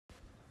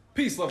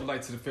Peace, love, and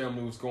light to the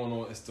family. What's going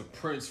on? It's the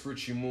Prince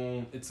Richie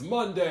Moon. It's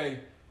Monday.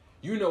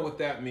 You know what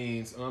that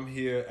means. I'm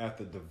here at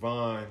the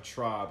Divine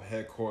Tribe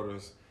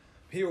headquarters.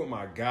 I'm here with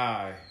my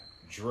guy,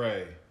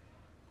 Dre.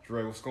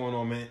 Dre, what's going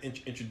on, man?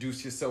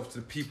 Introduce yourself to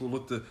the people.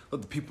 Let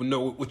the people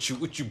know what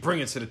you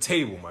bringing to the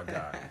table, my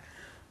guy.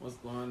 What's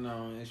going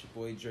on? It's your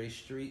boy Dre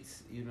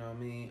Streetz. You know what I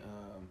mean?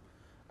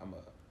 I'm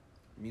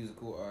a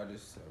musical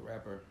artist, a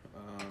rapper.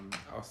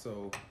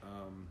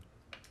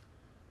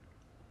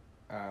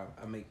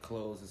 I make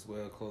clothes as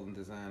well, clothing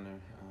designer.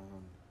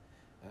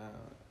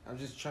 I'm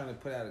just trying to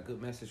put out a good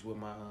message with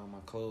my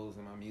clothes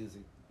and my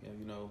music.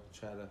 You know,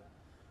 try to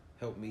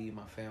help me,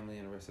 my family,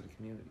 and the rest of the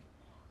community.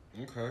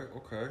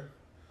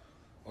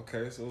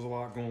 Okay, so there's a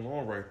lot going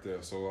on right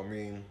there. So, I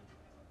mean,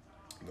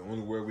 the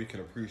only way we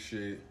can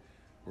appreciate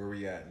where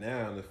we at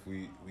now, and if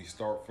we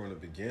start from the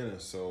beginning.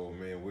 So,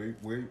 man,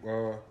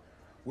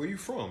 where you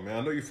from, man?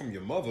 I know you're from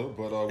your mother,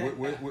 but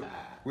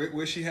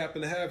where she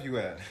happen to have you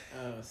at?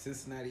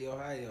 Cincinnati,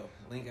 Ohio,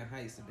 Lincoln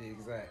Heights to be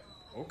exact.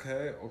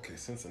 Okay,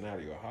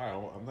 Cincinnati,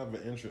 Ohio. I've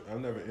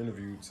never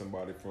interviewed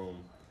somebody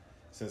from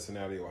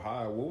Cincinnati,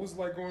 Ohio. What was it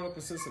like growing up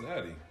in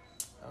Cincinnati?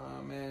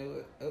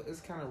 Man, it's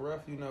kind of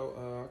rough. You know,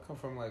 I come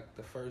from like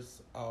the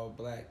first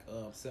all-black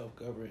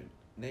self-governed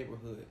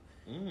neighborhood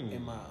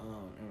in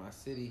my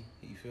city.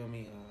 You feel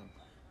me?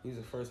 We was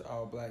the first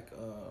all-black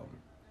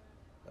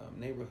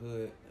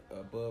neighborhood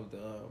above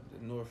the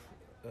North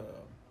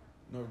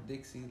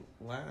Dixie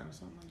line or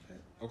something like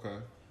that. Okay.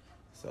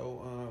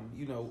 So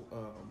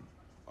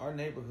our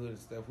neighborhood and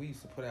stuff, we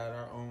used to put out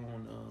our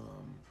own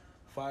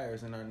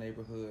fires in our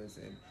neighborhoods,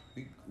 and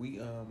we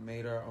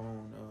made our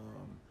own.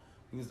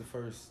 We was the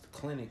first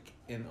clinic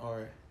in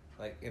our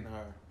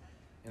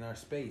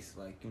space.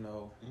 Like, you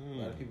know, a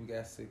lot of people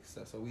got sick and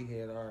stuff, so we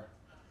had our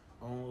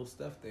own little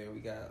stuff there. We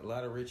got a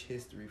lot of rich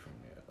history from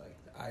there, like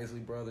the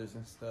Isley brothers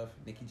and stuff,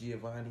 Nikki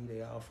Giovanni.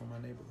 They all from my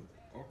neighborhood.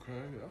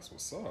 Okay, that's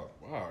what's up.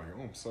 Wow, your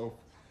own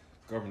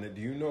self-government.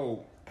 Do you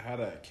know how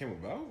that came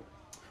about?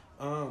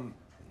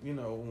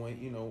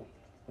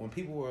 When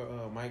people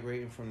were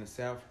migrating from the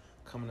south,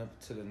 coming up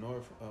to the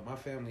north, my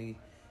family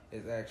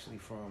is actually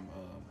from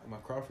my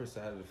Crawford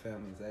side of the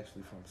family is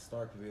actually from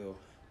Starkville,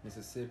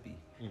 Mississippi,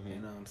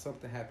 and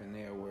something happened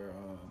there where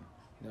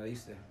they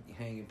used to be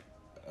hanging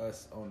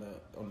us on the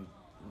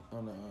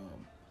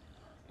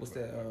what's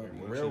that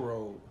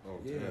railroad? Oh,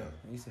 yeah, damn.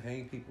 they used to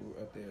hang people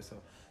up there. So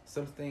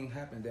something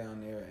happened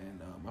down there, and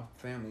my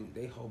family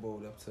they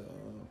hoboed up to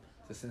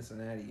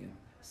Cincinnati, and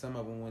some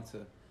of them went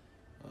to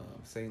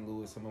St.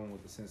 Louis, some of them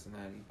went to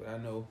Cincinnati. But I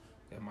know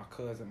that my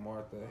cousin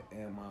Martha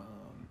and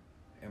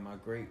my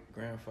great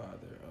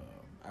grandfather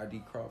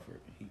I.D.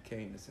 Crawford, he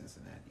came to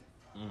Cincinnati,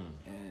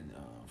 and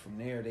from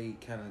there they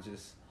kind of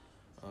just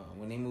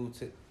when they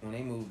moved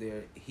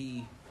there,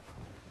 he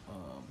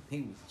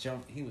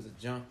was a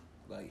junk.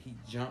 Like he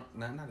jumped,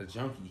 not a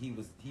junkie. He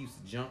used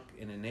to junk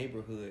in the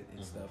neighborhood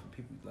and stuff, and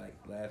people like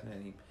laughing at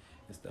him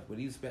and stuff. But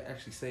he was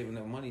actually saving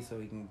up money so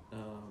he can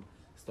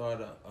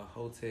start a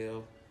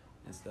hotel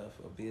and stuff,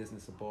 a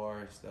business, a bar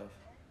and stuff.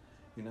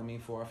 You know what I mean,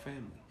 for our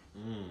family.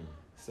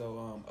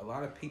 So a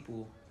lot of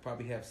people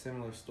probably have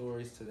similar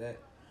stories to that.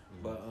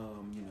 But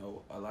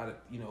a lot of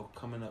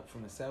coming up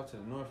from the south to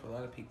the north, a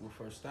lot of people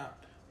first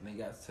stopped when they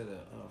got to the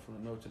from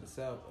the north to the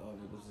south.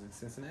 It was in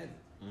Cincinnati.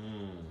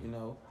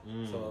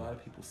 So a lot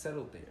of people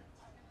settled there.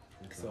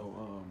 Okay.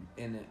 So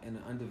in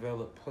an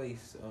undeveloped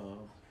place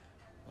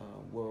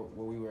where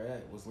we were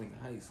at was Lincoln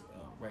Heights.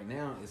 Right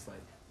now it's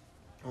like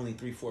only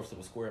 3/4 of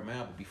a square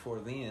mile, but before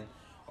then,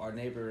 our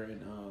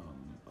neighboring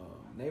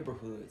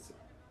neighborhoods,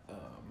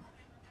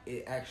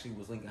 it actually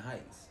was Lincoln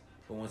Heights.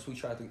 But once we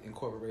tried to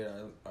incorporate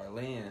our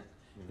land,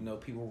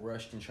 people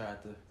rushed and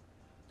tried to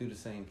do the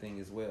same thing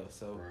as well.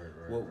 So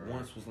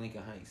once was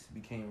Lincoln Heights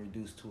became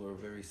reduced to a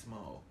very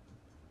small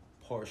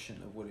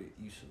portion of what it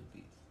used to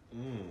be.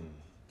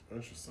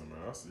 Interesting, man.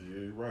 I see.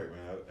 You're right,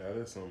 man. That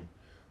is some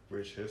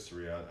rich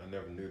history. I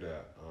never knew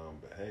that.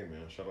 But hey,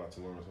 man, shout out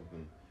to learning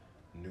something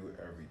new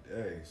every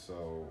day.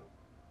 So,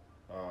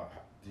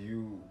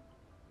 you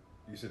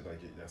said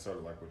like that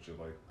started like with your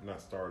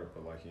not started,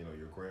 but like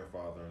your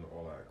grandfather and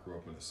all that grew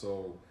up in it.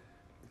 So,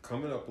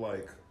 coming up,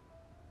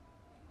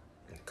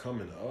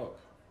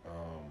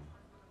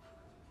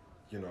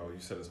 you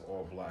said it's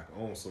all black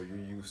owned. So you're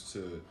used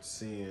to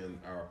seeing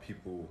our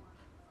people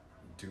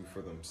do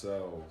for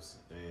themselves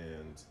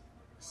and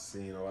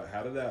seeing all that.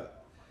 How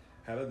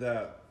did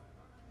that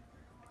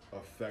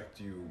affect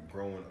you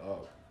growing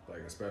up?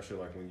 Like especially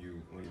like when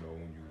you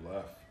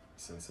left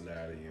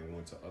Cincinnati and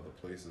went to other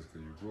places,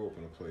 because you grew up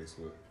in a place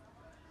with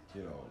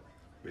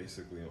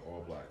basically an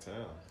all black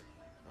town.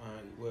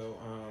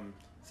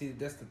 See,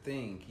 that's the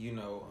thing.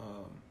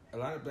 A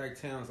lot of black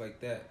towns like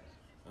that.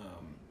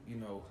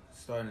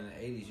 Starting in the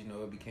 80s,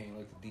 it became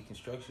like the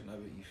deconstruction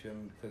of it. You feel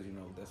me? Because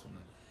that's when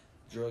the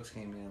drugs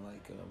came in,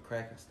 like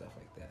crack and stuff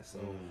like that. So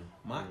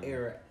my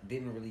era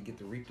didn't really get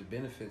to reap the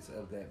benefits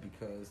of that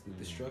because the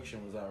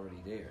destruction was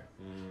already there.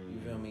 You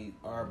feel me?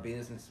 Our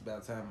business, by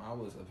the time I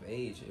was of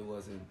age, it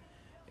wasn't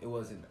it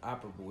wasn't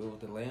operable.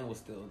 The land was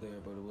still there,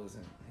 but it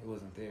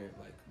wasn't there.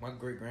 Like my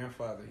great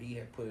grandfather, he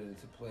had put it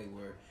into play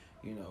where,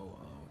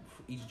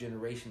 for each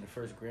generation, the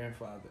first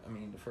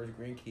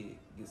grandkid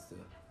gets the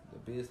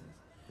business.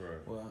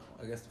 Right. Well,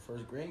 I guess the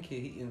first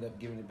grandkid, he ended up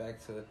giving it back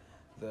to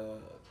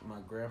my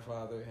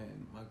grandfather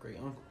and my great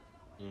uncle.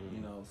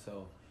 Mm-hmm.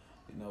 So,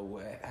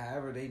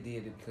 however they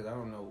did it, because I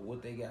don't know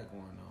what they got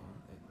going on.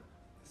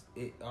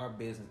 Our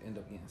business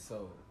ended up getting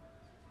sold.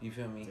 You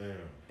feel me?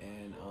 Damn.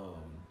 And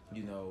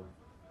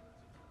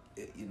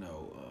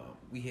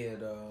we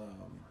had a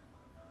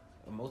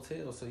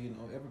motel, so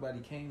everybody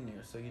came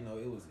there. So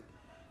it was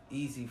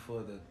easy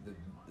for the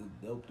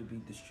dope to be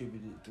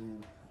distributed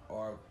through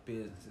our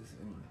businesses,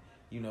 and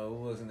it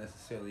wasn't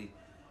necessarily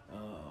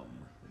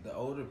the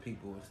older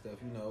people and stuff.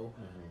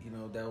 Mm-hmm.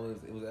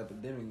 It was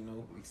epidemic.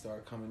 We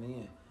started coming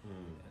in,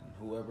 Mm-hmm. and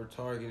whoever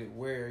targeted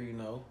where,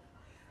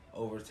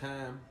 over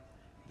time,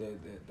 the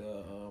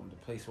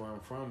place where I'm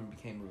from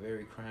became a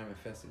very crime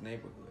infested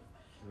neighborhood.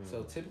 Mm-hmm.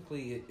 So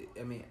typically,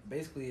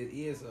 basically it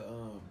is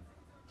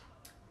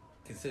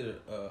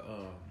considered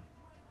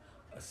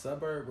a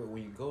suburb, but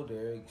when you go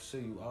there, it show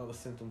you all the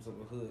symptoms of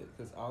a hood,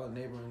 because all the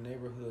neighboring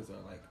neighborhoods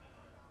are like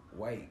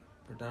white,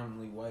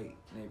 predominantly white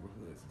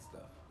neighborhoods and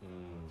stuff.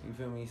 Mm. You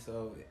feel me?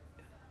 So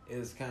it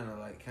was kind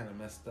of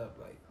messed up,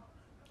 like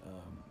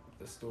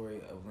the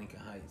story of Lincoln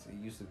Heights. It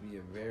used to be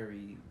a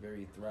very,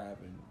 very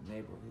thriving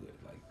neighborhood.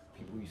 Like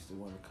people used to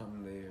want to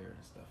come there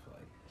and stuff,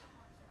 like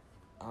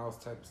all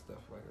type of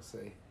stuff. Like I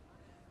say,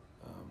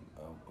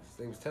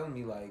 they was telling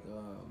me like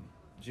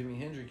Jimi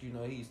Hendrix.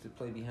 He used to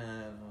play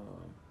behind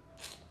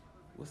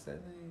what's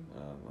that name?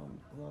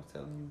 Who I was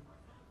telling you,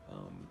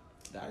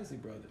 the Isley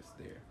Brothers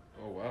there.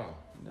 Oh wow.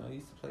 He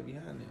used to play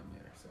behind them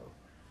there. So,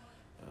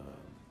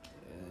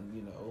 and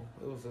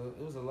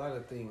it was a lot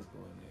of things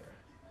going there.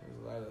 There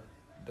was a lot of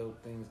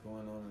dope things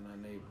going on in our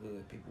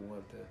neighborhood. People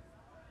wanted to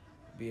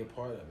be a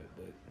part of it,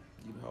 but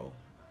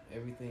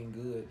everything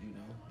good.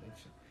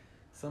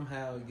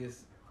 Somehow it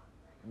gets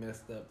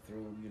messed up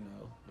through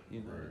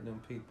Right. them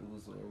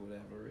peoples or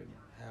whatever, and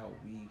how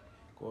we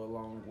go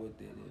along with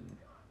it, and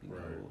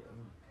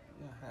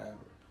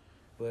however.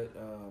 But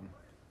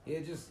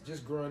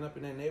just growing up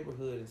in that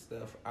neighborhood and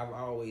stuff, I've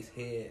always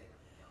had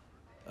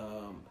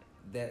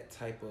that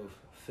type of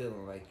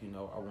feeling, like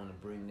I want to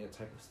bring that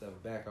type of stuff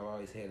back. I've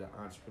always had an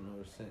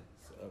entrepreneur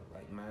sense of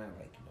like mine,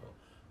 like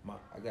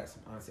I got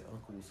some aunts and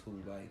uncles who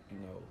like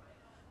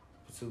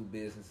pursue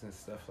business and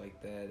stuff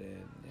like that,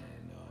 and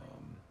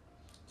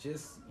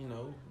just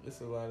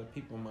it's a lot of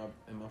people in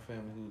my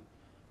family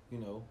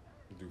who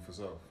Do for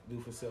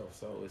self.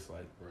 So it's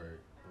like Right.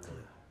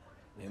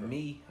 and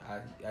me,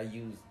 I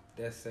use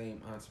that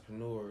same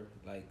entrepreneur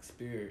like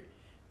spirit,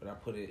 but I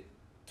put it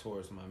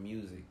towards my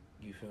music.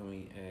 You feel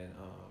me?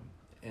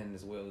 And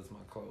as well as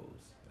my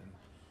clothes, and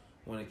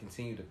want to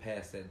continue to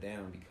pass that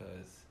down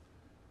because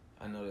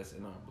I know that's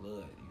in our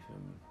blood. You feel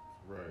me?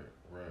 Right.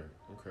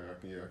 Okay. I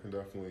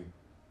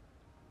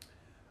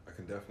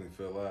can definitely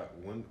feel that.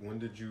 When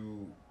did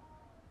you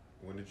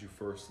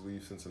first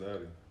leave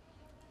Cincinnati?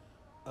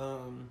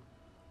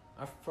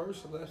 I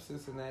first left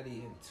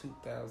Cincinnati in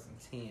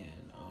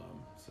 2010.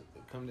 So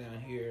come down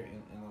here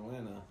in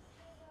Atlanta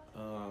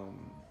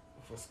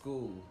for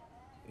school.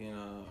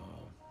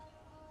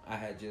 I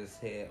had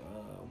just had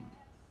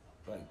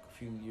like a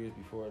few years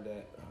before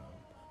that.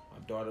 My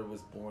daughter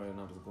was born, and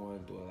I was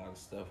going through a lot of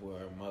stuff with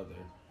her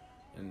mother,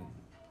 and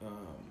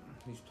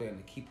he was playing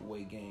the keep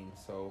away game.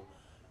 So,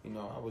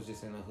 I was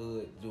just in the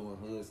hood doing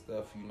hood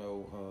stuff.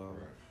 Right.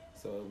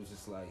 So it was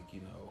just like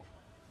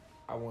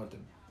I wanted to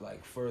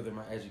like further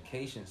my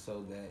education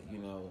so that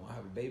I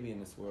have a baby in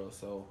this world.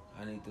 So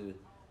I need to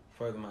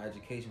further my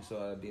education so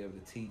I'll be able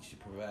to teach,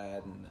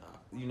 provide, and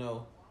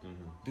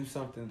Mm-hmm. do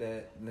something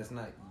that's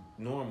not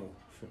normal.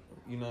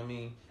 You know what I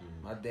mean?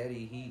 Mm-hmm. My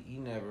daddy, he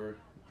never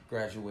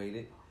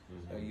graduated.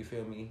 Mm-hmm. You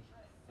feel me?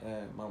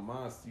 And my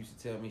mom used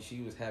to tell me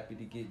she was happy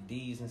to get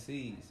D's and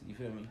C's. You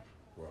feel me?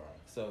 Wow.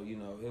 So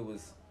it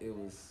was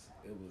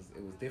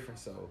different.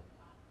 So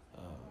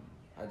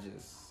I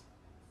just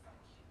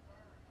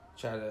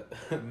try to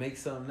make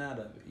something out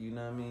of it. You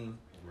know what I mean?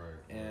 Right.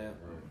 And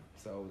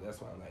so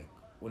that's why, like,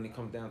 when it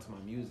comes down to my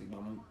music,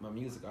 my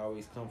music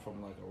always come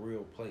from like a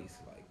real place.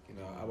 Like,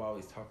 I'm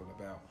always talking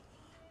about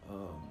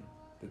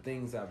the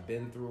things I've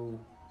been through.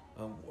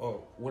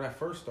 Or when I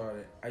first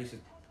started, I used to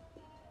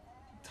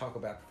talk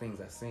about the things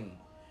I seen.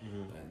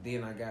 Mm-hmm.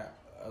 Then I got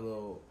a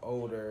little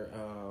older,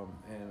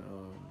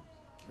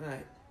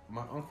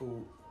 my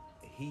uncle,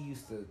 he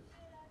used to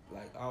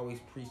like always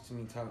preach to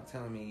me,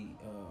 telling me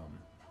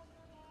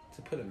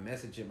to put a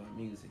message in my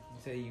music.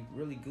 He said, "You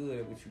really good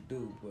at what you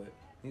do, but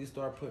you need to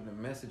start putting a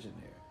message in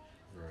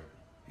there." Right.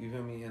 You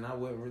feel me? And I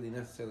wasn't really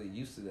necessarily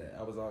used to that.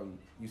 I was always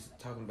used to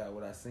talking about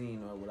what I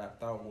seen or what I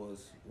thought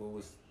was what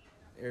was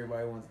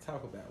everybody wanted to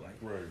talk about. Like,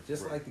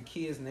 just like the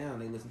kids now,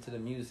 they listen to the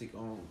music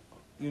on,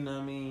 you know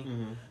what I mean?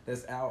 Mm-hmm.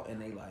 That's out,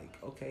 and they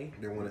like, okay.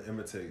 They want to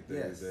imitate.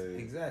 Yes,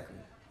 exactly.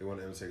 They want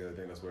to imitate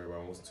everything. That's what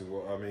everybody wants to.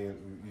 Well, I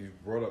mean, you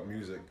brought up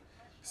music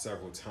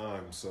several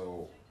times.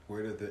 So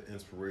where did the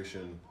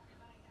inspiration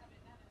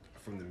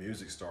from the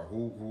music start?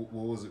 What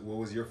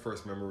was your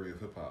first memory of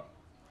hip hop?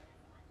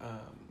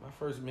 My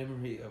first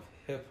memory of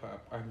hip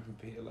hop, I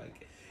remember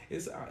like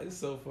it's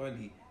so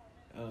funny.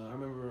 I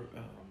remember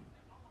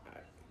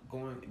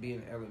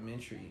being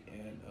elementary,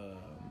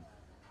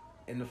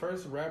 and the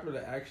first rapper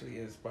that actually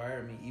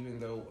inspired me, even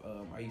though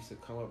I used to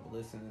come up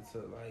listening to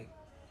like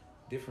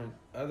different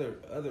other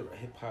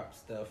hip hop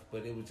stuff,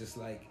 but it was just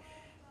like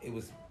it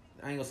was.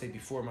 I ain't gonna say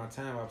before my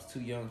time. I was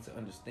too young to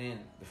understand.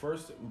 The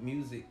first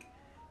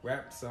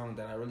rap song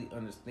that I really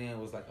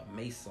understand was like a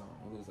Mace song.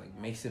 It was like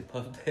Mace and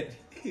Puff Daddy.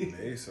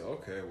 Mace,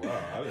 okay,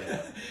 wow.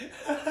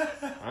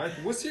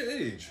 What's your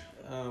age?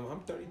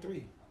 I'm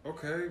 33.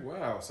 Okay,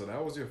 wow. So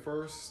that was your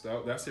first.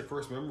 That's your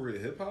first memory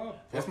of hip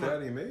hop. Puff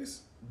Daddy and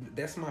Mace.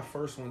 That's my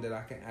first one that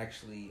I can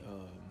actually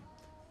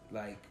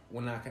like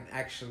when I can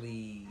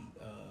actually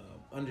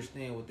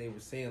understand what they were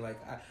saying. Like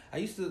I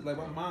used to like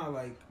my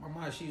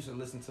mom she used to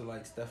listen to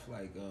like stuff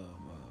like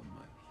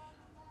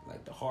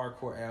the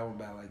hardcore album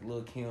by like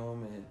Lil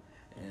Kim and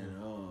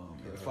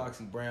the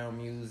Foxy Brown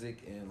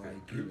music and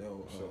like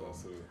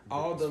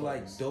all the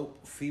like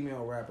dope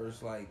female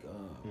rappers like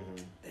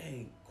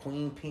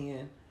Queen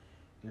Pen.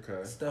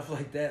 Okay. Stuff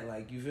like that,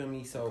 like you feel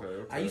me.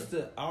 So I used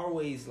to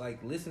always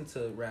like listen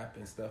to rap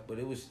and stuff, but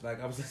it was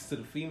like I was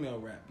listening to the female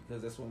rap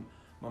because that's what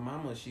my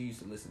mama she used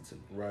to listen to.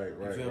 Right.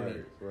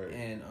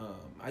 And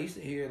I used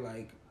to hear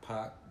like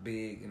Pac,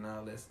 Big, and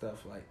all that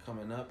stuff like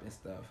coming up and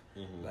stuff,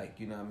 like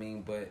you know what I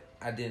mean. But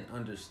I didn't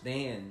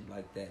understand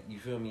like that. You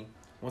feel me?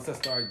 Once I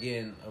started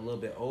getting a little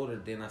bit older,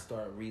 then I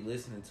started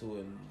re-listening to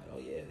it and like, oh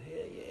yeah,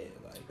 hell yeah,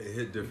 like it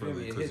hit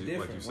differently because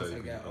like you said, once I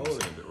got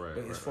older.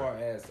 But as far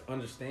as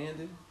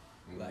understanding.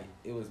 Like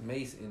it was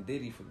Mace and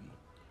Diddy for me.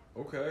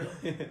 Okay.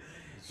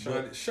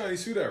 Shiny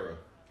suit era.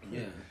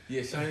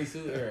 Yeah, shiny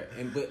suit era.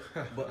 And but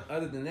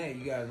other than that,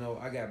 you gotta know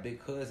I got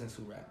big cousins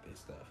who rap and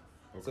stuff.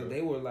 Okay. So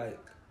they were like,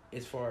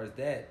 as far as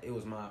that, it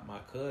was my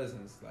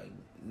cousins like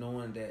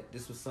knowing that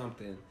this was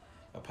something,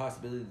 a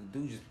possibility to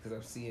do just because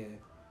I'm seeing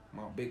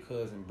my big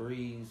cousin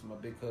Breeze, my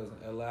big cousin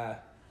Li,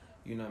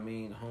 you know what I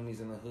mean, homies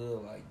in the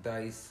hood like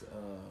Dice,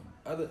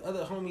 other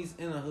homies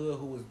in the hood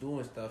who was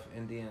doing stuff,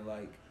 and then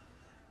like.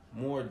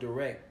 More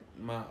direct,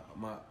 my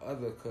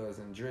other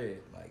cousin Dre,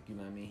 like you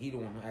know what I mean, he the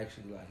one who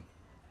actually like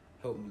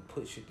helped me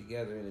put shit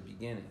together in the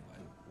beginning,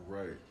 like.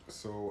 Right.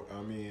 So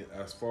I mean,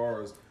 as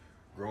far as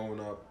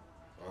growing up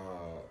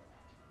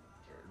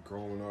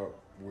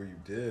where you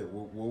did,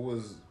 what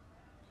was,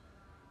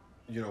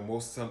 you know,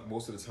 most of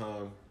the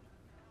time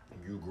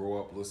you grow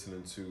up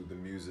listening to the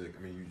music.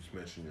 I mean, you just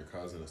mentioned your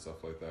cousin and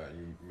stuff like that. And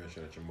you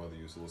mentioned that your mother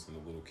used to listen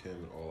to Lil Kim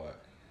and all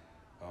that.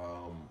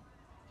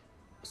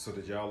 So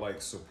did y'all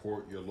like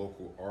support your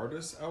local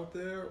artists out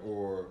there,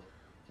 or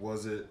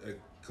was it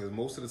because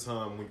most of the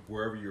time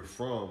wherever you're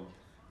from,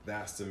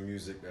 that's the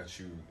music that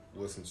you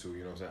listen to?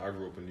 You know what I'm saying? I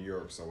grew up in New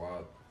York, so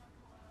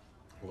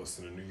I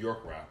listen to New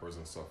York rappers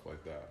and stuff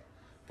like that.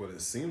 But it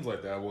seems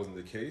like that wasn't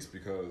the case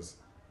because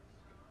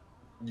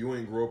you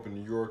ain't grow up in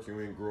New York, you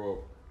ain't grow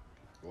up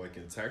like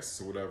in Texas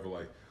or whatever.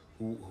 Like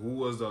who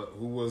was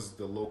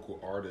the local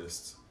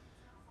artist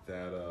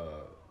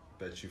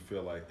that you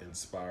feel like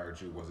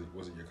inspired you?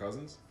 Was it your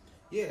cousins?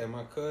 Yeah,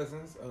 my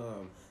cousins.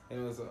 It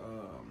was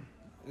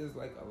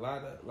like a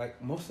lot of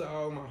like most of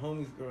all my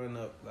homies growing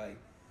up like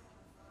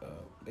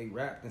they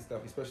rapped and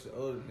stuff, especially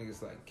older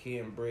niggas like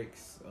Ken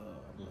Bricks,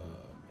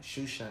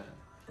 Shoe Shine.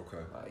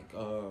 Okay. Like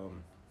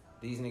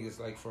these niggas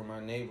like from my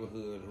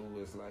neighborhood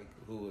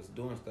who was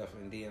doing stuff,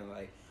 and then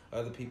like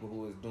other people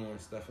who was doing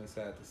stuff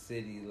inside the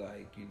city,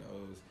 like you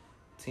know it was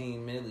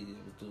Teen Millie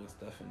that was doing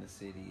stuff in the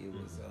city. It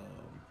was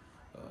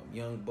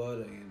Young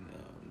Butter and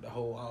the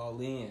whole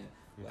All In,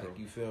 like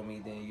you feel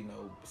me. Then you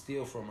know,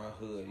 still from my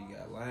hood, you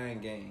got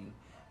Lion Gang,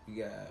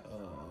 you got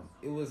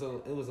it was a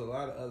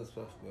lot of other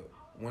stuff. But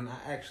when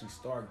I actually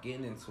started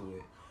getting into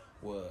it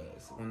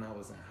was when I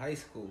was in high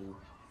school.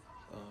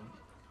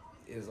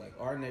 It was like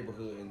our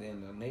neighborhood and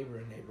then the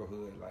neighboring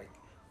neighborhood. Like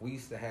we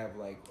used to have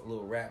like a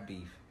little rap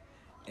beef,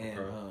 and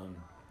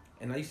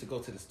and I used to go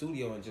to the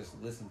studio and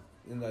just listen.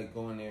 And like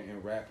going there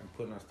and rap and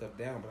putting our stuff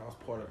down, but I was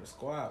part of a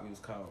squad. We was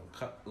called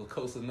La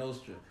Cosa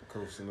Nostra.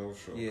 Cosa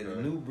Nostra. Yeah, the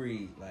new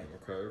breed. Like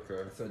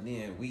okay. So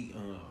then we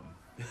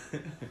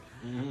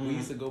we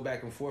used to go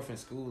back and forth in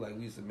school. Like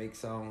we used to make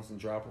songs and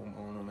drop them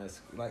on them at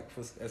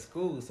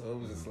school. So it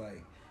was just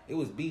like it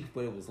was beef,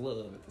 but it was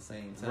love at the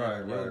same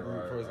time.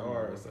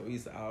 Right. So we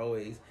used to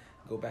always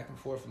go back and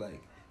forth.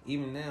 Like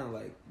even now,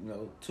 like you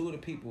know, two of the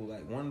people,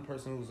 like one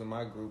person who was in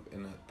my group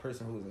and a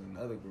person who was in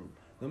another group.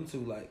 Them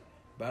two like.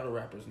 Battle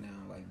rappers now,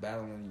 like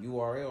battling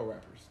URL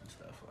rappers and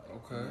stuff. Like,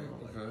 okay.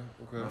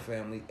 My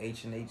family,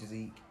 H&H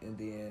Zeke, and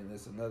then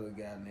there's another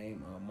guy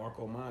named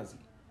Marco Mazzi.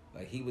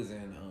 Like he was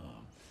in,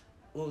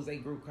 what was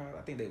that group called?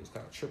 I think they was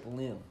called Triple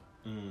M.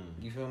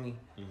 You feel me?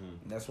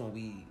 Mm-hmm. That's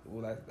when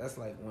that's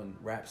like when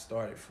rap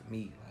started for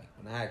me. Like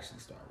when I actually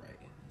started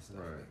writing and stuff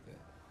like that.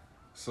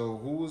 So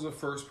who was the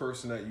first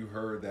person that you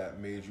heard that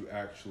made you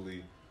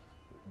actually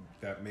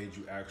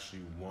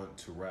want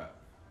to rap?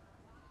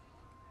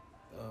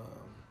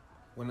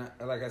 when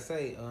I like I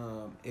say,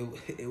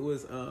 it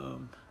was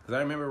because I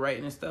remember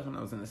writing this stuff when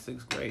I was in the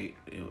 6th grade.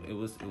 It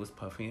was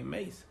Puffy and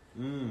Mace.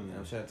 And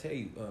I'm trying to tell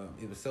you,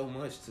 it was so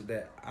much to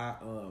that I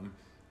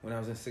when I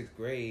was in 6th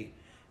grade,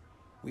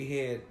 we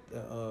had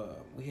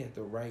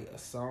to write a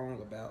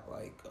song about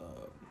like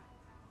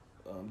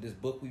this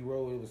book we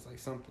wrote. It was like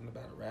something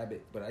about a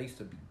rabbit, but I used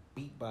to be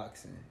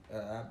beatboxing.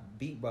 I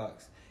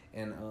beatbox,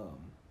 and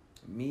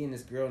me and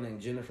this girl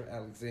named Jennifer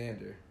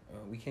Alexander,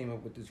 we came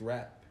up with this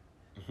rap.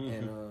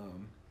 And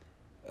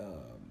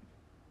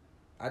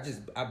I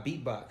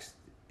beatboxed,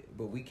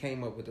 but we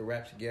came up with the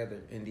rap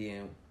together. In the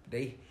end,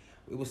 it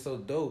was so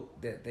dope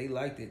that they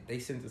liked it. They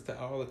sent us to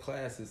all the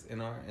classes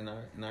in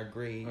our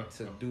grade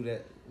to do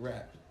that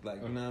rap.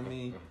 Like, you know what I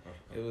mean?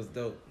 It was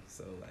dope.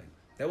 So like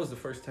that was the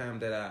first time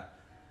that I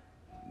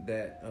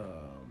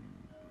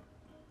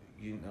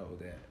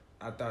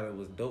thought it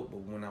was dope.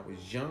 But when I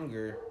was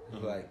younger,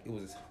 like it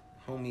was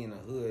a homie in the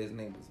hood. His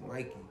name was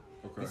Mikey.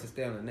 Okay. He used to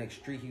stay on the next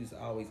street. He used to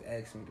always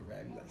ask me to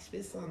rap. He like,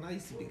 spit something. I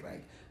used to be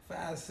like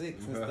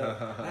 5'6" and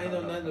stuff. I ain't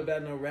know nothing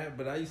about no rap,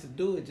 but I used to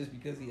do it just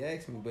because he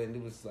asked me. But it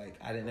was like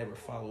I didn't ever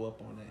follow up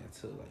on that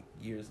until like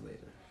years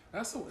later.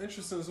 That's so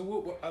interesting.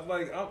 So I'm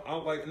like,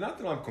 not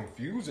that I'm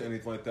confused or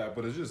anything like that,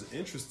 but it's just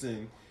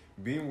interesting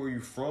being where you're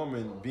from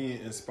and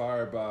being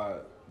inspired by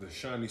the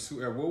shiny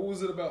suit era. What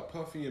was it about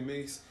Puffy and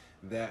Mace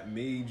that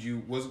made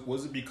you?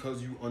 Was it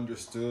because you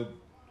understood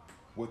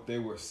what they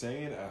were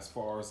saying as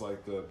far as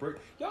like the break?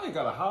 Y'all ain't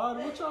gotta hide.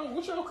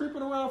 What y'all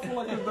creeping around for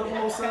like it's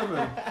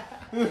 007?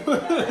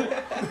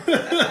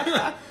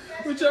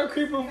 What y'all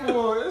creeping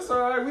for? It's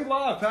alright, we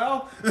live,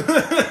 pal.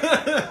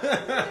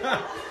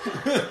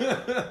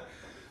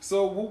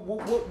 So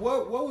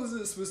what was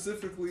it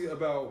specifically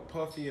about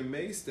Puffy and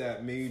Mace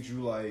that made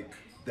you like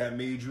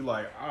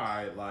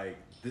alright, like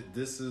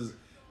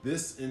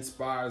this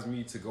inspires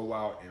me to go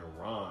out and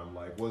rhyme?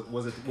 Like,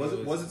 was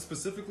it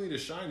specifically the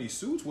shiny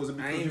suits? Was it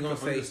because you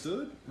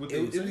understood?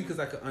 It was because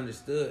I could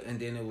understood, and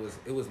then it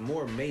was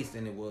more Mace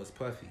than it was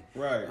Puffy.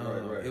 Right.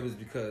 It was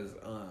because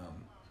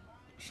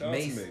shout out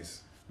to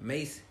Mace.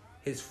 Mace,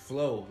 his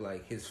flow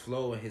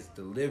and his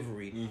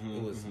delivery,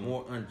 it was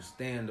more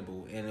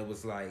understandable, and it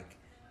was like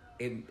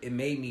it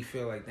made me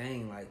feel like,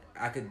 dang, like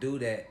I could do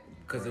that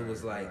because it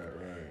was like.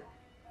 Right.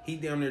 He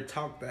down there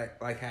talked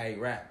like how he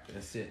rapped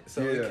and shit.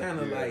 So it kind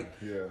of like,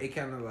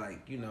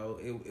 you know,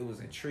 it was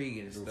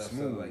intriguing and stuff.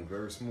 Smooth, so like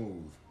very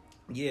smooth.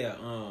 Yeah,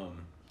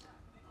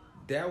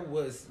 that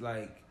was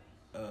like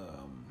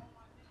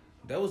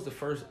that was the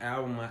first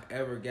album I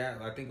ever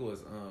got. I think it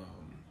was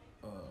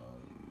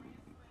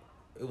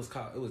it was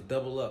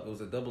Double Up. It was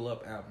a Double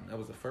Up album. That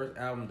was the first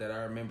album that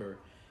I remember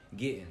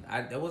getting.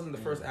 That wasn't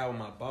the first album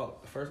I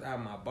bought. The first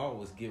album I bought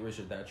was Get Rich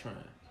or Die Trying.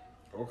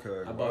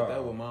 Okay. I bought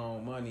that with my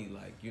own money,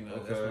 like, you know,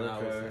 that's when I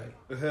was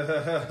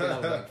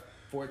like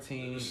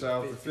 14.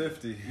 Shout out to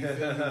 50.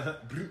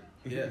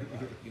 Yeah,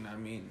 like, you know what I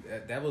mean?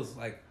 That was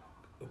like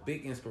a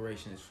big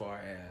inspiration as far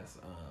as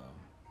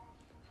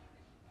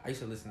I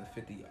used to listen to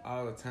 50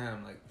 all the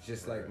time, like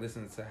just like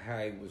listening to how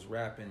he was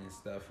rapping and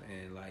stuff,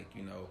 and like,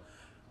 you know,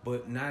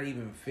 but not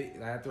even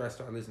 50. After I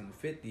started listening to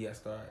 50, I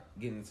started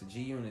getting into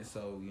G Unit,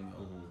 so, you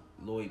know,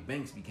 Lloyd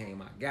Banks became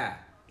my guy.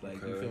 Like,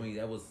 you feel me?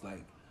 That was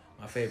like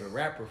my favorite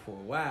rapper for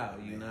a while,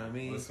 you know what I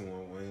mean? Listen,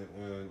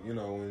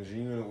 when G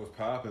Unit was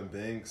popping,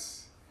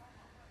 Banks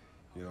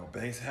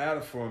had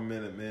it for a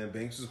minute, man.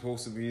 Banks was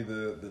supposed to be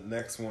the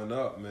next one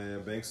up,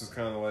 man. Banks was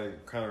kind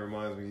of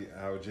reminds me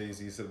how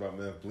Jay-Z said about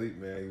Meth Bleak,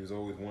 man. He was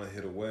always one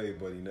hit away,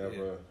 but he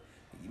never.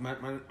 Yeah.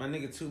 My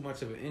nigga too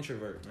much of an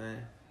introvert,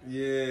 man.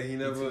 Yeah, he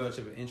never. Too much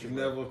of an introvert.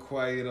 He never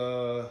quite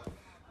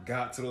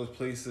got to those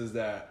places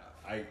that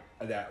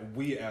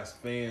we as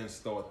fans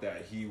thought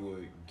that he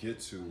would get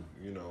to,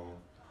 you know.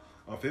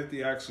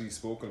 50 actually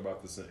spoken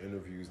about this in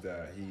interviews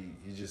that he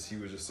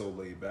was just so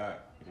laid back,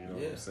 you know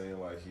what I'm saying?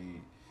 Like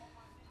he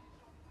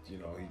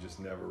just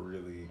never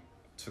really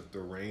took the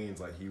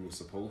reins like he was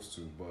supposed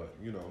to, but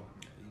you know.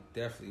 He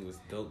definitely was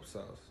dope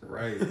sauce.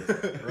 Right.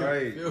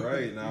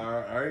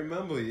 Now I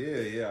remember,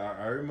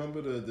 I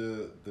remember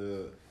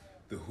the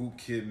Hoop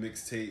Kid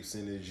mixtapes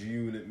and the G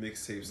Unit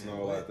mixtapes and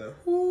all like that.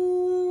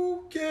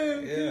 Hoop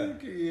Kid,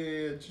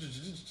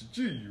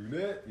 G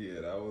Unit,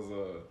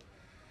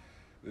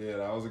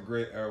 that was a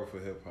great era for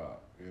hip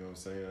hop. You know what I'm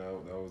saying?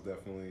 That was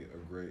definitely a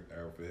great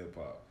era for hip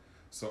hop.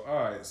 So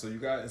all right, so you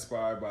got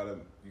inspired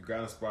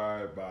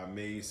by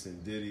Mace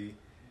and Diddy.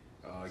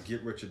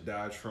 Get Rich or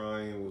Die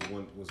Trying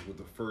was with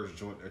the first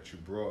joint that you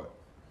brought.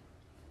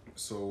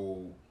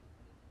 So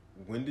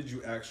when did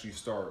you actually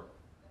start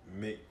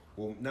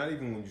not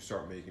even when you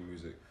start making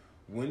music.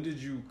 When did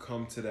you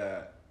come to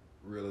that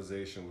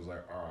realization? Was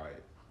like, all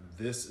right,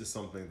 this is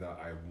something that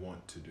I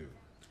want to do.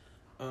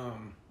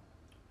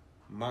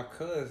 My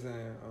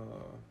cousin,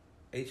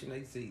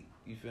 H&H Zeke,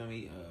 you feel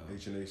me?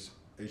 H&HC?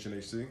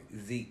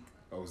 Zeke.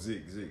 Oh,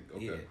 Zeke,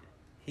 okay.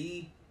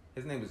 Yeah.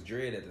 His name was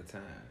Dread at the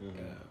time.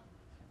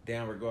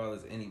 Down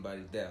regardless of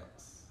anybody's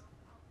doubts.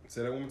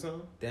 Say that one more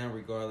time. Down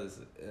regardless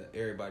of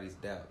everybody's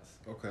doubts.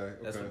 Okay.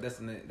 That's what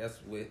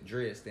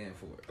Dre stand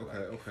for.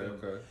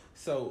 Okay.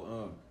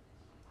 So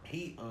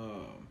he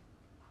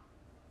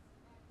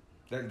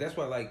that's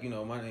why, like, you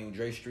know, my name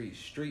Dre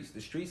Streetz.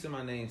 The streets in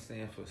my name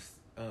stand for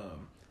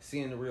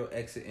seeing the real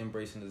exit,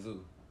 embracing the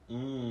zoo.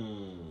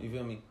 You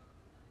feel me?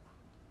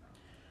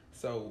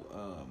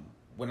 So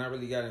when I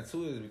really got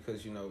into it is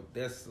because, you know,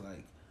 that's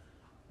like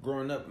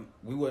growing up,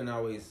 we wasn't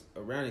always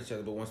around each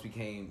other, but once we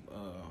became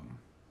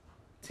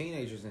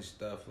teenagers and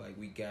stuff, like,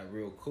 we got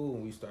real cool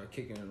and we started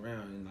kicking it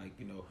around, and, like,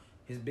 you know,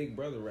 his big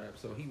brother rapped,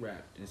 so he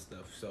rapped and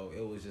stuff. So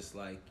it was just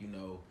like, you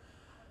know,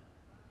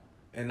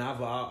 and I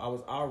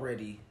was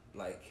already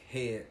like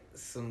had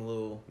some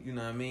little, you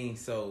know what I mean?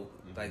 So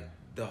like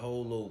the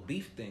whole little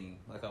beef thing,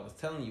 like I was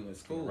telling you in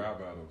school,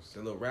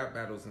 the little rap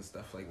battles and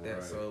stuff like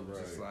that. So it was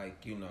just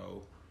like, you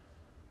know,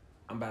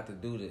 I'm about to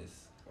do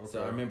this. Okay.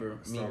 So I remember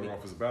starting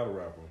off as a battle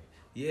rapper.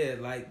 Yeah,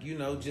 like, you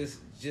know, just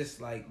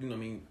like, you know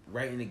what I mean,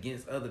 writing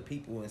against other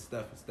people and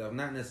stuff.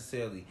 Not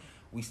necessarily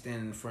we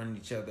standing in front of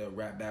each other,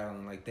 rap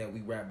battling like that.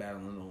 We rap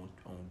battling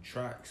on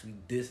tracks. We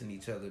dissing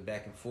each other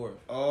back and forth.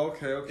 Oh,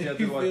 okay. I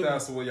do like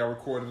that. So what, y'all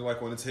recorded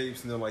like on the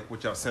tapes and then like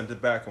what y'all sent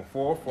it back and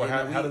forth? Or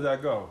how did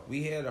that go?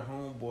 We had a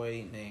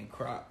homeboy named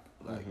Croc,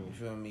 like, you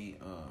feel me?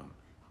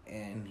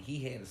 And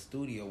he had a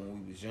studio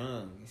when we was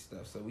young and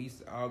stuff. So we used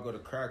to all go to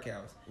Croc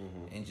House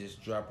and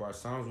just drop our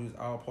songs. We was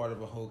all part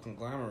of a whole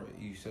conglomerate.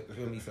 You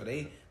feel me? So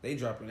they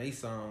dropping their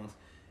songs,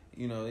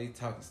 you know, they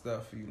talking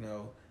stuff, you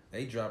know.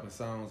 They dropping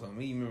songs on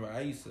me. Remember,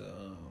 I used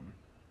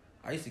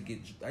to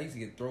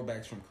get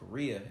throwbacks from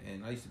Korea,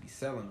 and I used to be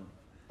selling them,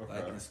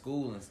 like in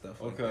school and stuff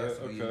like that.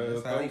 So, yeah,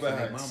 that's how I used to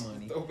make my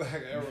money.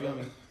 Throwback era. You feel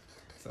me?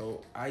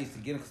 So I used to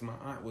get them because my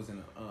aunt was in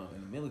the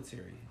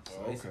military.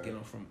 So I used to get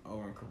them from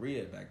over in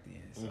Korea back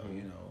then. So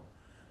you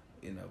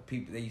know,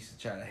 people, they used to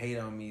try to hate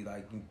on me,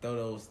 like,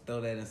 throw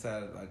that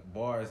inside of, like,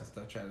 bars and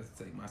stuff, try to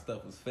say my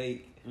stuff was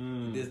fake.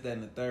 This, that,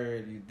 and the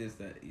third. You this,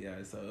 that,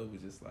 yeah. So it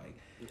was just like.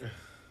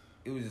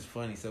 It was just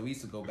funny. So we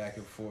used to go back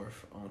and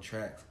forth on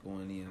tracks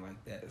going in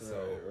like that.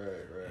 So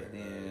right. And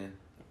then,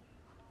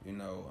 you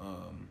know,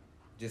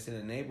 just in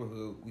the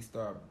neighborhood, we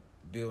start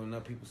building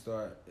up. People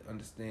start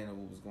understanding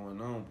what was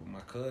going on. But my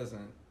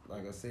cousin,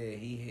 like I said,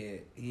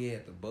 he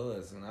had the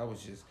buzz, and I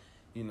was just,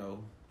 you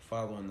know,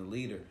 following the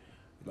leader,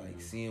 like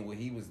seeing what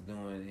he was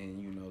doing,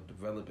 and, you know,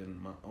 developing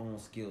my own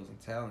skills and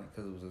talent.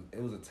 Because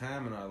it was a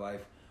time in our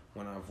life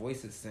when our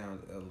voices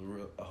sounded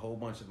a whole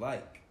bunch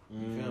alike.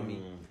 You feel me?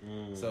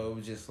 So it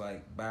was just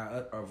like,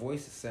 by our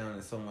voices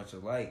sounding so much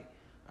alike,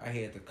 I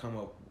had to come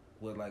up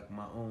with like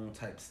my own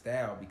type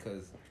style,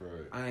 because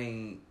I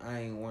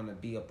ain't want to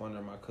be up under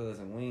my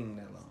cousin wing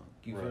that long.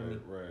 You feel me?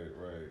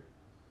 Right.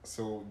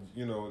 So,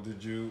 you know, who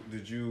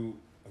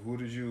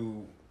did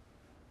you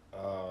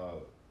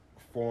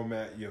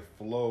format your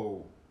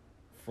flow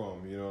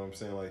from? You know what I'm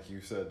saying? Like you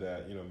said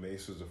that, you know,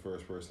 Mace was the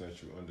first person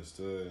that you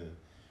understood, and,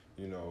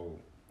 you know,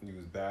 he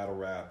was battle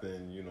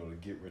rapping, you know, to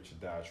Get Rich or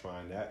Die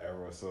Trying, that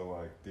era. So,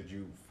 like, did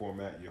you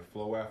format your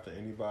flow after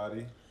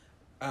anybody?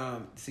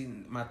 See,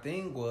 my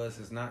thing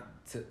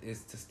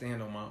is to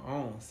stand on my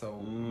own. So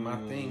my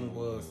thing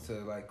was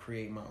to, like,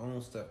 create my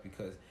own stuff,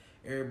 because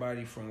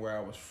everybody from where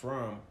I was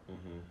from,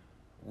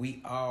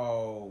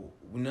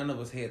 none of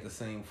us had the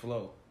same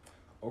flow.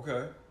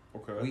 Okay.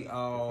 We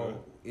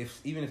all,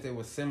 even if they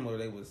were similar,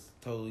 they was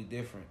totally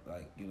different.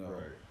 Like, you know,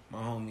 my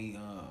homie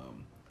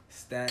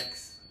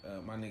Stacks.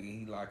 My nigga,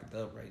 he locked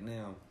up right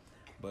now,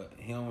 but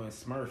him and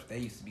Smurf, they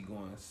used to be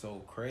going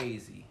so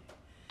crazy,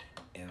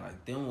 and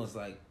like them was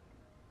like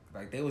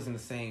they was in the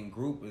same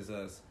group as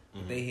us,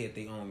 but they had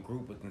their own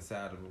group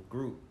inside of a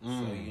group.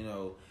 So, you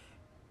know,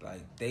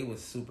 like, they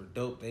was super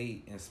dope.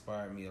 They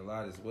inspired me a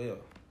lot as well.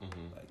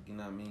 Like, you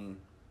know what I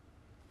mean?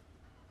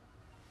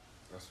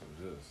 That's what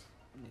it is.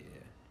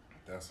 Yeah.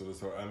 That's what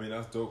it's. I mean,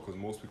 that's dope, because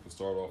most people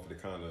start off to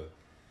kind of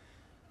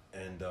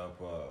end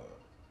up.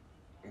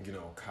 You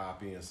know,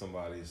 copying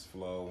somebody's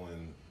flow,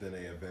 and then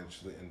they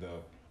eventually end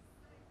up,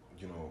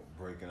 you know,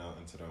 breaking out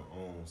into their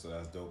own. So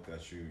that's dope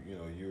that you had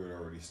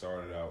already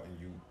started out and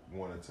you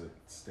wanted to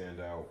stand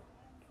out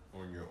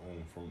on your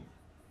own from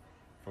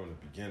the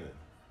beginning.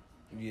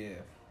 Yeah.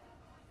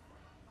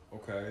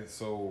 Okay,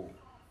 so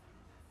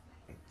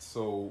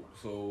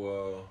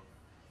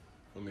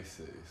let me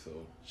see.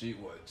 So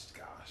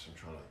gosh, I'm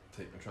trying to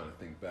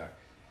think back.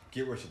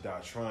 Get Rich or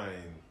Die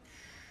Trying.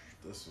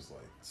 This was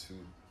like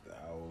 2000, I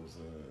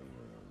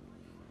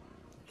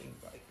think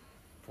like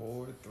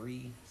 4,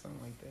 3,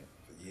 something like that.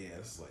 Yeah,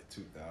 this is like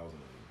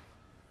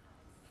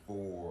 2004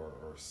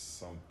 or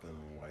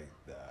something like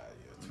that.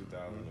 Yeah,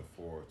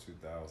 2004,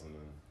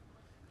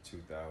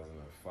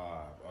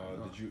 2005.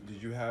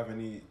 Did you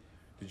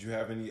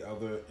have any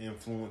other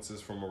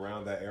influences from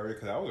around that area?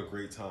 Because that was a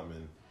great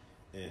time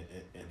in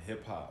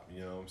hip hop.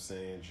 You know what I'm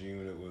saying? G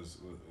Unit was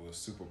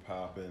super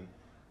popping.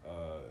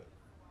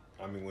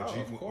 I mean, when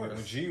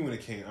G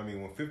Unit came, I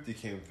mean, when 50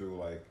 came through,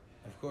 like,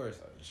 of course,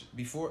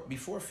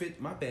 before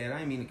 50. My bad. I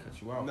didn't mean to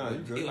cut you off. No, you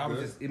good.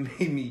 It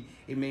made me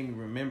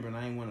remember, and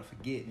I didn't want to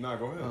forget. Nah,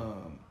 go ahead.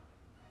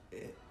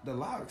 the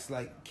Locks,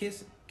 like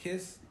Kiss,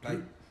 like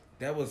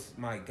that was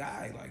my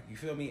guy. Like you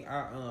feel me?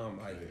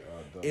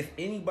 If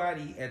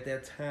anybody at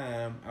that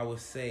time, I would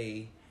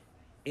say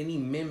any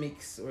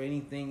mimics or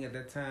anything at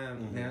that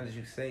time. Now that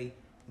you say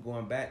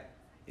going back,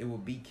 it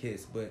would be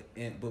Kiss. But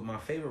my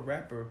favorite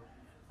rapper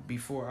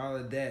before all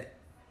of that,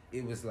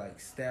 it was like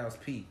Styles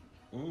P.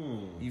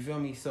 You feel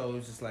me? So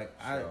it's just like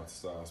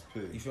Styles P.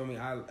 You feel me?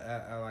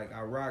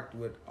 I rocked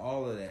with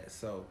all of that.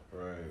 So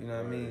you know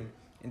what I mean.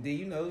 And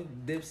then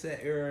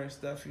Dipset era and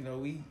stuff.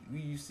 We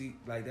used to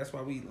like that's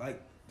why we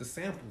like the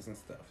samples and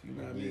stuff. You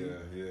know what I mean?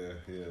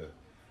 Yeah.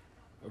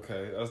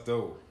 Okay, that's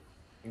dope.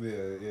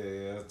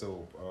 Yeah, that's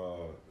dope.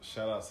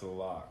 Shout out to the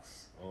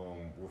Locks.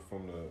 We're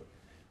from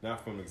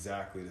not from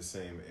exactly the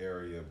same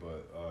area,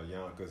 but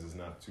Yonkers is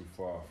not too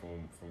far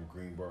from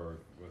Greenberg.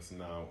 What's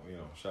now,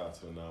 shout out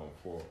to the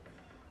 914.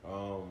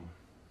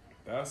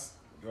 That's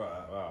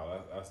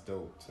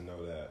dope to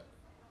know that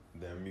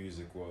their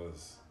music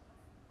was,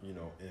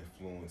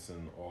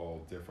 influencing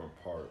all different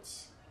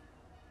parts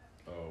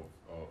of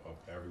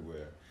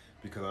everywhere.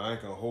 Because I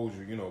ain't gonna hold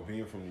you,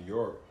 being from New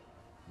York,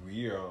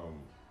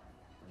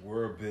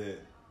 we're a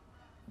bit,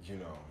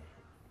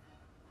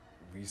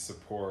 we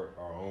support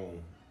our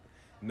own.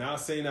 Not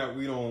saying that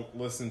we didn't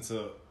listen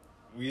to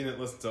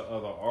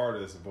other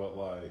artists, but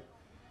like,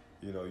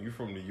 you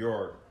from New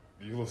York,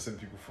 you listen to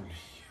people from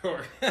New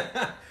York.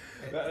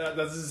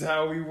 That's just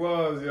how we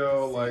was,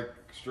 yo. Like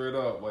straight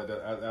up, like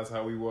that's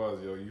how we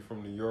was, yo. You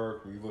from New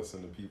York, we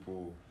listen to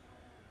people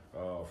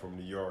from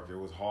New York. It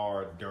was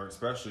hard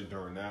especially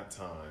during that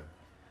time.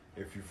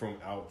 If you're from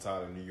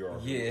outside of New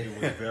York,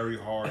 it was very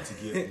hard to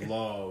get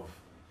love.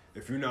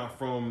 If you're not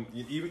from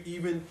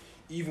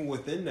even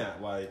within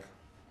that, like,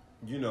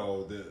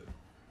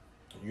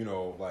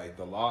 like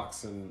the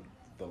Locks,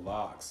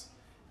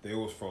 they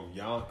was from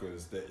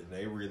Yonkers.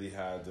 They really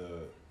had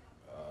to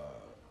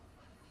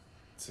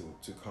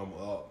come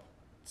up.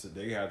 So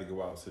they had to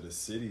go out to the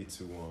city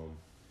to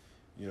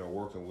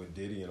working with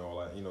Diddy and all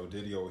that.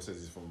 Diddy always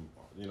says he's from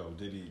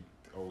Diddy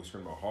always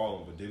from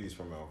Harlem, but Diddy's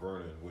from Mount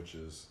Vernon, which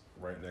is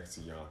right next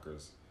to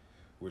Yonkers,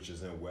 which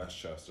is in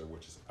Westchester,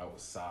 which is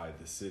outside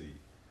the city.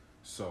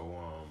 So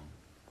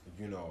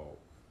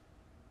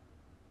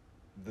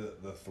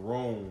the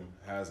throne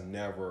has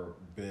never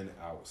been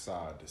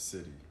outside the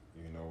city.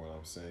 You know what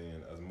I'm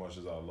saying? As much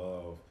as I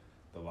love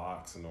the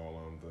Locks and all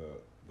of them,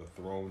 the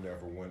throne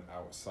never went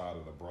outside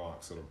of the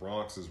Bronx. So the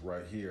Bronx is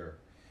right here,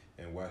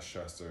 and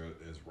Westchester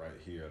is right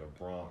here. The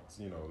Bronx,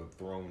 the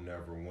throne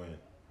never went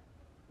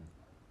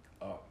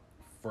up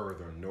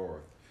further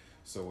north.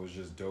 So it was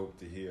just dope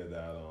to hear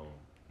that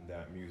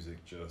that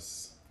music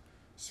just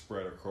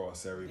spread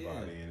across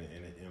everybody,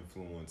 and it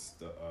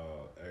influenced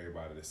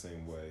everybody the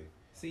same way.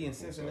 See, in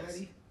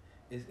Cincinnati,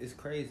 it's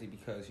crazy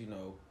because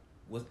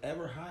what's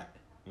ever hot.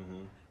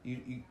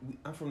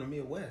 I'm from the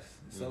Midwest,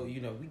 so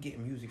we get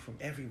music from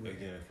everywhere.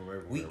 Again, from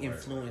everywhere. We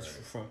influence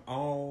from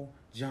all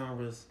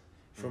genres,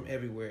 from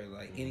everywhere.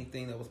 Like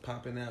anything that was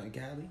popping out in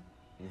Cali,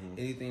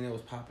 anything that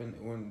was popping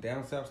when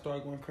down south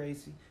started going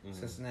crazy.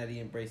 Cincinnati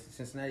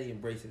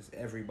embraces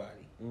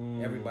everybody,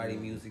 everybody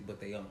music, but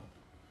they own.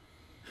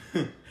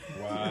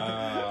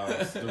 Wow,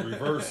 it's the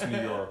reverse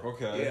New York.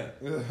 Okay.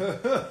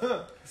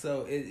 Yeah.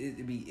 So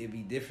it'd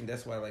be different.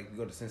 That's why like we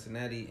go to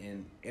Cincinnati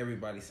and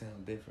everybody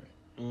sound different.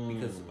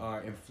 Because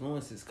our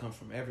influences come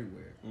from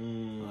everywhere.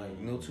 Like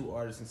no two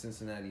artists in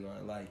Cincinnati are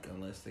alike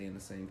unless they're in the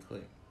same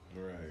clique.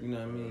 Right. You know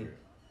what I mean?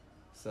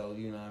 So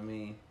you know what I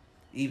mean.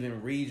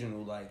 Even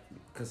regional, like,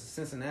 because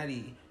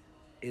Cincinnati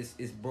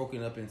is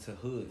broken up into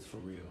hoods for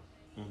real.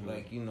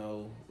 Like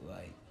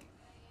like.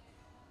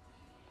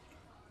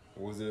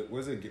 Was it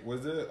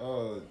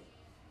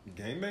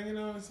gang banging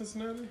out in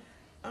Cincinnati?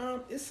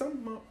 It's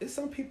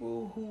some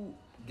people who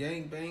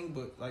gang bang,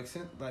 but like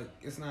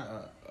it's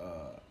not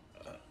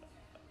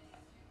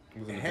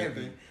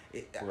heavy.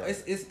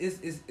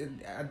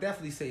 I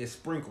definitely say it's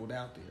sprinkled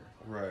out there.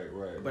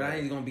 Right. But I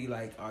ain't gonna be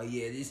like, oh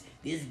yeah, this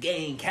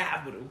gang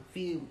capital.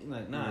 Feel me?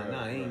 Like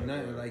ain't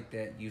nothing like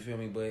that. You feel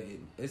me? But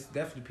it's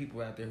definitely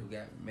people out there who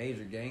got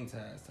major gang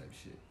ties type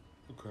shit.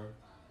 Okay.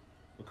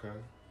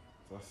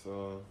 That's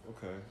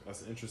okay.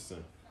 That's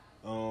interesting.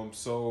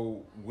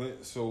 So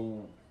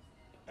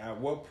at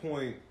what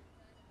point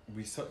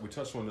we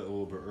touched on it a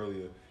little bit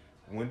earlier.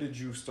 When did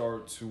you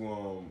start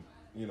to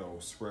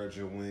spread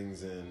your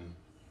wings, and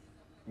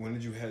when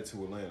did you head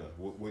to Atlanta?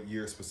 What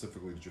year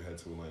specifically did you head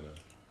to Atlanta?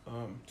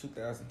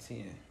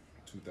 2010.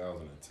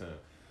 2010.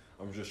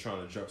 I'm just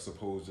trying to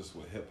juxtapose this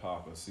with hip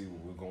hop and see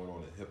what was going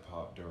on in hip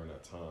hop during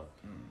that time.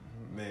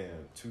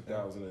 Man,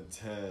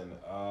 2010.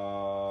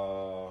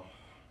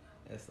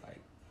 It's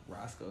like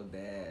Roscoe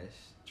Dash,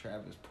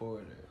 Travis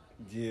Porter.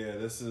 Yeah,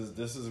 this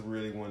is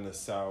really when the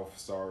South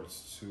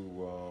starts to.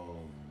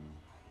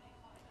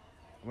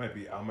 I might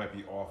be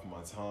off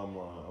my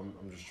timeline.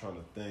 I'm just trying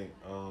to think.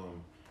 All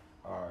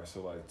right,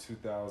 so like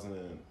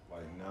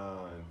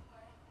 2009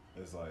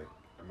 is like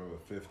I remember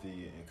 50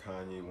 and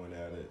Kanye went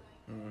at it.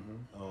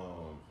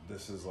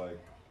 This is like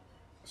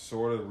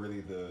sort of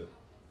really the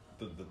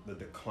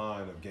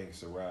decline of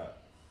gangster rap.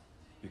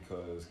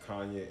 because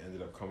Kanye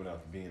ended up coming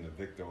out to being the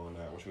victor on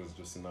that, which was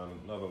just another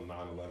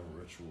 9/11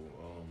 ritual.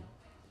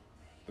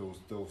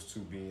 Those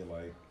two being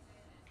like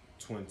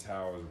Twin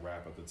Towers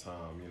rap at the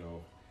time. You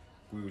know,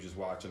 we were just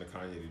watching the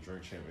Kanye the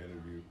Drink Champ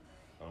interview.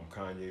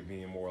 Kanye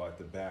being more like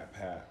the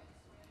backpack,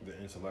 the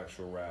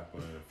intellectual rapper,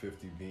 and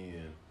 50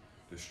 being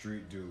the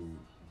street dude,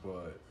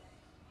 but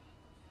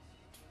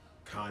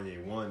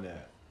Kanye won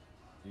that.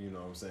 You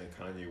know what I'm saying?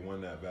 Kanye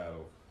won that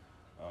battle.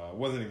 It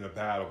wasn't even a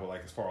battle, but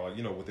like as far as like,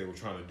 you know, what they were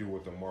trying to do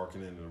with the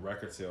marketing and the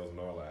record sales and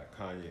all that,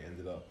 Kanye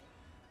ended up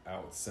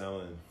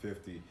outselling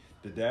 50.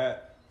 Did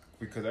that,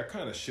 because that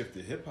kind of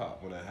shifted hip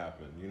hop when that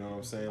happened. You know what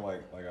I'm saying?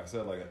 Like I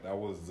said, like that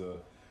was the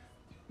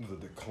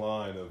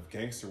decline of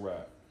gangster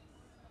rap.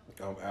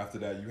 After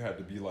that, you had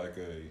to be like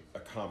a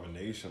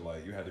combination.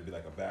 Like you had to be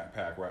like a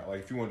backpack rap. Like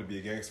if you wanted to be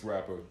a gangster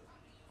rapper,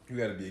 you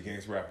had to be a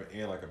gangster rapper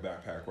and like a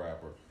backpack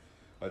rapper.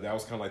 Like that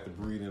was kind of like the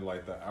breeding.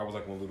 Like I was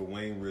like when Lil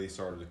Wayne really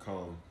started to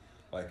come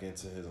like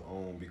into his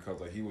own, because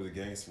like he was a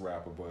gangster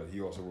rapper, but he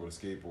also rode a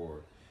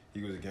skateboard.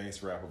 He was a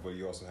gangster rapper, but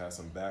he also had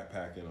some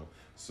backpack in him.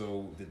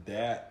 So did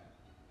that,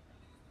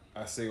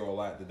 I say all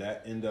that, did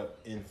that end up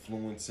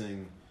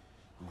influencing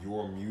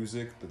your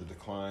music, the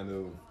decline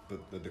of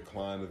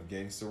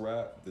gangster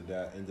rap? Did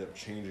that end up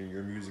changing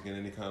your music in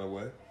any kind of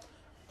way?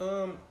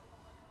 I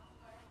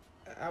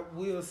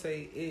will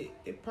say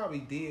it probably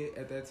did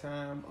at that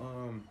time.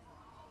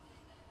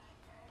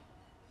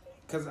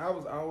 Cause I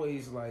was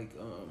always like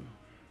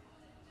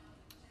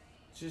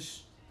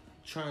just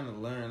trying to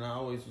learn. I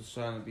always was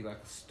trying to be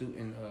like a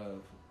student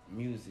of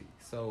music.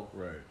 So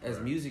as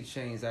music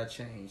changed, I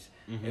changed.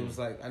 Mm-hmm. It was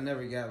like I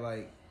never got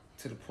like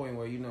to the point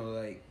where, you know,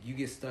 like you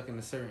get stuck in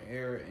a certain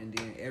era and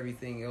then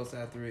everything else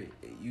after it,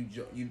 you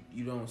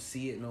don't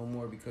see it no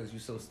more because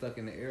you're so stuck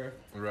in the era.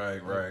 Right.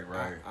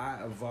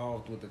 I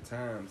evolved with the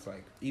times.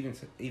 Like even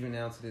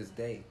now to this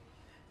day,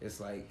 it's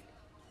like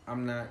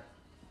I'm not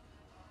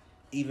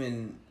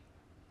even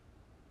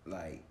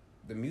like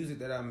the music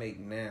that I make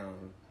now.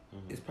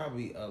 Mm-hmm. Is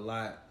probably a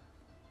lot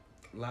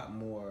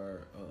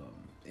more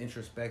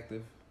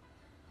introspective,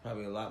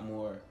 probably a lot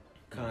more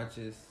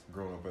conscious.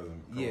 Growing up as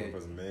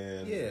a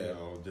man, you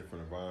know,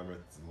 different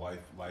environments,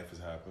 life has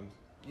happened.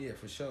 Yeah,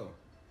 for sure.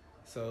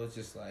 So it's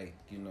just like,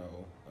 you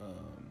know.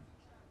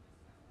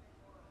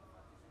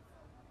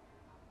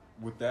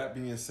 With that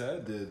being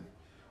said, did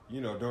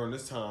you know during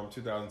this time,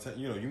 2010,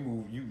 you know,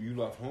 you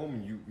left home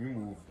and you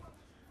moved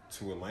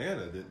to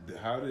Atlanta.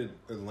 How did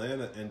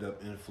Atlanta end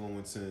up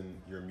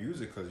influencing your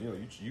music? Because you know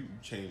you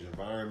change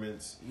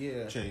environments,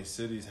 change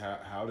cities.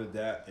 How did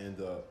that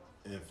end up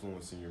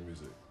influencing your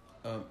music?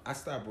 I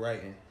stopped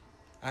writing.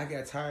 I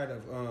got tired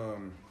of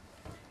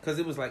because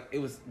it was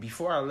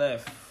before I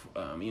left.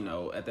 You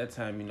know, at that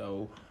time, you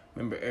know,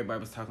 remember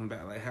everybody was talking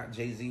about like how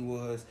Jay-Z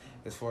was,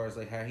 as far as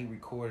like how he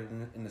recorded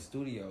in the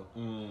studio,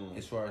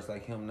 as far as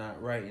like him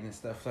not writing and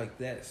stuff like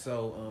that.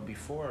 So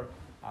before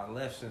I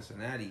left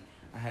Cincinnati,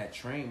 I had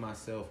trained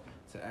myself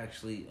to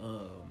actually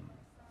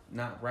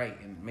not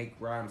write and make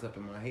rhymes up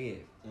in my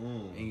head.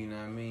 And you know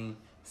what I mean?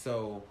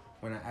 So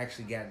when I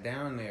actually got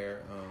down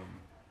there,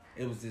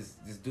 it was this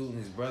dude and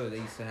his brother. They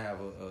used to have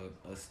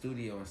a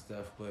studio and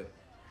stuff, but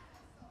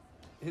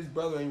his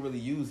brother ain't really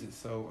use it.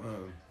 So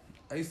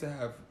I used to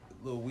have a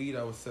little weed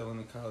I was selling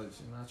in college,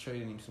 and I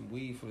traded him some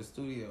weed for the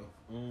studio.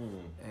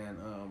 And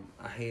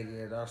I had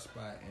it at our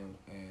spot,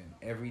 and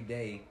every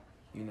day,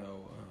 you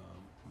know,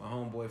 my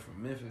homeboy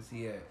from Memphis,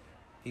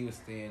 he was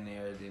staying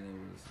there. Then it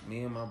was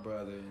me and my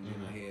brother, and then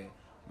I had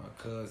my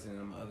cousin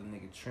and my other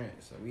nigga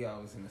Trent. So we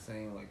always in the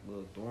same like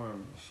little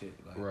dorm and shit.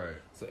 Like,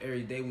 so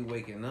every day we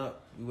waking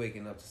up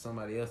to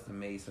somebody else that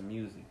made some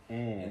music.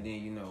 And then,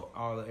 you know,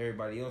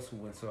 everybody else who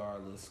went to our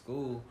little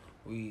school,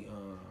 we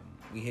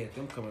had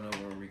them coming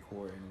over and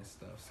recording and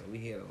stuff. So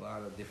we had a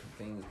lot of different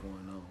things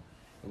going on.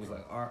 It was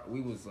like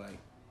we was like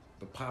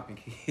the popping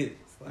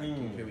kids. Like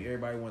you feel me?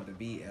 Everybody wanted to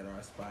be at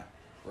our spot.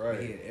 Right.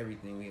 We had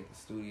everything. We had the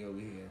studio.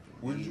 We had the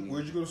Where'd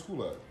you go to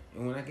school at?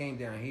 And when I came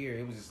down here,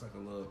 it was just like a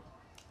little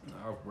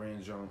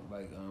off-brand joint.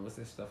 Like what's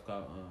that stuff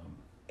called?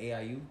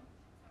 AIU.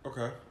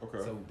 Okay.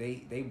 So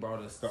they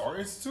brought us the Art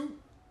Institute.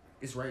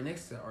 It's right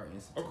next to the Art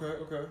Institute.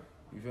 Okay.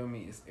 You feel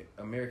me? It's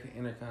American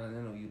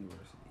Intercontinental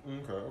University.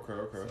 Okay.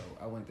 So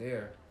I went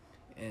there,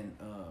 and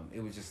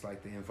it was just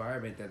like the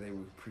environment that they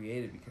were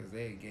created, because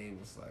they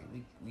gave us like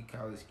we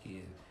college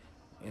kids,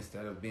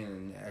 instead of being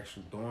in the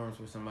actual dorms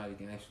where somebody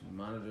can actually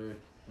monitor,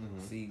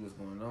 see what's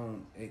going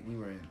on. We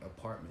were in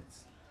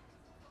apartments.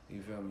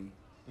 You feel me?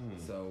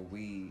 So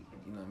we, you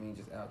know what I mean,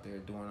 just out there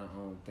doing our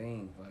own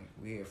thing. Like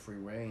we had free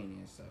reign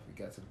and stuff. It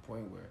got to the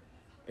point where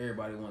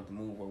everybody wanted to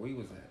move where we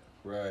was at.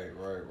 Right.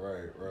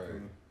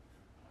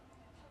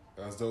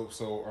 That's dope.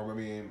 So I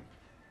mean,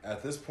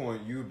 at this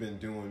point, you've been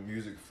doing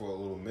music for a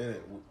little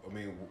minute. I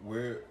mean,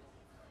 where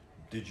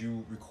did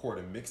you record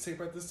a mixtape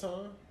at this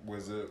time?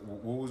 Was it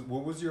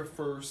what was your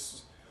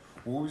first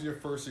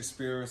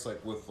experience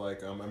like with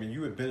like I mean,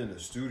 you had been in the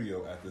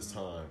studio at this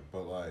time,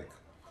 but like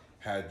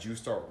had you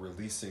start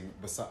releasing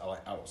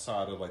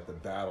outside of like the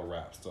battle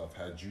rap stuff?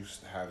 Have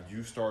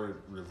you started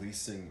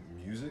releasing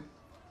music?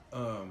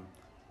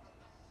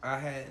 I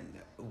had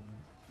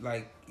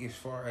like as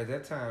far as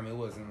that time, it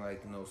wasn't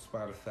like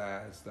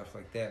Spotify and stuff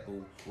like that. But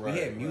we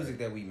had music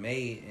that we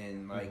made,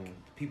 and like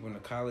people in the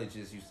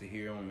colleges used to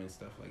hear them and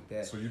stuff like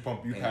that. So you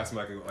pass them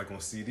like on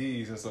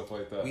CDs and stuff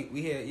like that.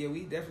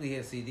 We definitely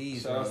had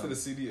CDs. Shout out to the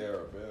CD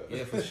era, man.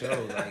 Yeah, for sure.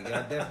 Like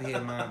I definitely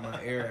had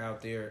my era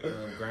out there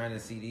grinding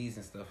CDs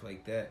and stuff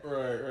like that.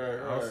 Right.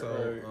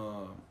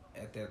 Also,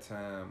 at that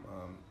time,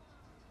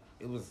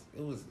 it was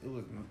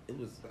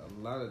a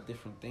lot of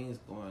different things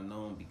going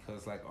on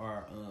because like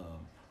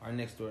our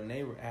next door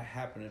neighbor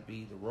happened to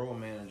be the road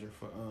manager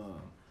for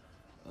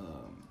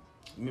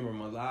remember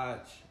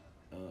Malaj,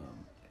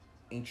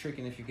 Ain't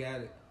Tricking If You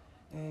Got It,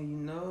 and you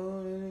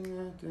know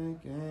it,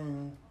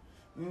 thinking,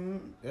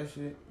 that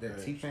shit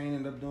that T-Pain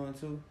ended up doing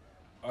too.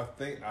 I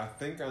think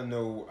I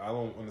know. I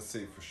don't want to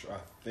say for sure.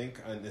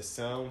 It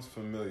sounds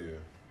familiar.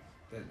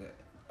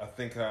 I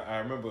think I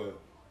remember.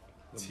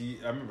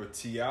 I remember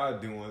T.I.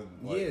 doing.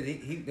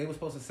 Like, they were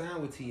supposed to sign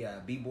with T.I.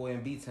 B-Boy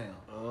and B-Town.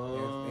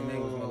 And they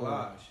was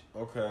Malaj.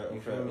 Okay.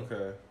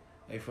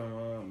 They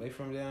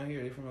from down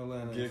here. They from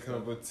Atlanta. Yeah,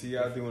 but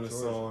T.I. doing a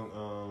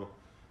song.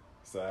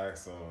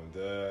 Sax on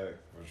deck,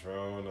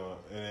 Patron on.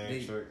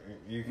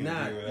 You can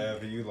do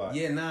whatever you like.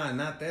 Yeah,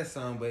 not that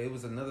song, but it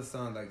was another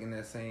song like in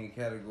that same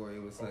category.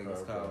 It was like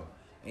it's called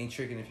 "Ain't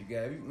Tricking If You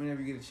Got It."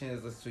 Whenever you get a chance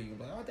to listen to it, you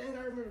be like, "Oh dang,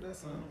 I remember that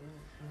song."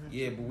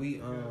 Yeah, but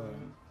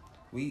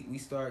we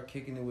started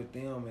kicking it with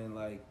them, and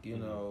like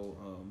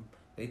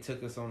they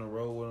took us on the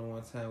road with them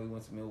one time. We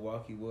went to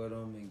Milwaukee with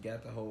them and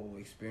got the whole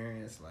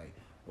experience, like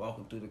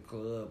walking through the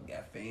club,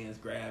 got fans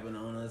grabbing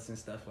on us and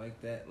stuff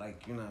like that.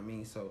 Like you know what I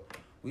mean. So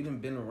we done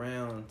been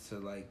around to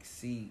like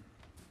see,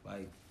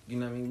 like you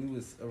know what I mean. We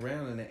was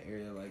around in that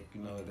area, like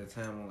at the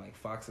time when like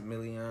Fox a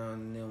Million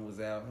and them was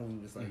out, and we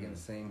was like in the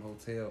same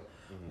hotel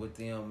with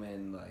them,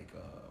 and like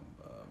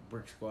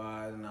Brick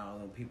Squad and all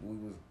them people. We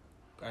was,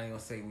 I ain't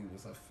gonna say we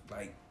was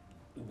like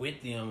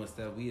with them and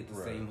stuff. We at the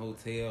same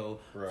hotel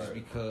just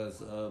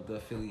because of the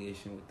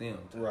affiliation with them.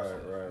 Right.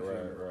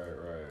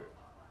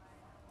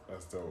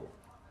 That's dope.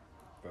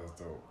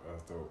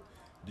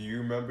 Do you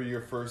remember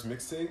your first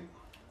mixtape?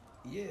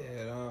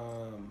 Yeah,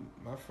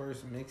 my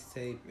first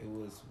mixtape, it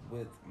was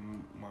with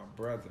my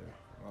brother,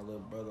 my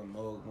little brother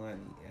Moog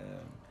Money,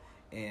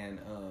 and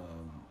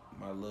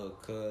my little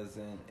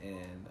cousin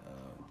and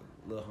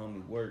the little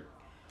homie Work.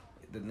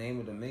 The name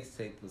of the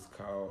mixtape was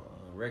called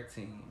Rec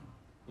Team.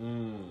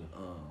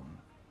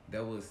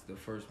 That was the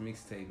first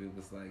mixtape. It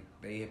was like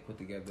they had put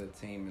together a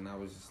team, and I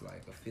was just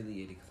like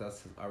affiliated because I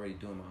was already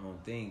doing my own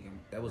thing, and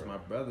that was my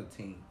brother's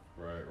team.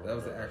 Right. That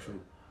was the actual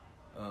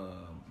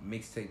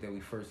mixtape that we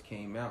first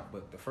came out,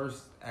 but the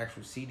first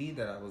actual CD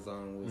that I was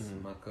on was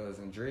my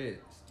cousin Dre's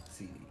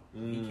CD.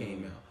 He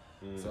came out,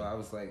 so I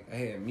was like, I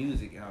had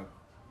music out,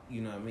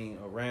 you know what I mean,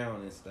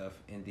 around and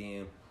stuff, and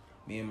then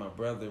me and my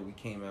brother, we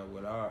came out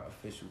with our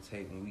official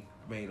tape, and we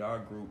made our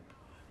group.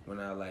 When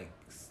I like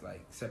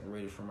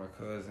separated from my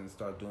cousin and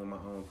started doing my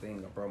own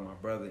thing, I brought my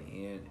brother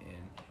in,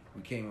 and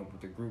we came up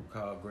with a group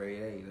called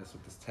Grade A. That's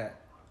what this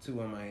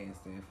tattoo on my hand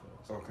stands for.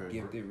 So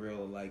gifted,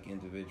 real alike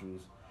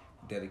individuals,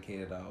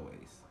 dedicated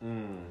always.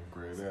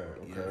 Grade A.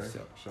 Okay. Yeah,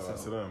 shout out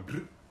to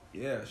them.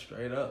 Yeah,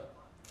 straight up.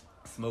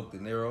 Smoke De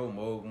Niro,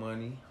 Moog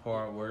Money,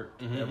 Hard Work,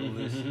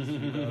 Evolutions.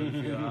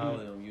 You feel all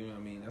of them. You know what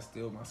I mean? That's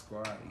still my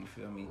squad. You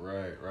feel me?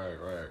 Right.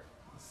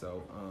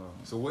 So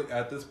what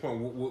at this point?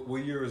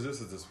 What year is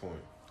this? At this point?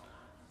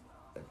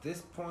 At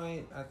this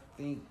point, I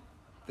think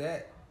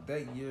that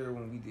year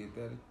when we did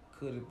that, it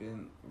could have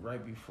been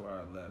right before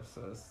I left.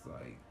 So it's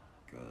like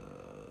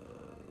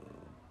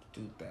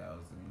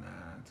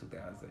 2009,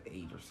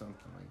 2008 or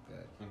something like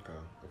that. Okay.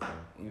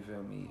 You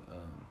feel me?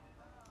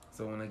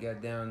 So when I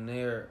got down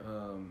there,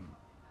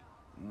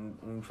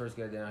 when we first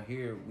got down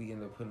here, we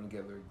ended up putting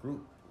together a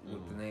group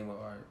with the name of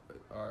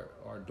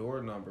our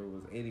door number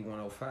was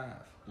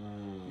 8105.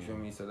 You feel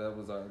me? So that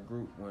was our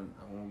group when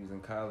we was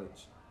in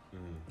college.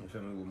 You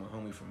feel me? With my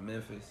homie from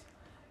Memphis,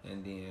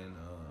 and then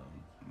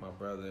my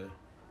brother,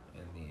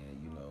 and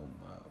then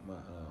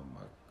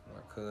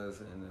my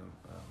cousin, and then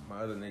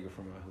my other nigga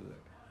from my hood.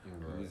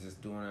 We was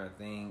just doing our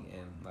thing,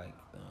 and like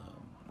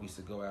we used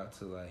to go out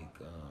to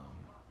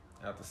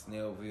out to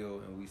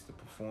Snellville, and we used to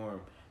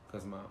perform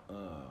because my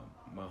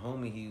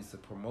homie, he used to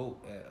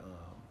promote at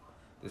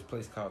this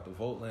place called the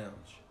Vote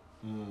Lounge.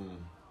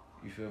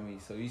 You feel me?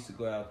 So he used to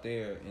go out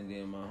there, and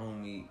then my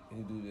homie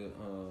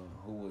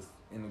who was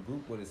in the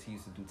group with us, he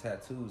used to do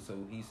tattoos. So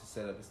he used to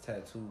set up his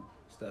tattoo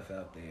stuff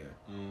out there.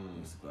 He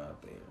used to go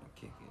out there and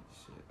kick it and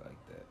shit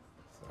like that.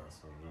 So.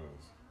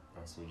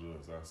 That's what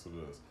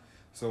it is.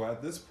 So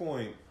at this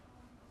point,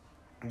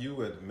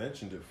 you had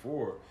mentioned it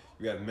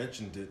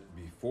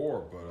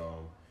before, but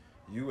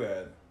you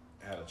had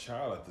a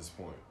child at this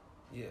point.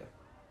 Yeah.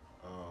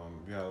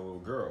 You had a little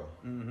girl.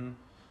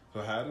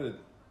 So how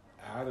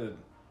did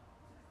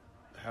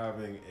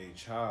having a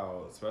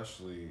child,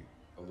 especially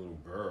a little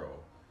girl,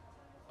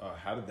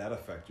 how did that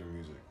affect your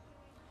music?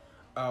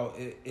 Oh,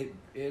 it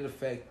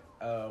affect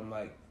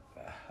like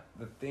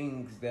the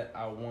things that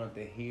I want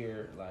to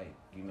hear, like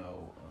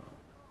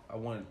I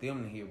wanted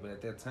them to hear, but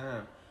at that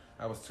time,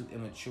 I was too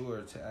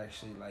immature to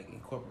actually like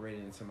incorporate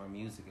it into my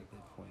music at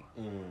that point.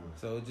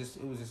 So it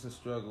was just a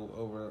struggle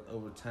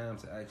over time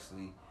to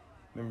actually.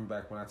 Remember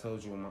back when I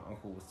told you when my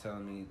uncle was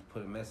telling me to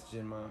put a message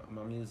in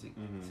my music.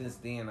 Since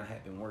then, I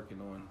had been working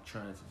on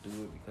trying to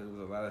do it because there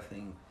was a lot of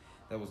things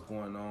that was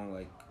going on,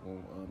 like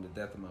the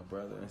death of my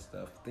brother and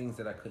stuff. Things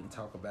that I couldn't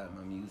talk about in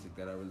my music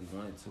that I really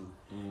wanted to,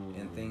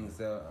 and things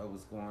that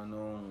was going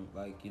on,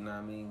 like, you know what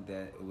I mean,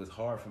 that it was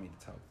hard for me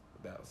to talk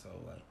about. So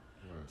like,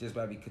 just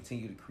by me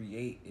continue to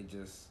create, it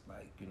just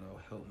like, you know,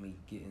 helped me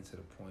get into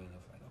the point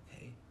of like,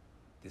 okay,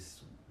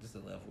 this is the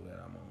level that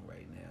I'm on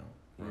right now.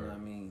 You know what I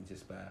mean?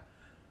 Just by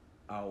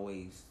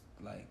always,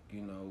 like,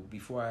 you know,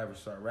 before I ever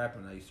started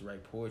rapping, I used to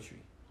write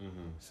poetry.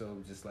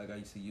 So just like I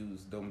used to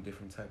use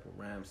different type of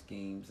rhyme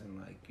schemes, and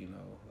like, you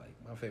know, like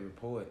my favorite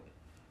poet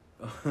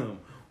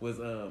was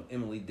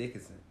Emily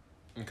Dickinson.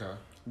 Okay.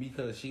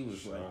 Because she was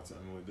Shout out to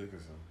Emily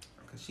Dickinson.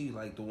 Because she was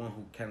like the one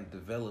who kind of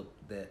developed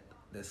that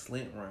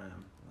slant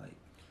rhyme. Like,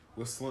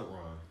 what's slant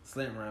rhyme?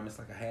 Slant rhyme, it's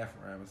like a half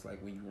rhyme. It's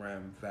like when you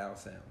rhyme vowel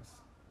sounds.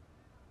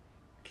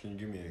 Can you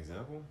give me an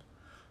example?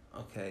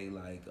 Okay,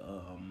 like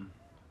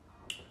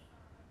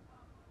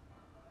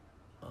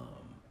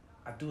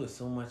I do it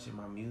so much in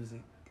my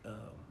music.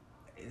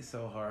 It's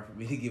so hard for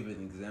me to give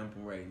an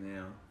example right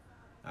now.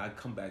 I'll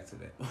come back to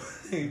that.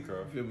 Okay.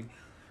 Feel me?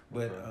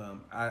 But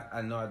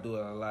I know I do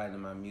it a lot in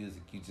my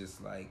music. You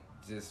just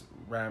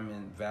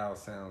rhyming vowel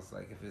sounds.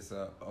 Like if it's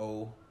a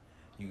O,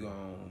 you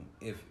gon'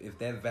 if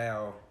that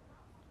vowel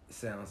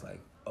sounds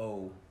like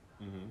O,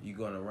 you're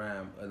gonna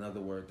rhyme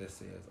another word that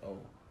says O.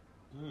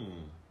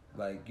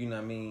 Like, you know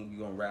what I mean?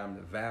 You're gonna rhyme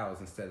the vowels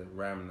instead of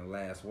rhyming the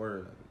last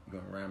word of it.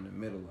 You're gonna rhyme the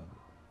middle of it.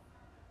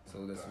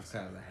 So that's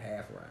kind of a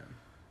half rhyme.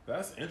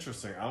 That's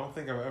interesting. I don't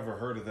think I've ever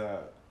heard of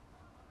that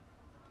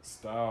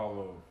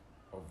style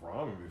of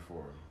rhyming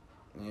before.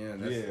 Yeah.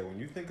 When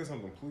you think of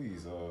something,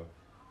 please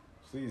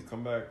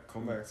come back to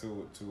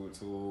a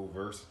little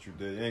verse that you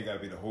did. It ain't gotta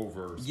be the whole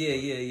verse. Yeah.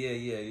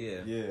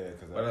 Yeah,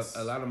 because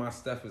a lot of my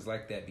stuff is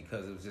like that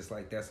because it was just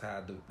like that's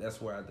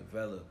where I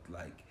developed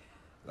like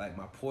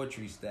my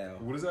poetry style.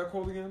 What is that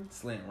called again?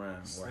 Slant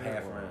rhyme or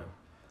half rhyme.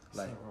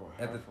 Like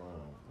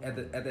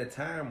at that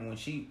time when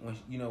she was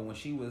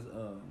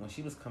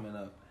coming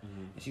up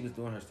and she was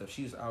doing her stuff,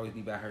 she used to always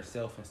be by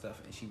herself and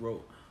stuff, and she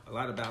wrote a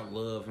lot about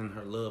love and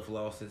her love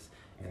losses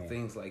and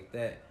things like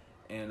that.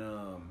 And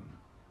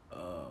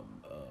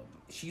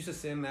she used to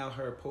send out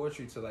her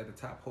poetry to like the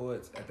top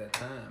poets at that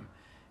time.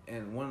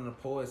 And one of the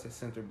poets had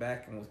sent her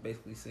back and was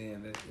basically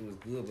saying that it was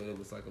good, but it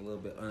was like a little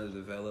bit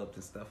underdeveloped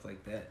and stuff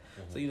like that.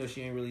 So, you know,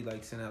 she ain't really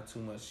like sent out too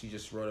much. She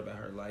just wrote about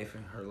her life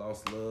and her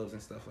lost loves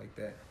and stuff like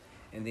that.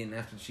 And then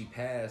after she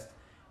passed,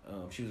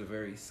 she was a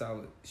very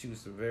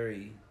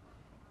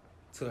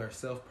to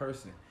herself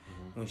person.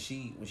 When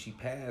she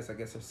passed, I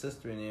guess her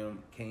sister and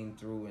them came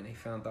through and they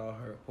found all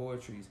her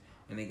poetries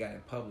and they got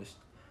it published.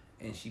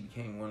 And she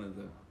became one of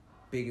the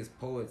biggest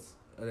poets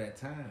of that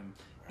time,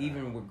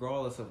 even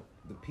regardless of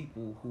the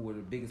people who were the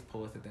biggest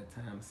poets at that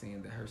time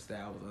saying that her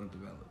style was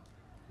undeveloped.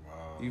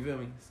 Wow. You feel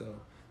me? So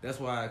that's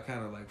why I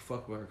kind of like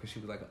fuck with her, because she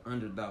was like an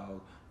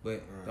underdog.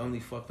 But the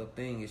only fucked up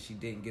thing is she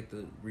didn't get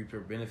to reap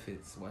her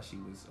benefits while she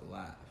was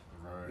alive.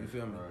 Right. You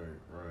feel me?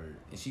 Right.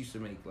 And she used to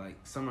make like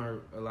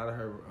a lot of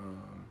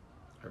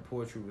her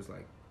poetry was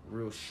like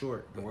real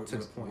short, but to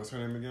the point. What's her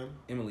name again?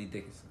 Emily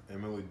Dickinson.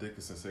 Emily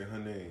Dickinson. Say her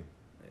name.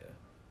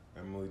 Yeah.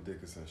 Emily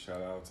Dickinson.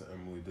 Shout out to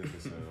Emily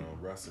Dickinson.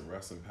 Rest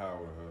in power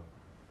to her.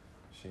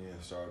 She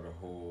had started a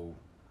whole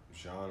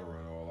genre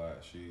and all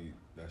that. She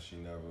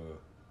never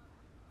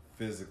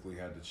physically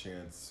had the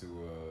chance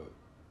to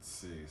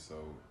see. So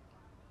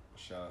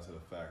shout out to the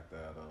fact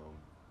that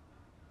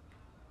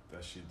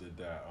that she did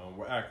that.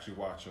 We're actually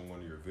watching one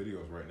of your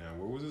videos right now.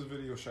 Where was this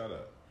video shot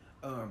at?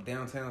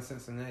 Downtown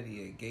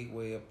Cincinnati at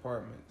Gateway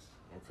Apartments.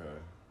 Okay.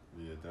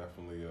 Yeah,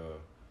 definitely a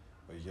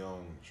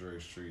young Dre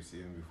Streetz,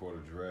 even before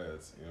the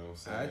dreads. You know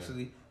what I'm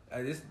saying?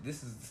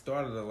 This is the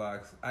start of the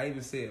locks. I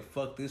even said,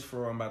 "Fuck this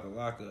for I'm about to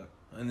lock up"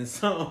 in this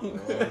song.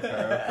 Okay.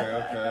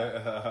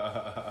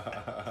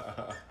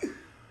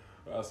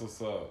 That's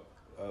what's up.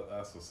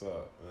 That's what's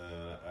up,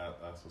 man.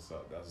 That's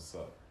what's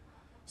up.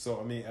 So,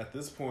 I mean, at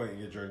this point in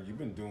your journey, you've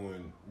been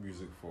doing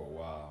music for a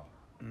while.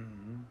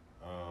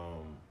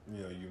 You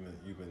know,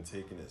 you've been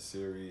taking it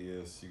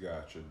serious. You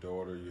got your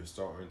daughter. You're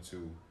starting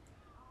to.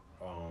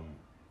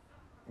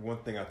 One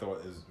thing I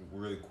thought is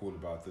really cool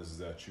about this is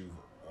that you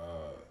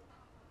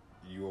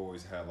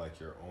always had like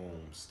your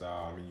own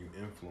style. I mean,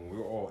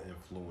 we're all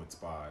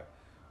influenced by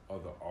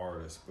other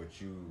artists, but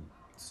you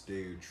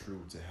stayed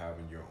true to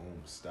having your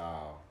own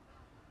style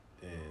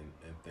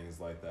and things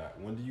like that.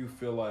 When do you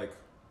feel like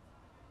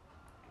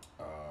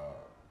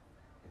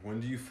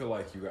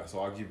you got? So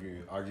I'll give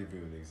you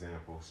an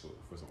example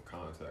for some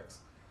context.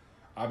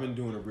 I've been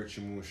doing a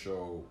Richie Moon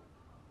show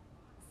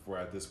for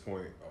at this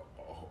point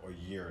a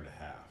year and a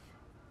half.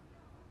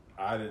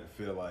 I didn't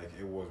feel like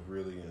it was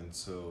really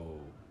until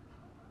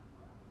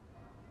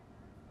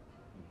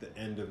the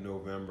end of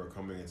November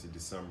coming into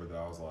December that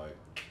I was like,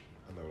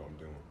 I know what I'm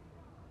doing.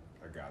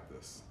 I got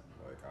this.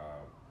 Like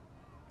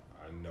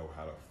I know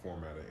how to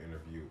format an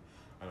interview.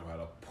 I know how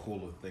to pull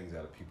the things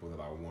out of people that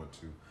I want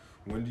to.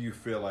 When do you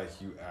feel like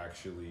you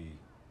actually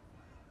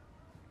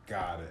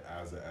got it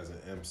as an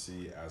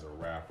MC, as a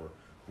rapper?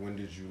 When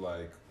did you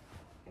like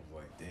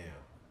damn,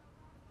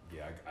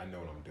 yeah, I know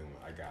what I'm doing.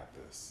 I got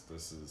this.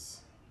 This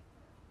is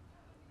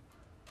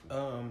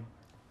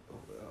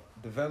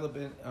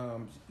developing,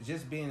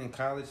 just being in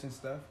college and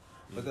stuff,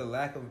 but the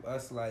lack of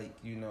us, like,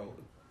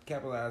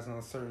 capitalizing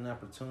on certain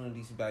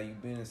opportunities by you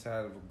being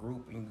inside of a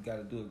group, and you got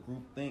to do a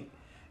group think.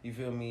 You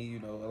feel me?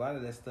 A lot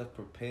of that stuff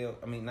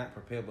not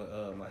propel, but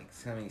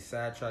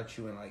sidetracks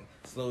you and like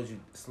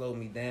slow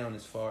me down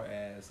as far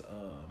as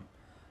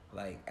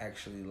like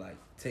actually like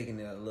taking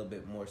it a little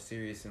bit more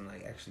serious and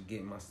like actually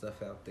getting my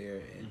stuff out there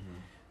and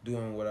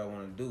doing what I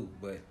want to do.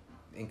 But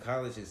in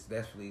college, it's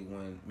definitely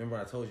when, remember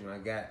I told you when I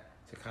got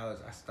to college,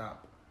 I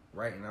stopped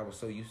writing. I was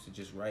so used to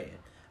just writing.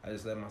 I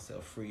just let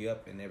myself free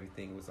up and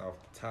everything was off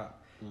the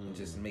top and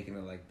just making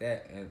it like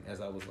that. And as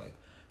I was like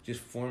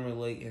just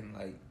formulating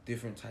like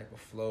different type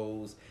of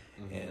flows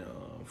and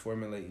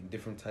formulating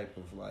different type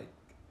of like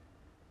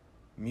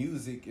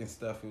music and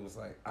stuff, it was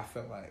like I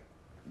felt like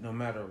no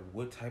matter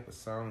what type of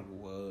song it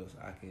was,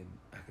 I can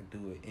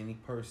do it. Any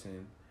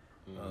person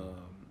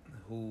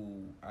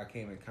who I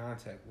came in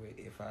contact with,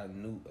 if I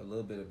knew a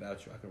little bit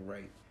about you, I can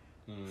write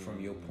from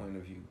your point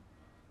of view.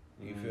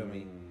 You feel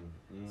me?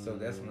 So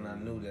that's when I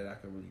knew that I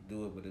could really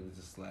do it. But it was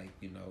just like,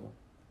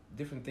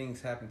 different things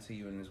happen to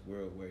you in this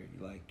world where you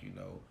like,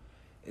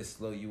 it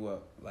slow you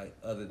up, like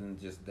other than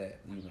just that,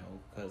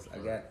 because I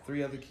got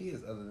 3 other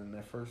kids other than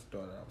that first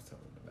daughter I was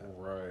telling about.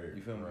 Right.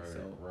 You feel me?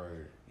 So,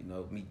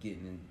 right. Me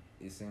getting in,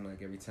 it seemed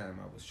like every time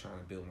I was trying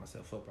to build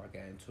myself up, I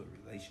got into a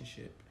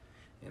relationship,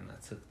 and I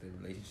took the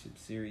relationship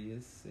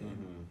serious,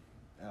 and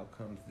out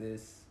comes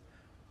this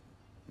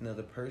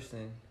another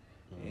person,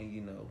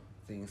 and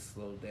things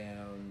slow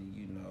down.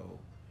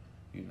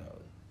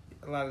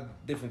 A lot of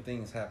different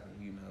things happen.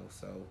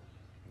 So.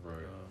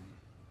 Right.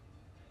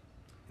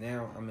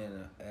 Now I'm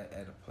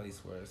at a place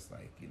where it's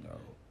like,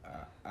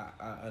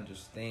 I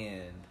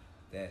understand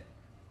that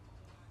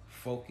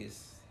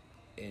focus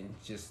and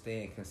just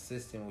staying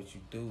consistent with what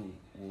you do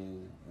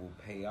will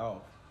pay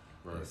off.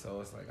 Right. And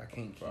so it's like I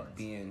can't keep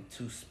being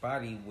too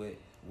spotty with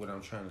what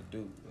I'm trying to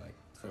do. Like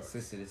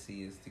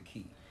consistency is the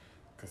key.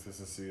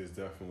 Consistency is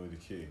definitely the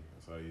key.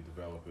 That's how you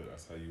develop it.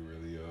 That's how you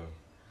really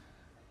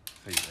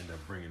how you end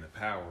up bringing the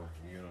power.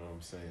 You know what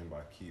I'm saying?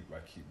 By keep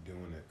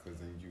doing it, because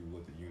then you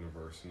let the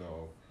universe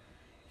know.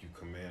 You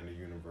command the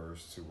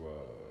universe to,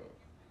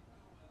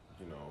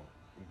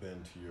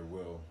 bend to your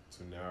will,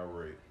 to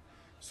narrate.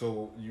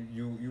 So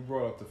you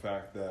brought up the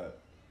fact that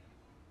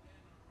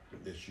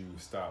you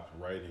stopped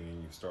writing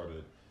and you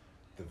started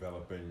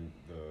developing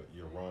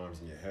your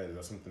rhymes in your head.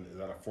 Is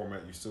that a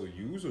format you still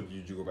use, or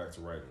did you go back to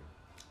writing?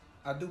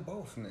 I do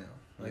both now.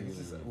 Like it's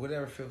just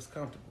whatever feels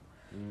comfortable.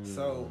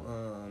 So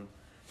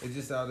it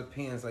just all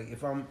depends. Like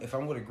if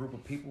I'm with a group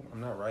of people,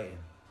 I'm not writing.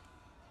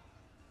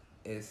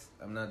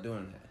 I'm not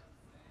doing that.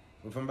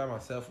 If I'm by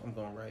myself, I'm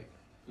gonna write.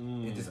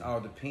 It just all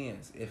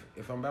depends.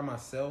 If I'm by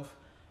myself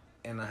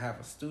and I have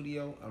a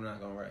studio, I'm not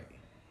gonna write.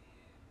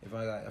 If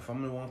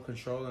I'm the one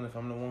controlling, if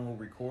I'm the one who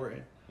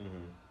recording,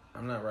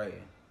 I'm not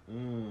writing.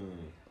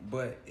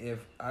 But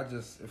if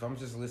I'm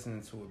just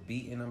listening to a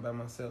beat and I'm by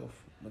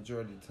myself,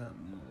 majority of the time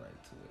I'm gonna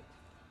write to it.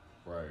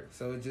 Right.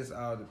 So it just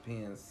all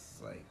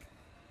depends. Like,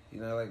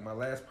 like my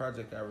last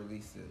project I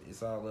released,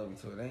 it's all love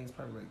into it. Ain't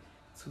probably like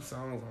 2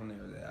 songs on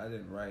there that I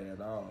didn't write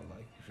at all.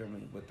 Like, you feel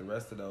me? But the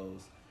rest of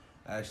those,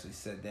 I actually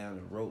sat down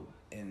and wrote,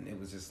 and it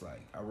was just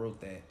like I wrote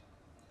that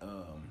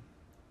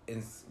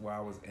while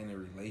I was in a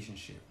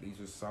relationship. These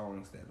were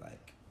songs that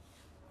like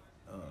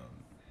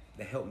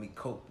that helped me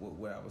cope with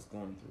what I was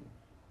going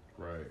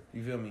through. Right.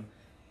 You feel me?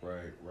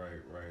 Right.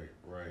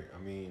 I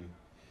mean,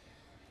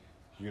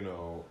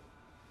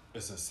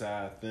 it's a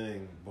sad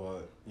thing,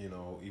 but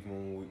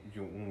even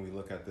when we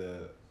look at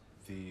the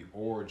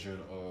origin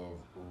of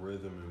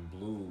rhythm and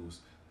blues,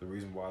 the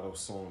reason why those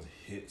songs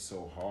hit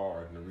so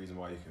hard and the reason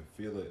why you can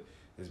feel it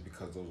is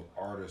because those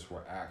artists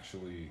were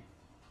actually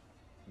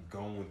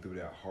going through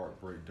that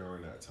heartbreak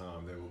during that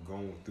time. They were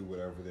going through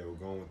whatever they were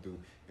going through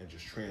and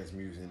just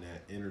transmuting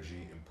that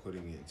energy and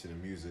putting it into the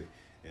music.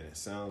 And it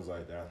sounds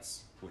like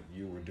that's what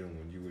you were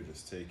doing. You were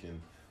just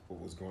taking what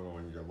was going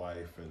on in your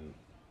life and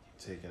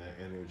taking that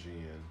energy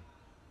and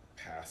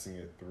passing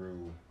it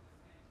through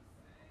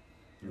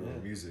your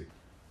music.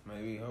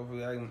 Maybe,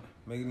 hopefully, I can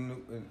make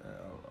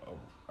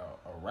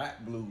a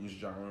rap blues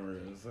genre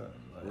or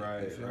something.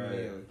 Like,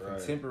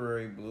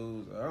 contemporary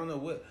blues. I don't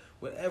know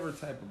whatever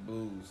type of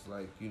blues.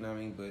 Like, you know what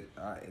I mean. But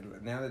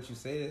now that you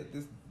say it,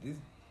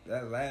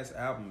 that last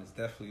album is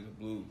definitely the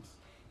blues.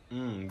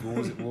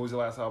 What was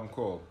your last album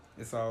called?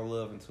 It's All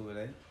Love Into It,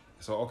 eh?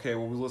 So okay,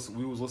 well we was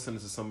listening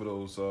to some of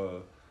those.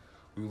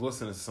 We were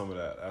listening to some of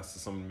that. That's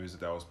some of the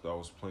music that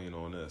was playing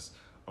on this.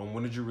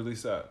 When did you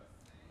release that?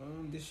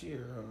 This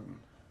year.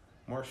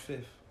 March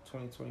 5th,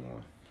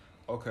 2021.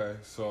 Okay,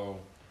 so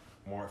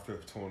March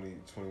 5th,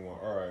 2021.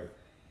 All right.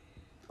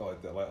 I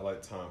like that. I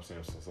like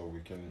timestamps so we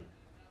can,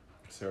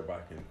 so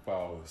everybody can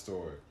follow the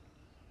story.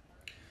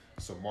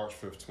 So March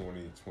 5th,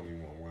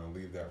 2021. We're gonna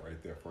leave that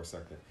right there for a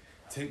second.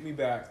 Take me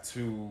back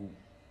to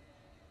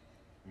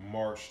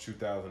March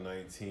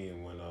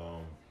 2019 when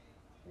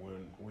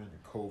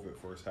COVID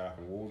first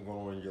happened. What was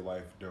going on in your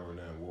life during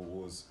that? What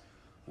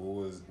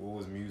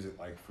was music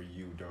like for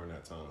you during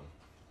that time?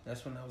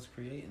 That's when I was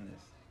creating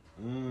this.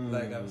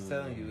 Like I was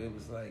telling you, it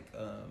was like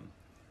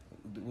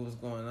what was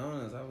going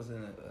on is I was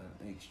in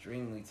an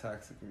extremely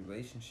toxic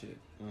relationship,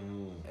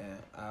 and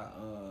I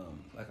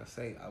like I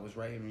say, I was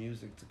writing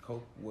music to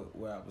cope with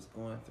what I was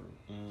going through,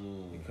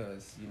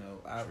 because you know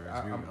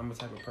I'm a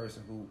type of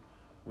person who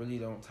really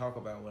don't talk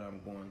about what I'm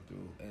going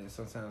through, and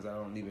sometimes I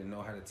don't even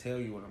know how to tell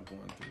you what I'm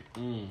going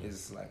through.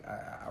 It's like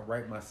I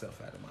write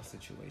myself out of my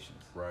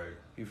situations. Right.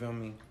 You feel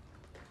me?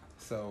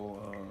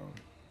 So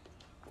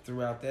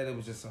throughout that, it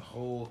was just a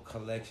whole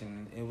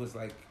collection. It was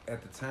like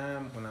at the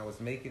time when I was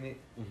making it,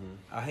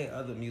 I had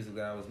other music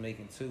that I was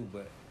making too,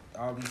 but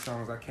all these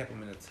songs I kept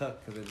them in a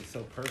tuck because it was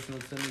so personal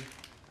to me.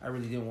 I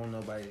really didn't want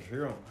nobody to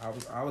hear them. I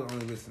was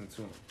only listening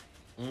to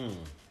them.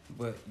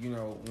 But you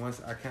know, once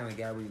I kind of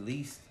got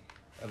released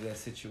of that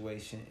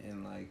situation,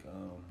 and like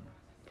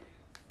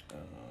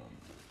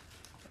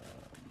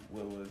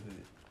what was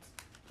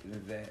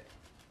it? That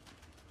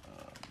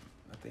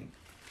I think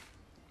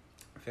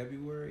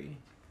February.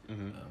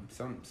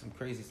 Some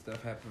crazy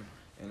stuff happened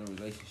in the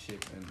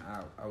relationship, and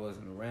I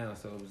wasn't around,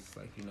 so it was just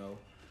like, you know,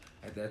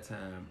 at that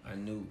time I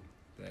knew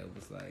that it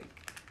was like,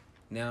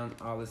 now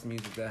all this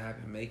music that I've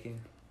been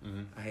making,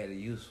 I had a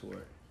use for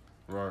it.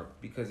 Right.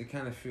 Because it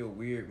kind of feel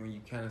weird when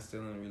you kind of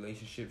still in a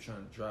relationship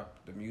trying to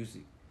drop the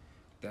music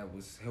that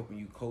was helping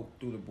you cope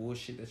through the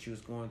bullshit that you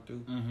was going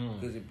through,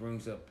 because it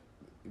brings up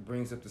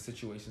the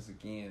situations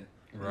again.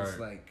 Right. It's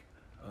like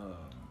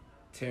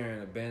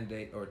tearing a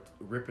Band-Aid or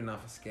ripping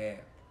off a scab.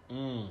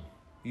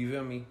 You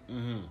feel me?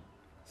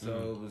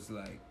 So it was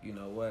like, you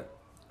know what?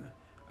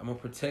 I'm gonna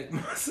protect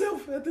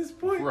myself at this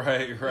point.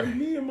 Right. And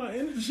me and my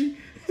energy.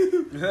 I'm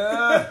gonna keep this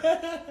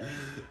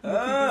in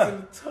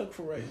the tuck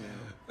for right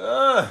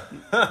now.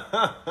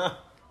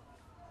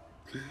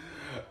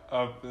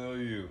 I feel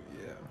you.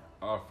 Yeah.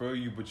 I feel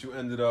you, but you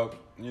ended up,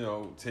 you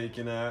know,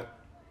 taking that,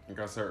 like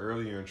I said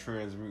earlier, and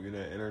transmuting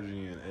that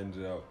energy, and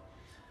ended up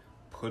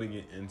putting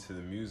it into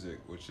the music,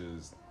 which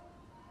is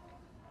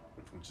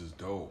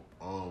dope.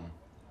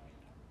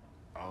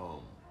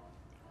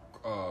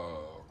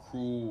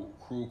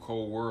 Cruel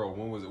Cold World.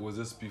 When was it? Was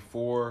this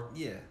before?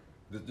 Yeah.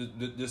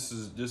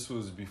 This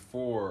was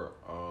before.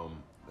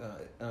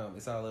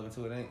 It's all up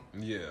into it, ain't?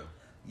 Yeah.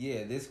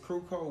 Yeah. This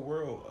Cruel Cold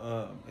World.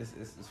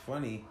 It's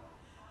funny.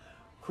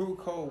 Cruel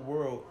Cold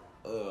World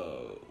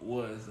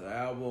was an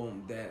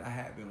album that I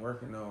had been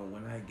working on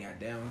when I got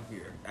down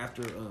here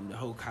after the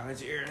whole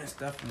college era and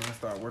stuff. When I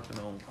started working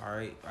on,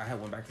 I had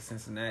went back to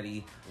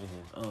Cincinnati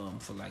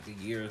for like a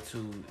year or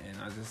two,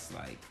 and I just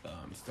like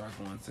started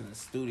going to the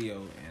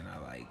studio, and I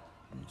like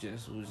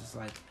was just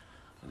like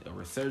a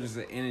resurgence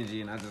of energy,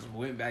 and I just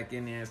went back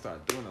in there and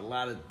started doing a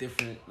lot of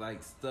different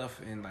like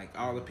stuff, and like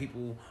all the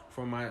people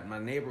from my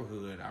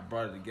neighborhood, I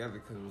brought it together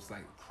because it was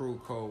like Cruel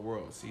Cold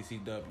World,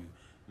 CCW.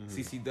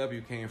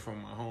 CCW came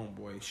from my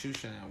homeboy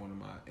Shoeshine, one of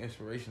my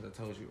inspirations I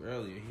told you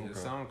earlier. He had a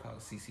song called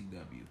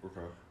CCW.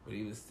 Okay. But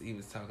he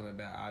was talking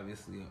about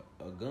obviously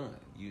a gun.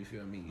 You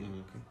feel me?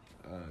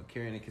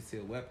 Carrying a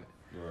concealed weapon.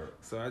 Right.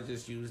 So I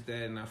just used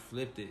that and I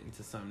flipped it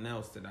into something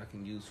else that I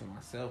can use for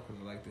myself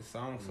because I like this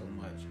song so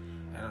much,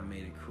 and I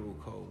made it Cruel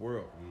Cold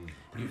World.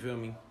 You feel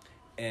me?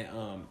 And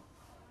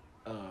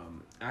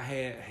I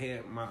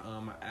had my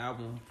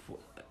album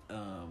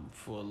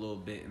for a little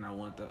bit, and I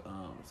wanted to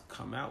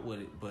come out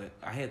with it, but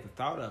I had the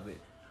thought of it.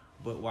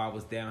 But while I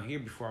was down here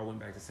before I went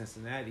back to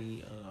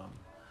Cincinnati,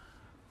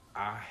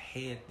 I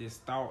had this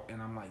thought,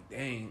 and I'm like,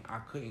 dang, I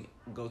couldn't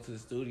go to the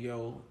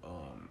studio.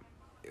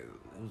 It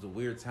was a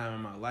weird time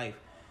in my life,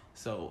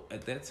 so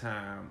at that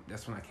time,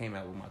 that's when I came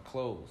out with my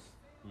clothes.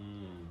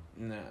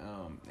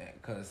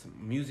 Because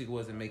music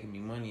wasn't making me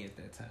money at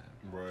that time.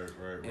 Right.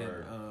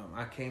 And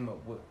I came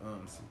up with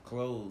some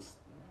clothes,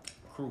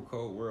 Cruel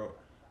Cold World,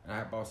 and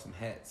I bought some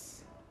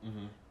hats,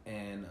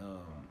 and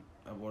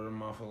I bought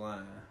them off a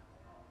line,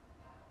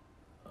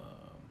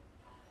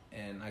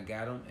 and I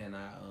got them, and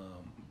I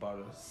bought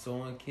a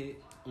sewing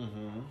kit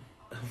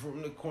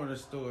from the corner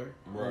store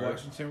on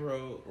Washington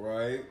Road.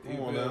 Right.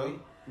 Come on now.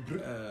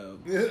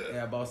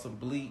 I bought some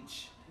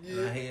bleach.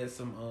 Yeah. And I had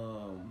some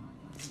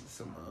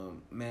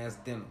mass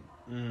denim.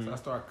 So I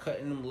started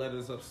cutting them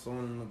letters up,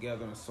 sewing them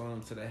together, and sewing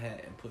them to the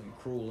hat, and putting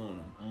Cruel on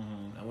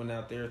them. I went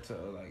out there to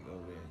like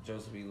over there,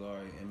 Joseph E.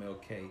 Laurie,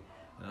 MLK,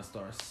 and I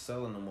started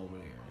selling them over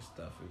there and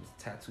stuff. It was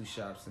tattoo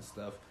shops and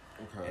stuff.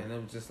 Okay. And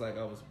it was just like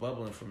I was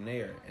bubbling from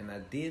there. And I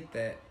did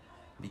that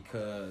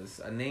because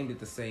I named it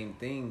the same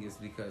thing, is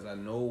because I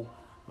know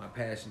my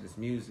passion is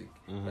music,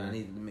 but I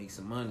needed to make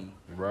some money.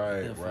 Right.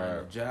 I didn't find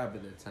a job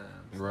at that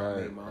time. So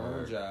I made my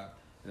own job,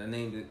 and I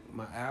named it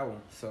my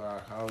album, so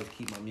I always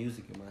keep my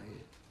music in my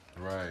head.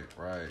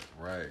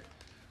 Right.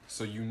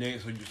 So you name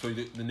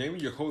the name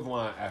of your clothing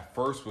line at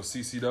first was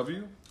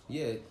CCW.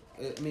 Yeah,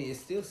 I mean,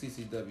 it's still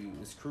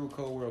CCW. It's Crew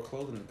Cold World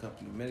Clothing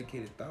Company.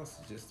 Medicated Thoughts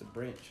is just a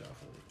branch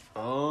off of it.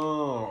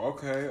 Oh,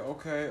 okay.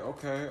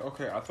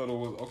 I thought it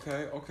was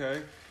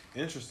okay.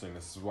 Interesting.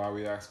 This is why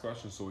we ask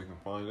questions so we can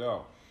find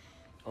out.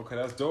 Okay,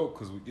 that's dope.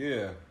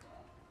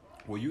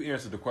 Well, you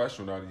answered the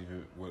question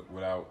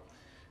without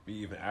me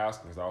even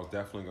asking. Because I was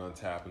definitely going to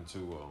tap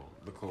into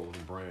the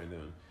clothing brand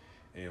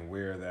and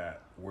where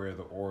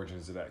the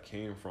origins of that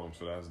came from.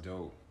 So that's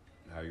dope.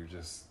 How you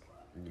just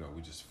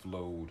we just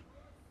flowed.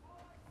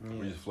 Yeah.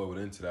 We just flowed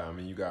into that. I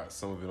mean, you got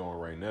some of it on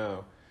right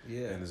now.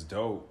 Yeah. And it's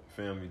dope.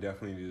 Fam, you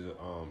definitely need to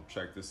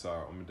check this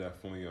out. I'm gonna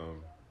definitely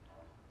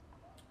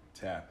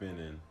tap in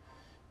and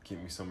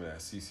get me some of that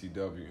CCW. You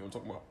know what I'm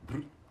talking about?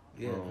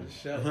 Yeah, for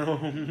sure.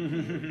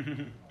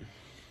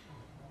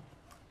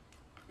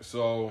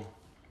 So,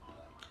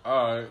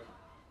 all right.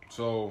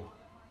 So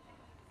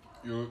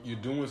you're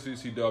doing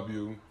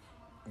CCW,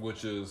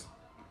 which is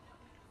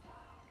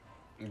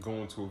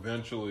going to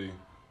eventually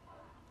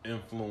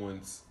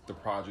influence the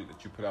project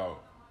that you put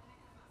out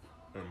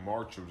in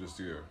March of this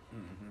year.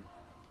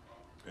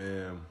 Mm-hmm.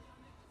 And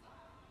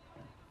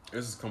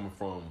this is coming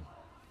from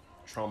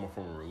trauma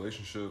from a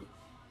relationship.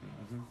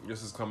 Mm-hmm.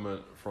 This is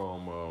coming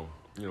from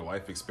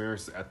life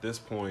experience. At this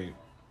point,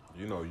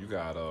 you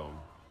got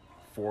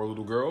 4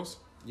 little girls.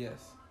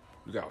 Yes.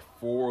 You got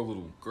 4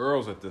 little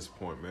girls at this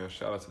point, man.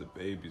 Shout out to the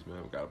babies,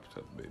 man. We gotta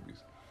protect the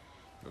babies.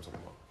 You know what I'm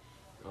talking about?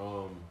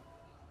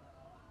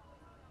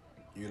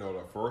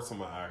 The first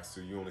time I asked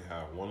you only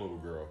have 1 little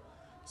girl.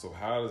 So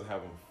how does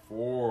having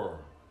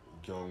 4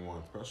 young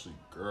ones, especially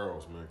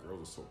girls, man,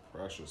 girls are so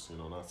precious.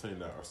 Not saying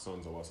that our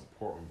sons are less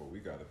important, but we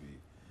gotta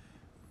be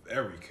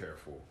very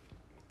careful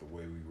with the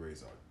way we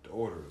raise our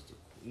daughters, the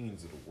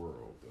queens of the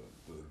world,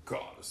 the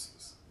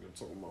goddesses. You know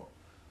what I'm talking about?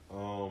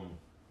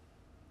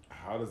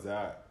 How does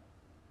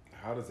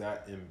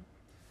that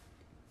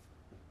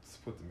let's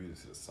put the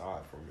music to the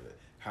side for a minute.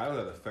 How does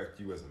that affect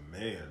you as a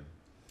man?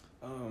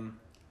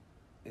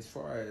 As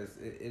far as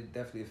it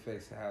definitely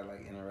affects how I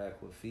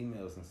interact with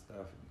females and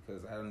stuff,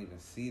 because I don't even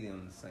see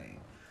them the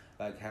same.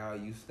 Like how I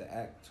used to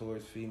act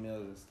towards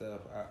females and stuff.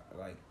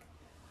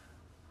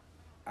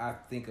 I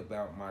think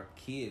about my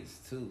kids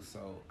too,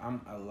 so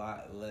I'm a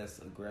lot less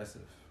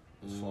aggressive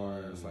as far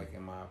as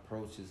in my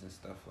approaches and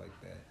stuff like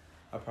that.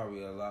 I'm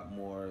probably a lot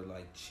more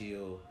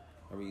chill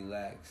or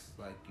relaxed.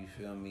 You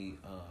feel me?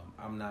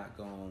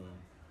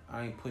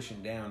 I ain't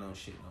pushing down on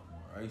shit no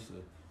more.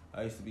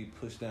 I used to be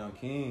pushed down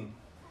king.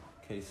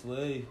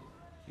 Slave,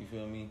 you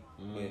feel me?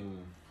 But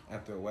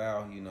after a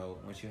while,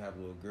 once you have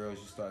little girls,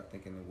 you start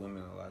thinking of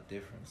women a lot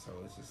different. So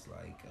it's just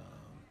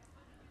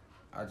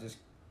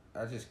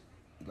I just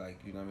you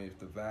know what I mean? If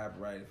the vibe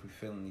right, if we're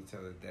feeling each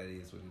other, that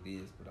is what it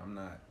is. But I'm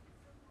not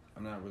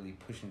really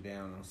pushing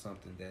down on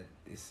something that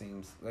it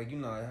seems how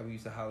we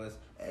used to holler,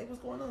 hey,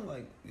 what's going on?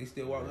 They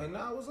still walk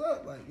nah, what's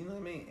up? You know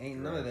what I mean? Ain't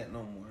none of that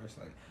no more. It's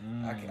I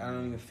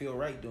don't even feel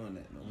right doing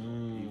that no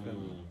more. You feel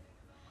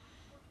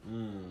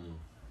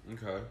me?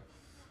 Okay.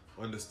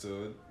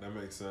 Understood. That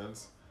makes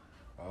sense.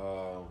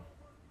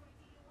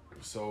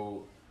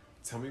 So,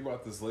 tell me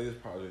about this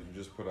latest project you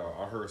just put out.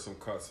 I heard some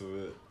cuts of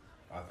it.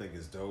 I think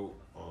it's dope.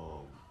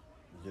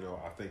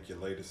 I think your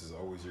latest is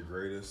always your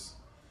greatest.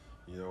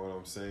 You know what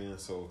I'm saying?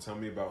 So, tell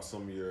me about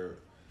some of your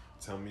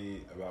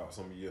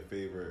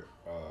favorite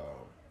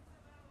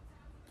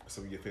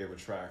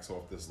tracks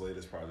off this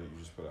latest project you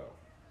just put out.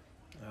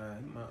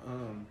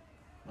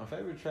 My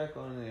favorite track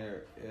on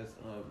there is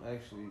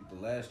actually the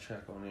last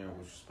track on there,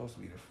 which was supposed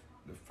to be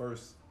the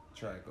first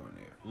track on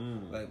there.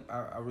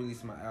 I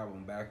released my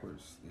album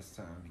backwards this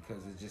time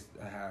because it's just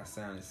how it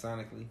sounded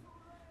sonically.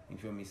 You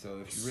feel me? So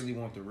if you really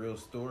want the real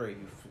story,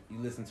 you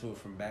listen to it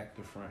from back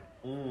to front.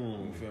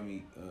 You feel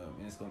me?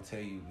 And it's gonna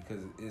tell you,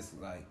 because it's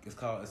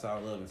called It's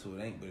All Love Until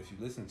It Ain't. But if you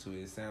listen to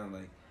it, it sounds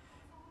like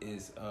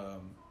it's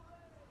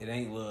it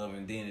ain't love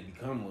and then it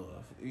become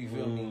love. You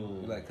feel me?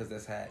 Cause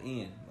that's how it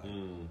ends.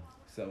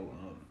 So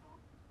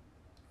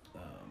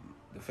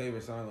the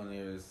favorite song on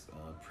there is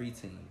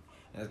Preteen.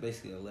 And that's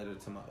basically a letter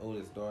to my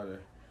oldest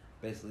daughter,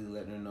 basically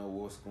letting her know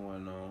what's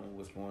going on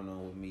with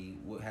me,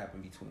 what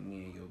happened between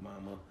me and your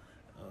mama,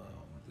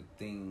 the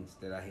things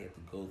that I had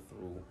to go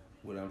through,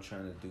 what I'm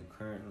trying to do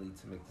currently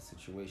to make the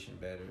situation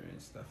better and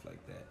stuff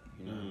like that.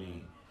 You know what I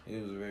mean? It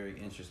was a very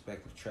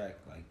introspective track,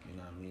 you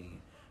know what I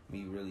mean?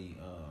 Me really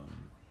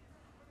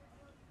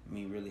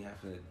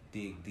having to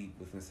dig deep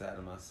within inside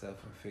of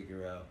myself and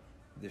figure out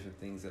different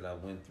things that I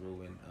went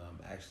through and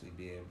actually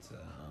be able to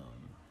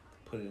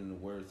put it into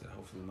words that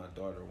hopefully my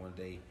daughter one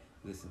day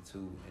listen to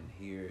and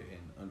hear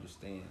and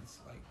understands,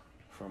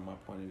 from my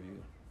point of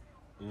view.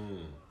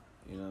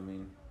 You know what I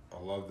mean? I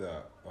love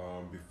that.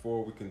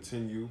 Before we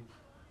continue,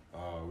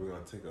 we're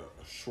going to take a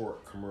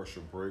short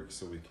commercial break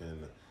so we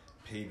can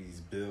pay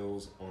these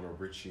bills on a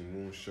Richie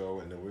Moon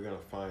show, and then we're going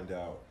to find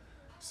out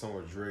some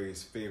of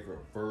Dre's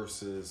favorite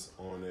verses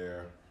on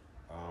there.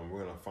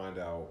 We're going to find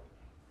out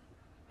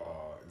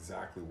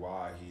exactly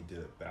why he did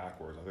it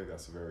backwards. I think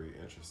that's a very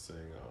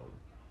interesting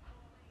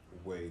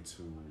way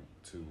to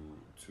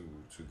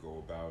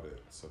go about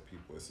it. So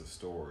people, it's a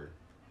story.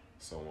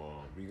 So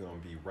we're gonna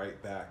be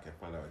right back and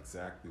find out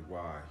exactly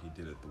why he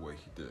did it the way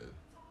he did.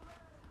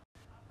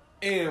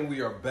 And we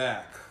are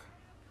back.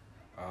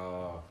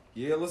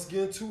 Yeah, let's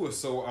get into it.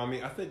 So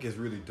I think it's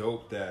really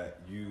dope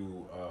that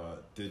you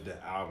did the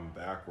album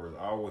backwards.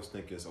 I always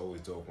think it's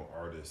always dope when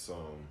artists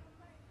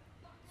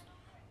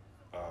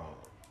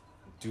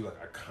do like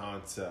a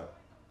concept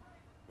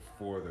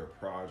for their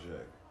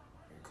project,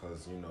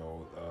 because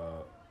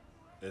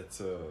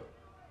it's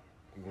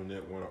when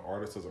an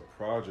artist does a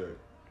project,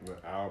 an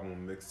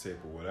album,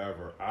 mixtape, or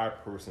whatever. I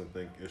personally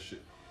think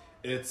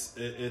it's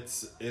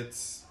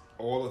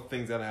all the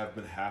things that have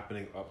been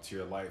happening up to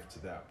your life to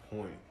that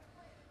point.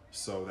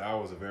 So that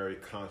was a very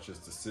conscious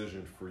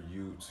decision for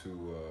you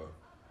to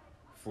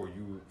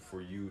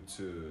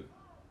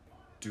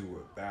do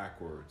it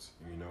backwards.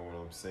 You know what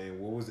I'm saying?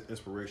 What was the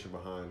inspiration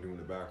behind doing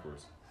it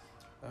backwards?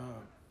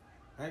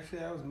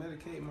 Actually, I was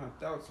medicating my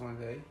thoughts one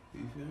day.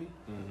 You feel me?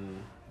 Mm-hmm.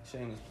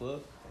 Shameless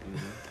plug.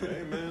 Mm-hmm.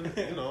 Hey man,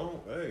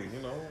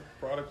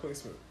 product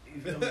placement.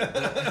 You feel me?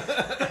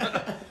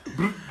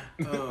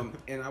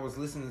 And I was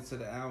listening to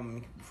the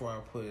album before I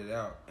put it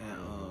out, and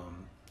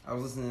I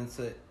was listening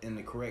to it in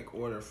the correct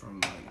order from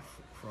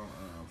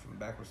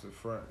backwards to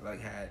front,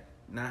 like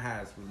not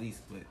how it's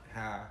released, but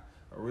how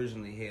I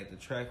originally had the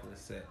track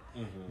list set,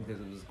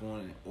 because it was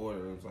going in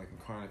order. It was like in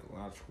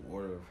chronological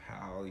order of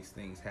how all these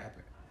things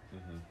happened.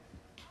 Mm-hmm.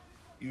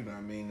 You know what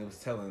I mean? It was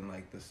telling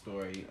like the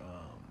story,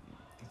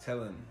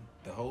 telling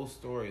the whole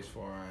story as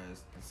far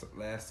as the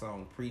last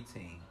song,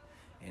 Preteen,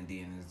 and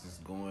then it's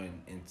just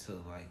going into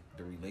like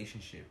the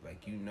relationship.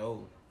 Like,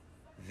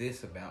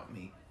 this about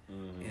me,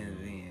 and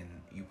then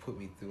you put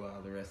me through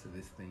all the rest of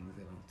these things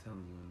that I'm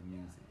telling you in the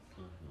music.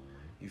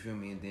 You feel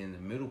me? And then the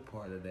middle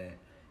part of that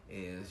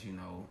is,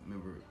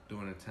 remember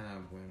during a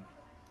time when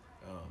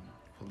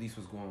police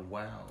was going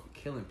wild,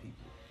 killing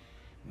people.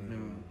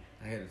 Remember,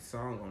 I had a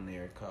song on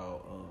there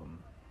called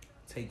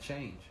Take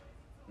Change.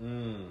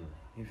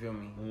 You feel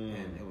me?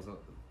 And it was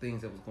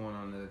things that was going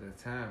on at the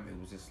time. It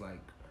was just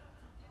like,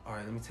 all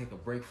right, let me take a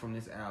break from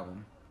this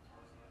album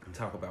and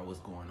talk about what's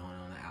going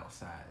on the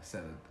outside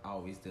instead of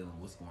always dealing with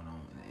what's going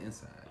on in the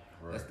inside.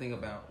 Right. Let's think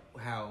about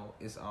how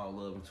it's all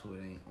love until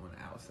it ain't on the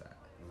outside.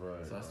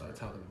 Right. So I started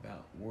talking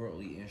about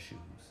worldly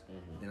issues.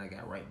 Then I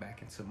got right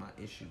back into my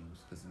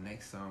issues, because the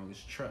next song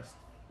is Trust.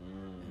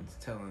 And it's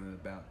telling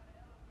about,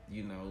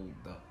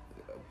 the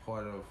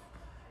part of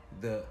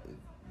the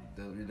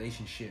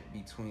relationship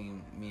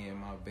between me and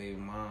my baby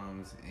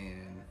moms,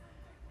 and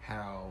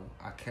how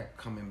I kept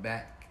coming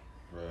back.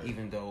 Right.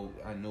 Even though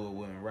I knew it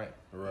wasn't right.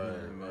 Right, right.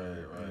 And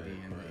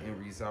then the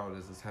end result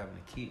is us having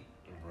a kid.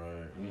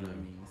 Right. You know what I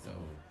mean? So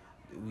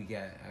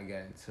I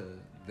got into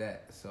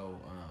that. So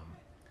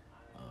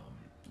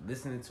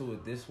listening to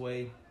it this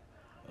way,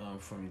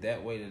 from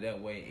that way to that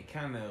way, it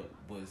kind of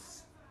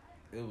was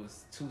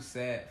too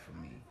sad for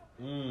me.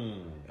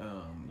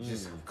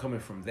 Just coming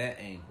from that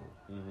angle.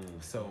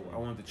 So I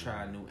wanted to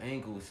try a new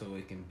angle so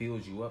it can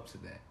build you up to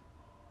that.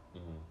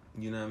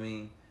 You know what I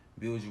mean?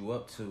 Build you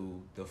up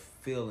to the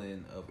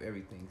feeling of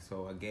everything.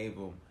 So I gave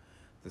them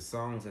the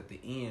songs at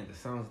the end. The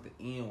songs at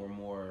the end were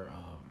more,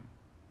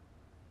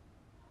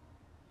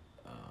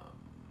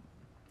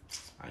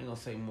 I ain't gonna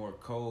say more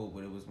cold,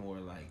 but it was more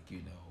like,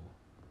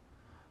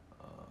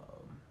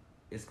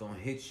 it's gonna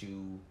hit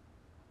you,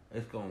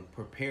 it's gonna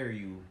prepare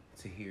you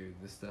to hear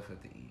the stuff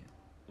at the end.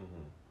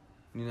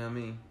 You know what I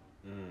mean?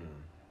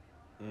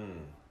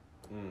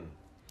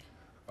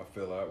 I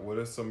feel like, what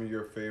are some of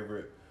your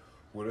favorite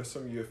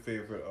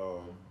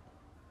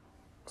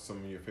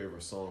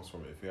songs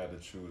from it? If you had to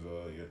choose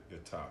your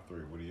top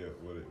three, what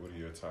are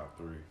your top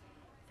three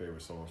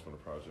favorite songs from the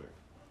project?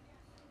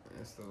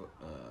 It's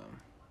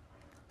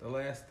the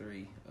last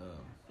three.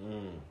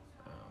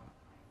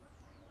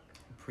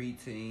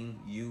 Preteen,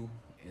 You,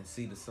 and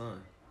See the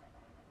Sun.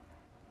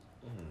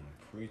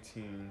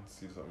 Preteen,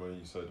 See the Sun. When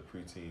you said the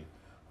preteen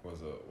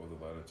was a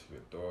letter to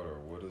your daughter.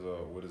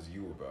 What is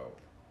You about?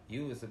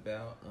 You is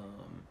about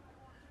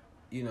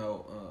you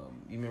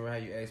remember how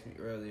you asked me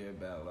earlier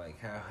about like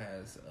how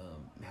has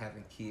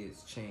having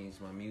kids changed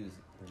my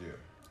music? Yeah.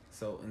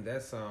 So in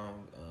that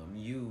song,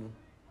 You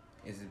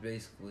is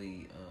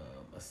basically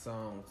a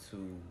song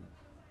to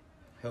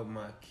help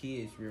my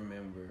kids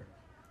remember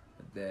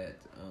that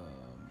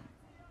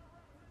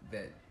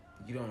that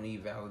you don't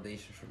need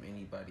validation from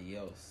anybody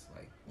else.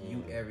 Like,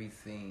 you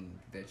everything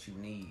that you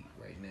need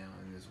right now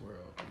in this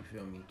world. You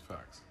feel me?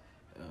 Facts.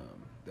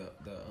 The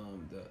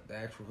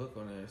actual hook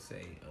on there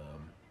say,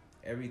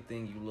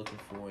 everything you looking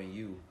for in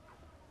you,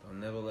 don't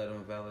never let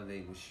them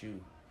validate with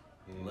you.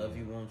 Love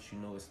you wants,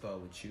 it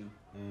start with you.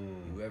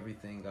 You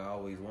everything I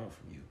always want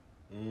from you.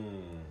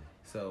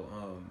 So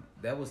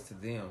that was to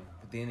them,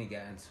 but then it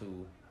got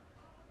into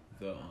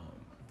the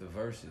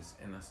verses,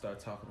 and I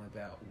started talking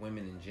about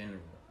women in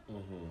general.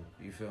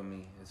 You feel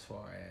me? As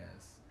far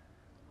as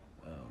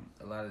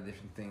a lot of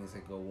different things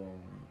that go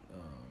on.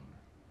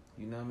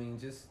 You know what I mean?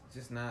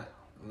 Just not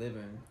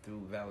living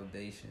through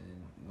validation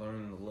and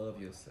learning to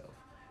love yourself.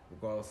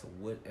 regardless of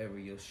whatever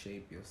your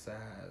shape, your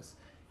size,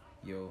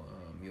 your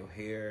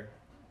hair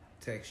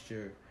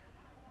texture,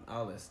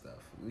 all that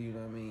stuff. You know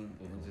what I mean?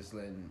 Mm-hmm. And just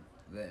letting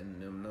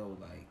them know,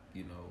 like,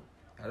 you know,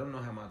 I don't know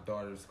how my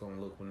daughter's gonna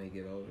look when they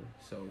get older.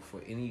 So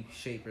for any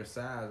shape or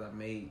size, I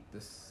made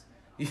this.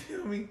 You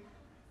feel me?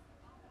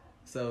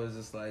 So it's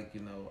just like,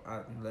 you know, I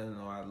let them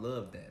know I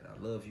love that. I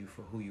love you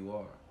for who you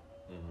are.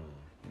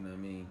 Mm-hmm. You know what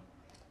I mean?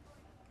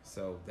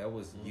 So that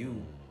was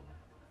you.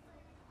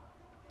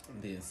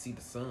 And then See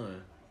the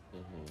Sun.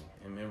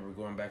 Mm-hmm. And remember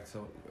going back to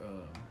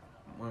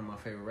one of my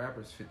favorite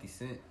rappers, 50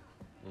 Cent.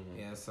 Mm-hmm.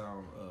 Yeah,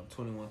 song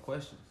 21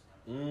 Questions.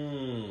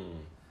 Mm-hmm.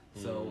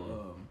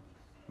 So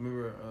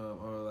remember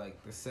or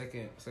like the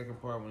second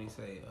part when he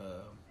say,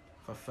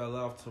 if I fell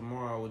off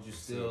tomorrow, would you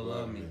still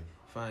love me?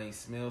 If I ain't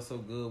smell so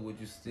good, would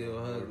you still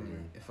hug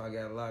me? If I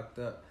got locked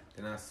up,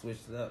 then I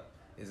switched it up.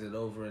 Is it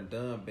over and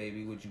done,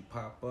 baby? Would you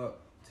pop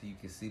up till you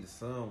can see the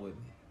sun with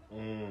me?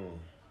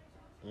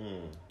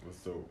 That's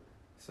dope.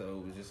 So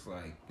it was just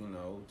like, you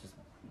know, just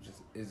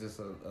it's just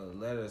a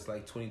letter. It's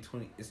like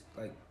 2020. It's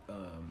like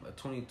a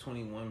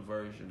 2021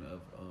 version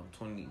of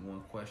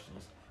 21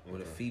 Questions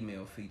with a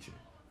female feature.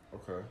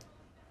 Okay.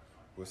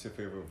 What's your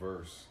favorite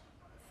verse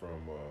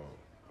from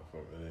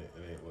It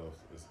Ain't Love?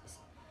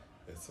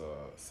 It's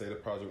say the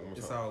project one more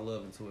time. It's all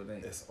love until it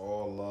ain't. It's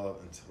all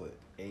love until it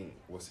ain't.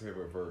 What's your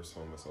favorite verse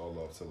from It's All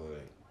Love Till It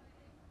Ain't?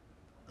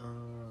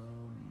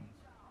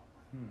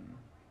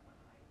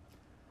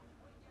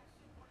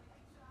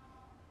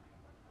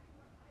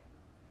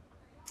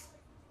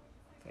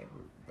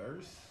 Favorite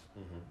verse?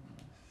 Mm-hmm.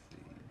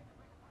 Let's see.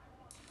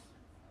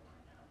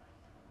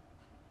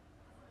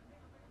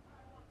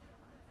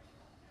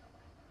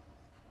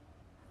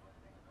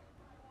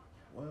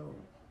 Well,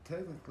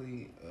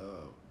 technically,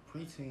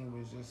 Preteen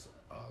was just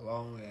a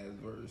long ass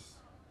verse.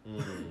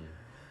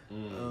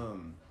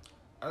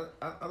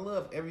 I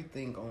love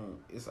everything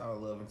on It's All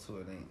Love Until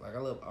It Ain't. Like, I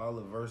love all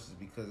the verses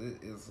because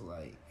it's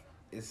like,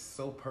 it's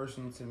so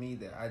personal to me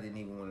that I didn't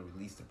even want to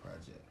release the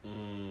project.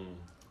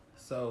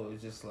 So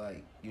it's just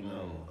like, you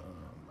know,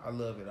 I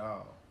love it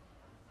all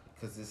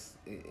because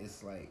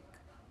it's like,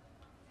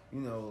 you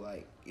know,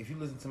 like if you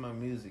listen to my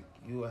music,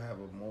 you will have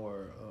a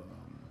more,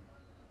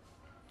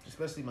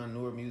 especially my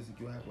newer music,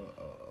 you'll have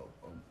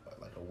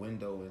a like a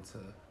window into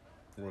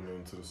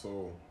the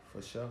soul.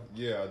 For sure.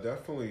 Yeah,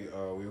 definitely.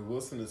 We were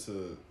listening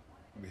to.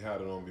 We had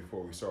it on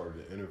before we started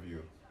the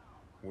interview,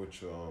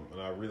 which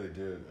and I really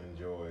did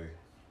enjoy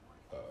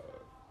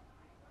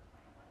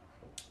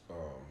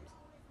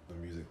the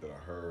music that I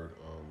heard.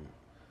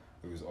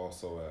 It was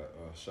also at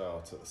shout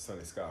out to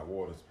Sunny Sky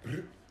Waters.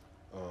 You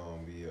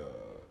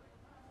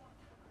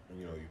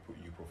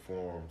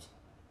performed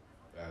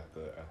at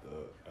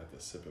the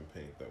Sip and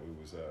Pink that we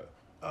was at.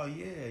 Oh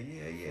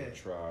yeah. The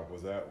Tribe.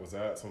 Was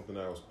that something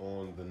that was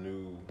on the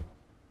new?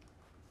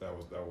 That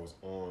was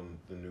on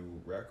the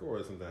new record,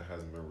 or something that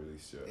hasn't been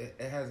released yet?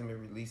 It hasn't been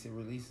released. It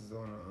releases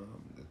on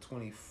the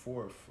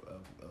 24th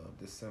of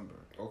December.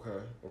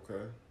 Okay.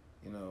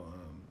 You know,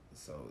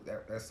 so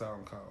that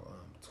song called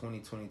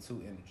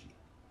 2022 Energy.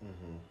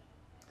 Mm-hmm.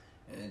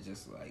 And it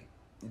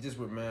just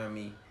remind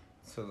me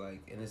to,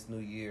 like, in this new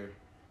year,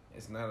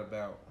 it's not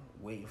about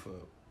waiting for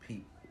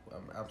people.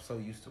 I'm so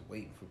used to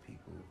waiting for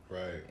people.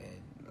 Right.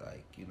 And,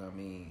 like, you know what I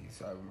mean?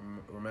 So I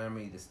remind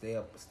me to stay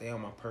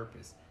on my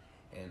purpose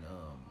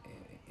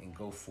and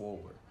go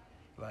forward.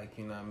 Like,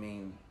 you know what I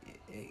mean?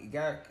 It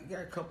got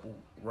a couple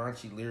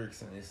raunchy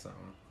lyrics in this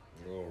song.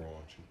 A little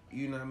raunchy.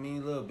 You know what I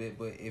mean? A little bit,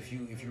 but if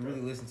you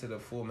really listen to the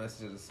full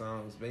message of the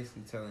song, it's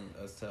basically telling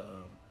us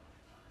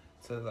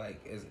to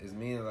like as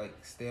men, like,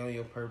 stay on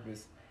your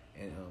purpose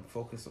and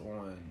focus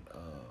on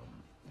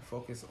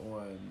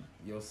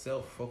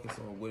yourself, focus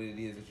on what it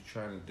is that you're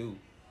trying to do,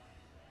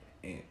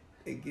 and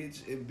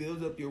it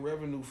builds up your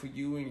revenue for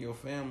you and your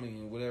family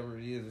and whatever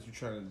it is that you're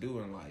trying to do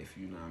in life.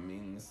 You know what I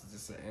mean? This is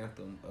just an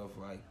anthem of,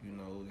 like, you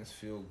know, let's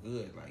feel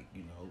good. Like,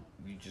 you know,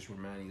 you just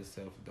reminding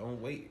yourself, don't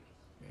wait.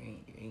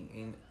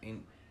 Ain't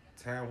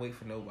time wait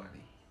for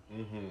nobody.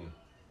 Mm-hmm.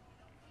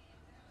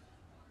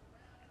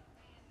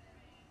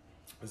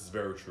 This is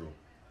very true.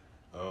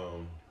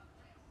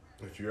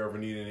 If you ever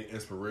need any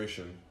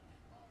inspiration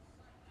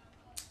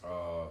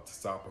to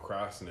stop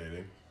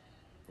procrastinating,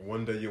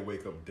 one day you'll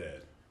wake up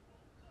dead.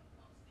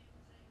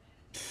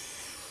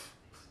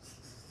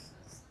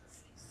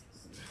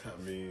 I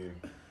mean,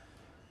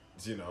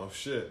 you know,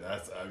 shit.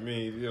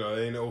 There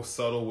ain't no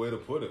subtle way to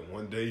put it.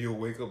 One day you'll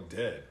wake up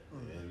dead,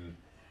 and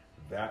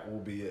that will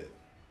be it.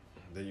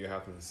 Then you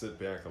have to sit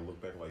back and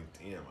look back like,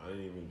 damn, I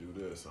didn't even do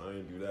this. I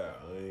didn't do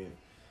that.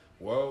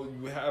 Well,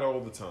 you had all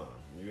the time.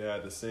 You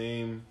had the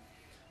same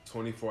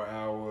 24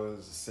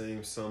 hours, the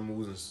same sun,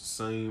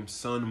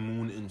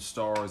 moon, and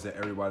stars that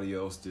everybody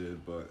else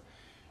did. But,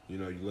 you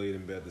know, you laid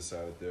in bed,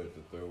 decided that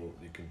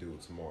you can do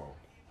it tomorrow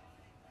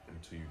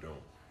until you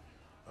don't.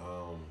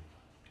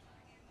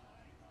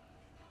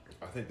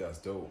 I think that's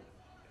dope.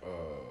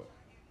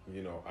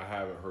 You know, I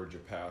haven't heard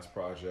your past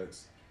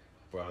projects,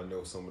 but I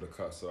know some of the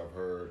cuts that I've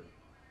heard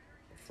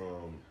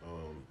from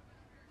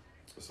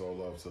So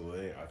love to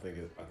Lane. I think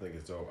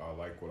it's dope. I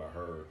like what I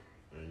heard,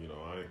 and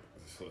I ain't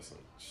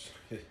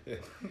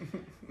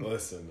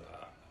listen.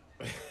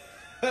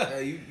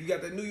 Hey, you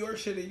got that New York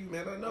shit in you,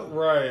 man. I know.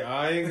 Right.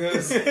 I ain't gonna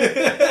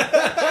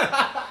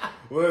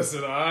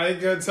listen. I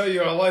ain't gonna tell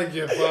you I like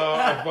it if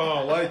I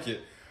don't like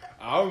it.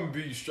 I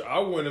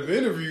wouldn't have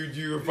interviewed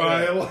you if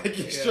I didn't like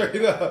it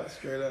straight up.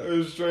 Straight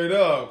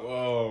up.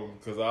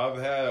 Because I've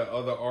had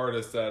other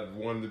artists that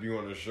wanted to be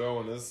on the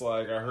show, and it's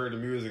like I heard the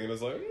music, and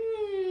it's like,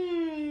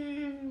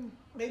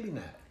 maybe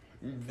not.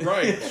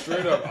 Right.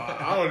 Straight up.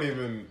 I don't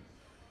even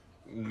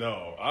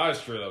know. I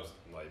straight up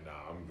like,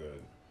 nah, I'm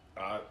good.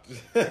 I'll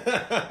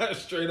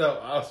straight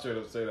up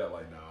say that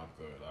like, nah, I'm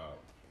good.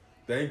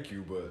 Thank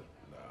you, but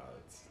nah,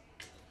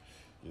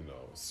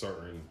 it's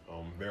certain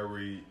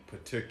very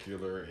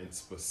particular and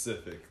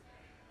specific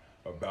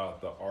about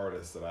the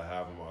artists that I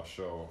have on my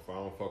show. If I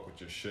don't fuck with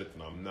your shit,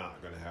 then I'm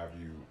not gonna have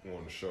you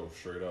on the show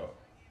straight up.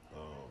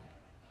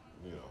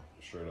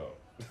 Straight up.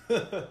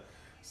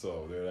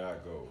 So there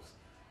that goes.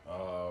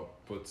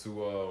 But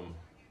to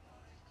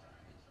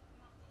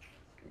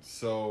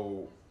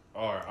so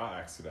all right, I'll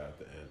ask you that at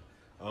the end.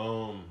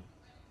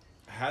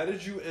 How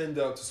did you end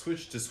up to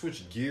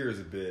switch gears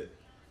a bit?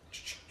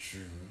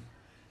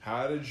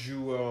 How did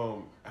you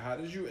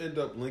end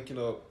up linking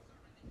up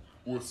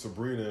with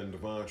Sabrina and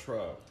Divine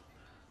Tribe?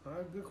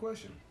 Good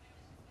question.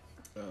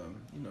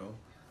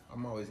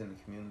 I'm always in the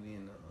community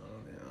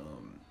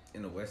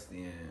in the West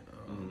End.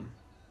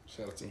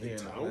 Shout out to here Big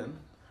in Town. Atlanta.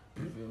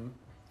 You feel me?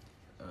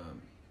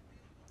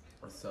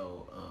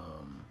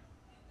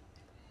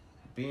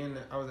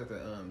 I was at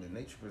the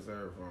nature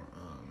preserve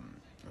on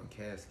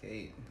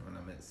Cascade when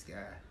I met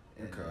Sky.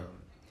 And, Okay.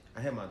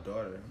 I had my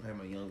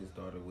my youngest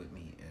daughter with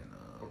me, and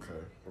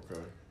Okay.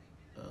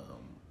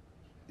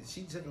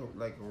 she took a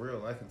real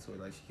liking to it.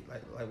 Like she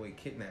lightweight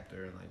kidnapped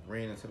her and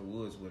ran into the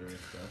woods with her and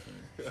stuff.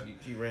 And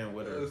she ran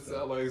with her. It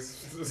sounds like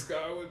the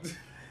Sky would.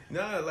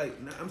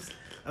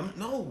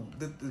 No.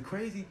 The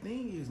crazy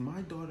thing is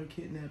my daughter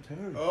kidnapped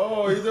her.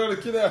 Oh, your daughter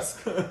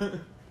kidnapped.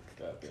 God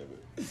damn it.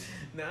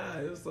 Nah,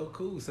 it was so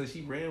cool. So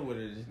she ran with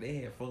her. They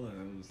had fun.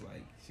 It was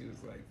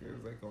like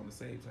on the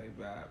same type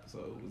vibe. So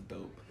it was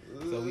dope.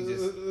 So we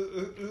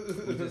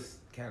just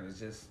kind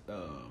of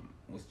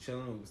was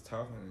chilling. We was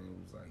talking, and it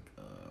was like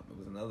it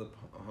was another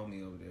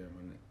homie over there,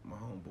 my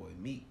homeboy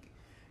Meek,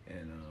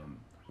 and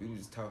we were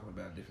just talking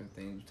about different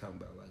things. We were talking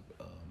about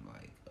the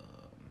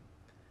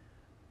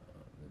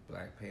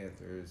Black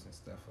Panthers and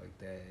stuff like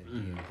that,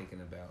 and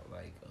thinking about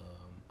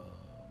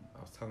I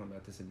was talking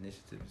about this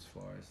initiative as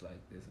far as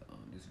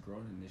this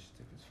growing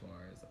initiative as far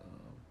as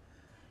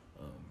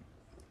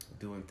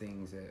doing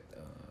things at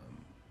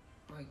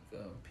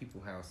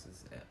people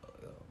houses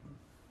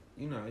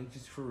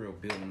just for real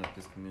building up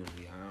this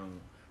community. I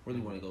don't really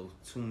want to go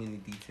too many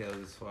details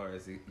as far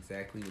as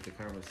exactly what the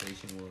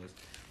conversation was,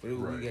 but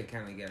we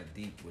kind of got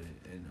deep with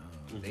it, and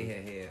they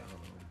had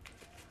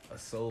a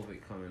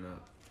Solvit coming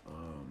up,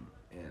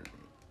 and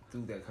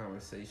through that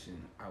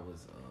conversation I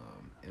was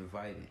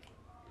invited.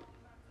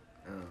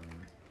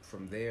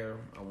 From there,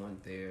 I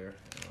went there.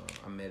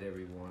 I met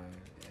everyone,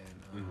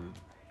 and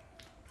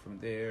from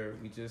there,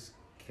 we just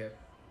kept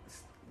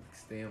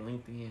staying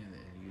linked in.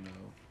 And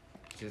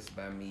just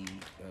by me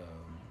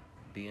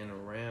being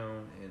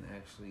around and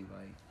actually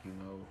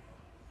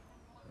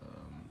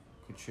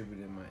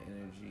contributing my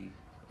energy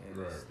and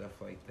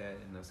stuff like that,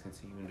 and us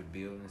continuing to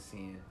build and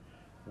seeing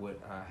what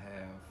I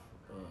have,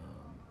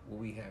 what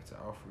we have to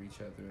offer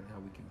each other, and how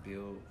we can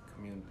build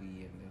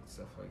community and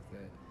stuff like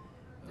that.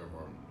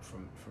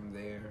 From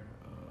there,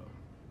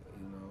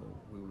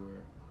 we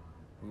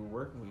were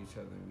working with each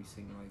other, and we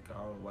seemed like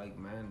all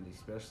like-minded,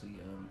 especially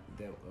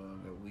that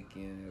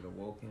weekend at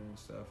Awoken and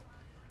stuff.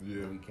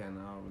 Yeah, we kind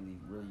of all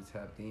really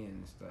tapped in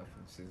and stuff,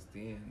 and since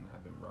then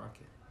I've been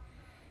rocking.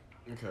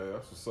 Okay,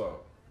 that's what's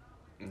up.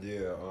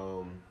 Yeah,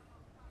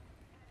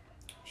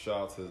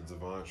 shout out to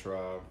Divine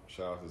Tribe,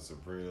 shout out to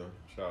Sabrina,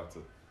 shout out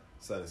to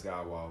Sunny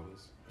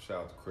Skywalkers,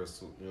 shout out to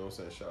Crystal. You know what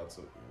I'm saying? Shout out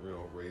to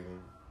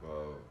Raven.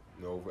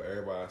 Nova,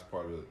 everybody's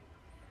part of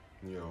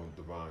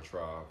Divine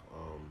Tribe.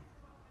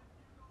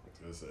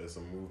 It's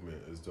a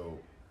movement. It's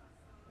dope.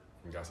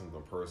 I got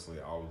something personally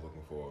I was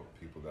looking for,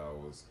 people that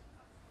was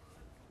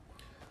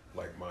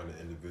like-minded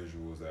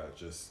individuals that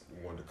just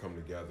wanted to come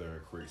together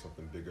and create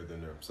something bigger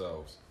than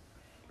themselves.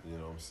 You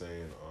know what I'm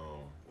saying?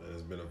 And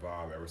it's been a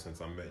vibe ever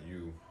since I met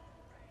you.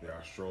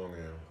 Yeah, strong,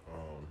 and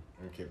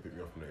you came pick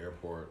me up from the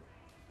airport,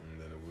 and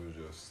then it was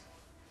just.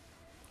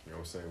 You know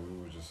what I'm saying?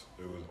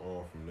 It was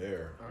on from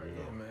there.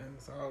 Yeah, man.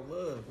 It's all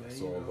love, man. It's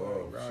all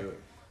love.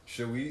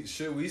 Should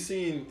we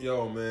seen,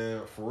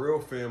 man, for real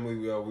family,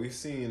 we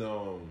seen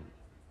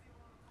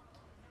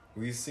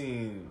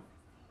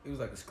it was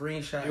like a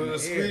screenshot. It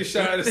was a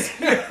screenshot.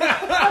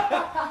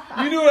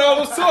 You knew what I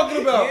was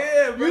talking about.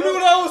 Yeah, bro. You knew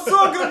what I was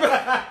talking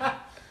about.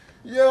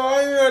 Yo, I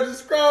ain't even gonna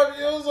describe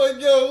it. I was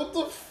like, yo, what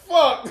the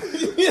fuck?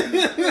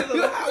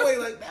 The highway,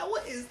 like, man,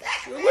 what is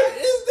that? What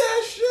is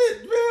that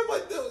shit, man?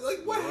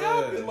 Like what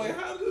happened? Like,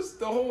 how does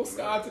the whole sky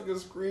guy took a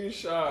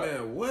screenshot.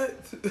 Man,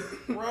 what?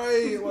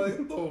 Right,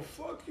 like the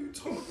fuck you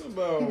talking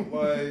about?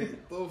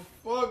 Like the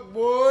fuck,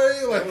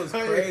 boy? Like that was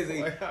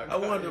crazy. Like, I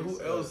wonder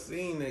who else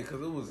seen that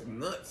because it was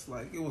nuts.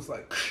 Like it was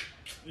like,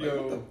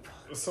 yo,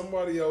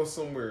 somebody else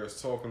somewhere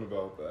is talking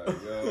about that.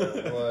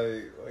 Yo,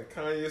 like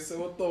Kanye said,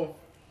 what the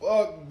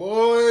fuck,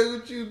 boy?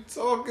 What you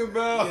talking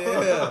about?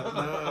 Yeah,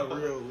 nah,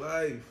 real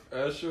life.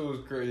 That shit was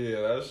crazy.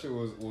 Yeah, that shit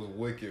was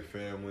wicked,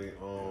 family.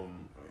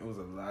 It was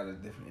a lot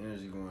of different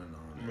energy going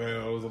on.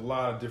 Man, there was a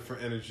lot of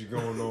different energy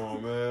going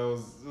on, man. There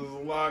was a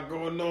lot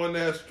going on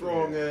that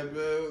strong end,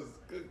 man. It was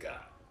good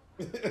God.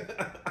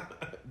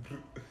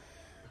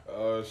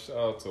 Shout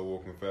out to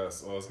Woken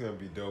Fest. It's gonna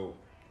be dope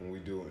when we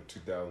do it in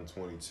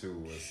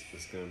 2022.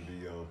 It's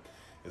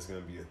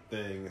gonna be a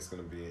thing. It's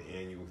gonna be an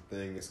annual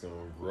thing. It's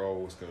gonna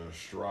grow. It's gonna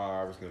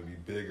strive. It's gonna be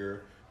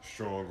bigger,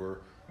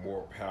 stronger,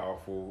 more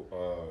powerful,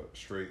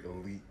 straight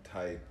elite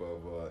type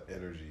of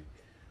energy.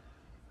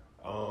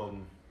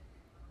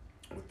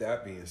 With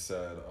that being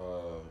said,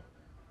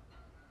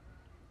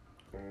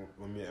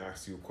 let me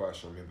ask you a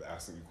question. I've been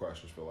asking you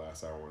questions for the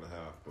last hour and a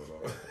half,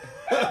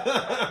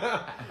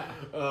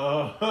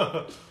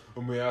 but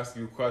let me ask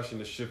you a question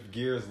to shift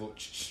gears a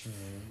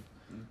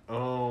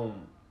little.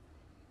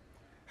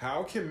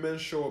 How can men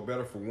show up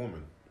better for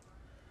women?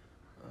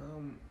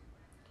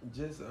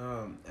 Just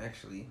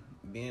actually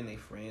being their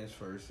friends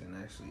first and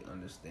actually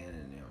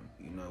understanding them,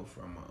 you know,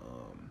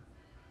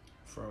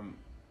 from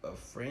a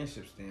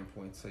friendship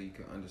standpoint, so you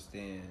can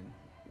understand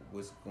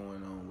what's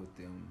going on with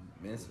them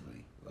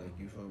mentally. Like,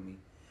 you feel me?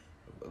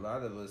 A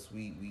lot of us,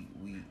 we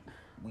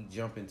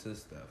jump into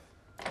stuff.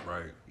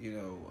 Right. You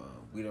know,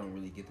 we don't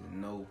really get to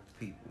know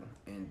people,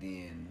 and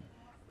then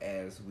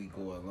as we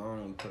go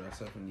along, we put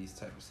ourselves in these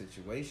type of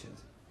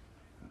situations.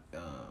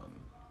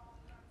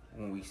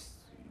 When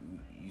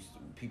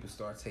people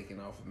start taking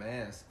off a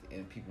mask,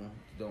 and people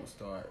don't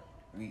start,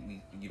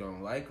 you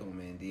don't like them,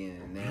 and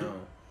then now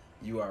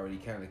you already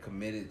kind of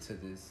committed to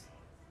this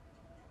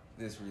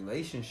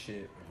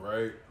relationship,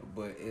 right?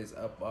 But it's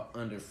up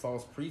under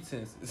false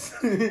pretenses.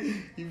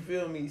 You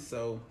feel me?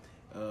 So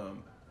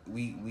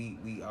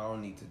we all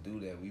need to do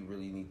that. We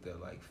really need to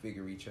like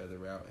figure each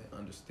other out and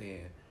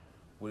understand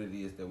what it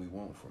is that we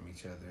want from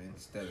each other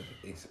instead of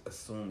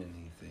assuming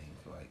anything.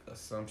 Like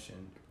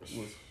assumption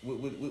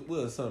what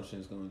assumption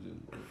is gonna do?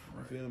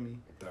 You feel me?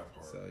 That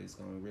part. So it's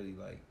gonna really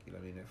like, you know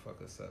what I mean, that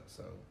fuck us up.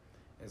 So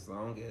as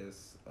long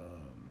as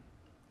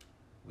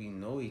we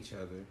know each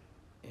other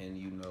and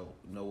you know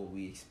what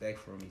we expect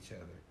from each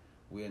other,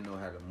 we'll know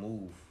how to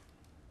move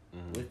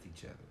with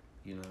each other.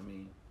 You know what I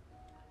mean?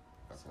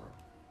 That's right.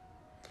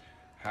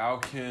 How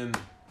can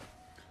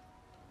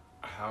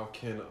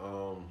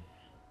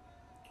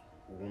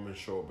women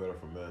show up better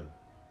for men?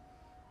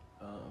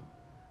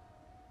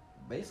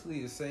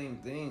 Basically the same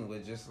thing,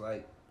 but just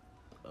like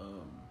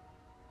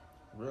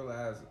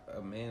realize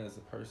a man is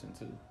a person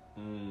too.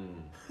 You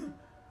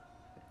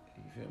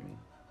feel me?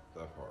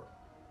 That part.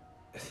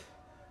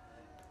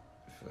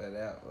 Flat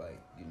out,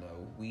 like, you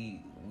know,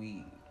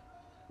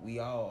 we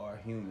all are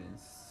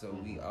humans, so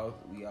we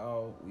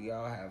all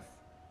have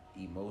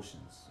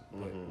emotions,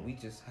 but we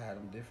just have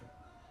them different.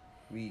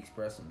 We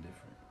express them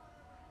different.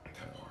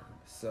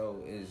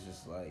 So it's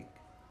just like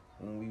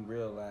when we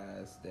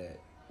realize that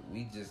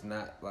we just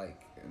not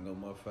like no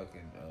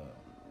motherfucking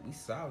we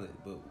solid,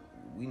 but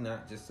we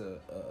not just a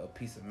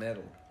piece of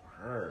metal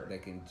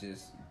that can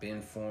just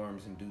bend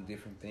forms and do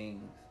different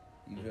things.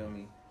 You feel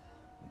me?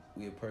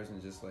 We a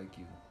person just like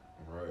you.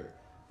 Right.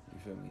 You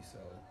feel me? So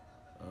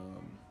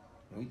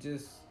we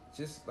just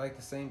like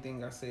the same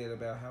thing I said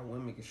about how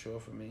women can show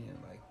up for men.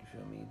 Like, you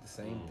feel me? The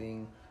same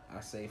thing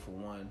I say for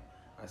one,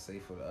 I say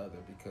for the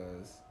other,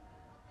 because,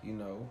 you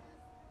know,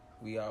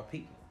 we are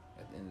people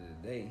at the end of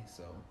the day.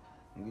 So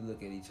when we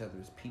look at each other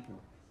as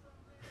people,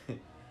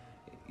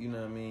 you know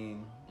what I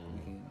mean?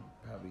 We can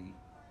probably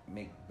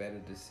make better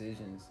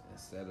decisions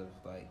instead of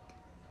like,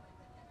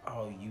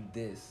 oh, you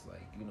this.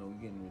 Like, you know, we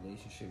get in a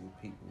relationship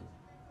with people.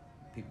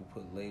 People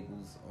put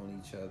labels on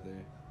each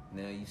other.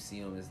 Now you see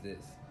them as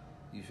this.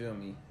 You feel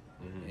me?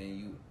 And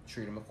you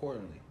treat them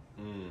accordingly.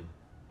 You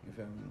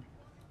feel me?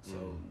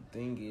 So the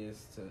thing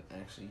is to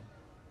actually,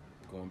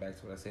 going back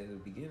to what I said at the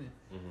beginning,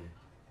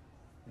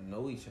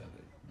 know each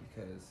other.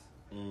 Because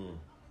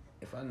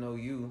if I know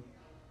you,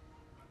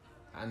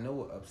 I know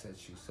what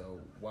upsets you.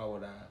 So why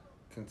would I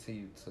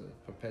continue to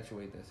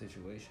perpetuate that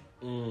situation?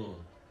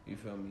 You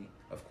feel me?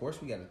 Of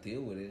course, we got to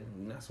deal with it.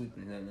 We're not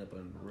sweeping nothing up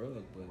under the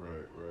rug, but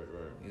right.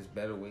 There's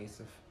better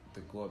ways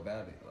to go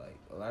about it. Like,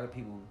 a lot of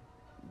people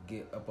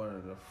get up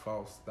under the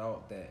false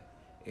thought that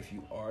if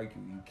you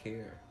argue, you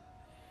care,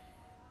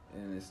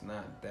 and it's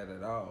not that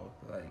at all.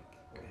 Like,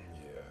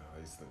 yeah, I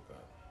used to think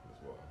that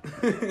as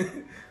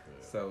well.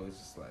 So it's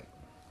just like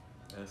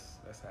that's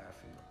how I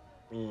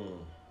feel.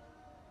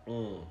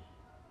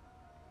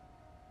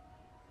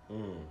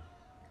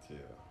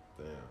 Yeah,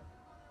 damn.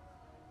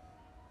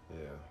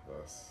 Yeah,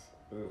 that's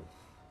ooh.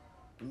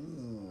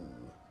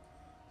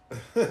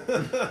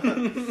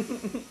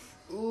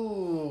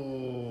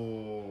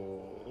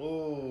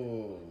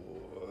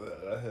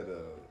 That hit a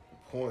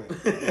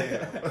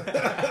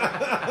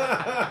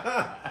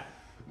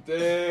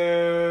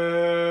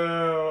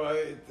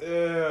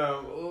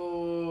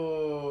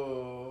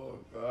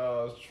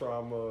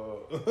Drama.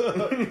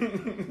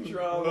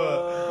 Drama.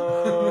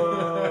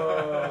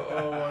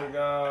 Oh my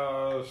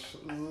gosh.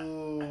 Ooh.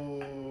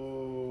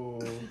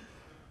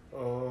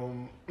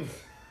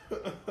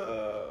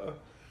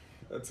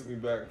 That took me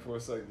back for a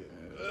second.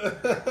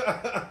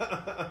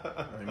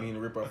 I didn't mean to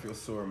rip off your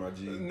sword, my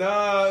G.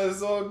 Nah,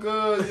 it's all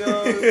good,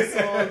 yo. It's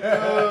all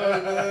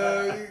good,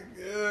 man.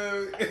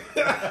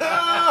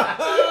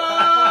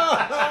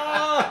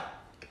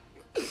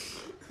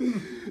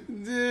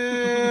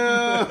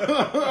 Damn.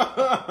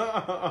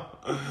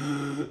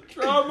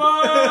 Trauma.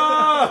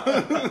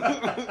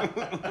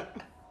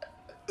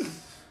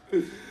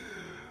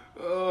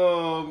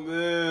 Oh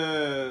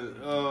man.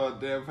 Oh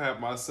damn, I had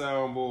my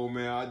soundboard,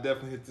 man. I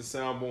definitely hit the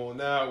soundboard on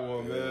that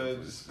one,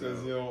 man. Just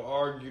because you don't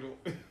argue.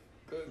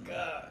 Good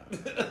God.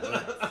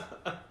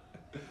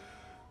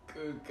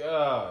 Good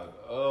God.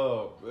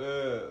 Oh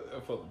man. I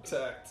felt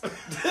attacked.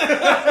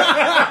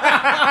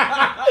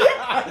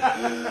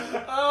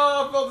 Oh,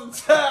 I felt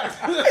attacked.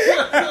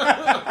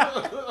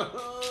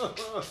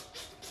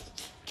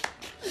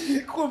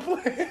 Quit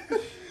playing.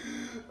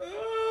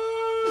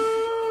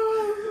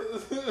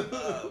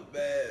 Oh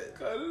man.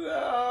 Cut it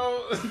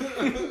out.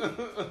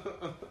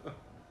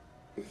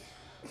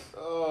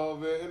 Oh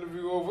man,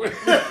 interview over.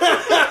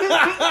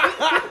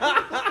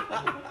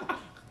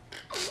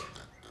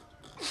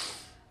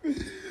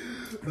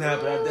 Nah,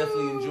 but I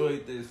definitely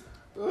enjoyed this.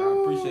 I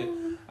appreciate it.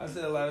 I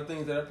said a lot of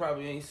things that I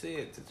probably ain't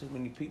said to too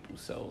many people.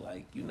 So,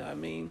 like, you know what I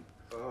mean?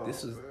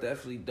 This was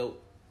definitely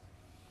dope.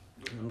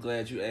 I'm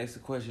glad you asked the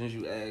questions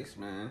you asked,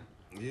 man.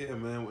 Yeah,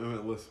 man.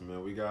 Listen,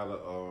 man. We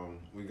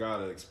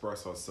gotta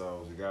express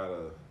ourselves. We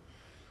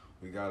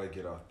gotta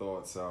get our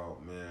thoughts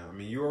out, man. I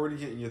mean, you already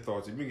getting your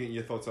thoughts. You've been getting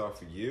your thoughts out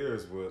for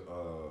years with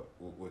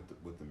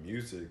the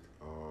music.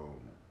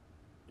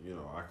 You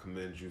know, I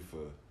commend you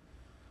for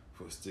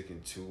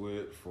sticking to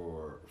it,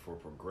 for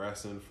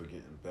progressing, for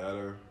getting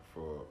better,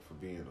 for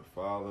being a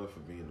father,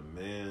 for being a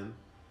man,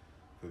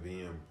 for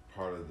being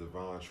part of the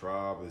Divine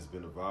Tribe. It's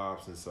been a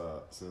vibe since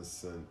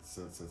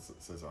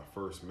I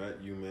first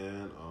met you,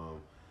 man.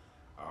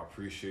 I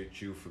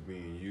appreciate you for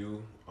being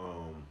you.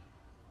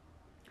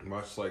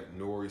 Much like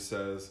Nori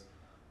says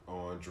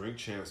on Drink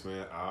Champs,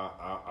 man,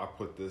 I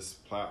put this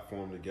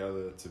platform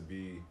together to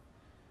be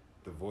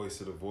the voice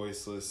of the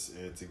voiceless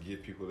and to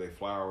give people their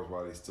flowers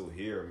while they still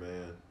here,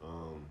 man.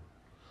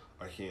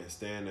 I can't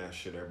stand that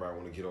shit. Everybody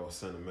want to get all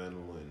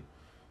sentimental and,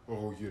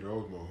 oh yeah, that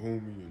was my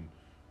homie and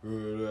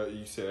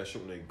you say that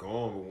shit when they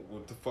gone, but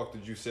what the fuck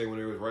did you say when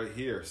they was right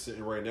here,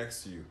 sitting right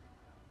next to you?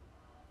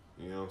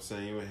 You know what I'm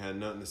saying? You ain't had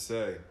nothing to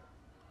say.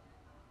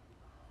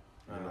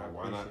 You know,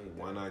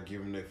 why not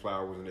give them their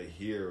flowers and they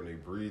hear and they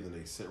breathe and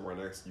they sit right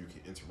next to you, you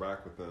can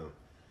interact with them.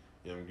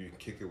 You know, you can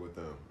kick it with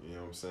them. You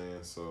know what I'm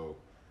saying? So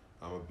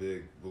I'm a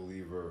big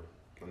believer.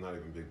 I'm not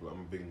even big, but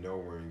I'm a big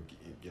knower in,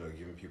 you know,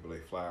 giving people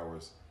their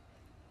flowers.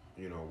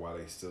 You know, while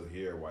they still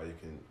here, while they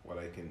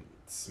can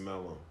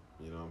smell them.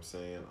 You know what I'm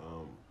saying?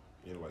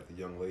 You know, like the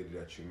young lady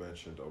that you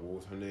mentioned. What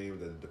was her name?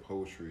 The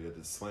poetry,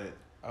 the slant.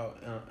 Oh,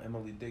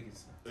 Emily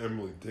Dickinson.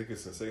 Emily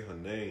Dickinson. Say her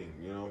name.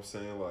 You know what I'm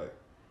saying? Like,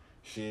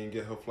 she didn't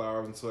get her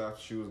flowers until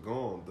after she was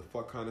gone. The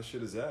fuck kind of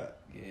shit is that?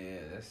 Yeah,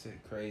 that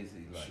shit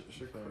crazy. Like,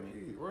 shit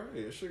crazy, right?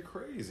 That shit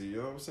crazy. You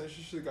know what I'm saying?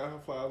 She should have got her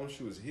flowers when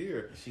she was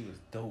here. She was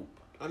dope.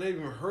 I never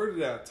even heard of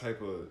that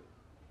type of.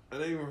 I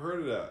never even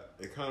heard of that.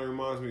 It kind of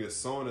reminds me of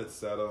sonnets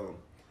that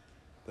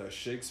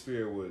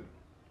Shakespeare would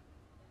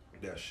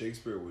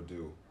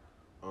do.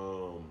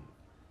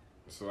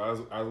 So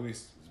as we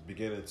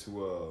beginning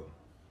to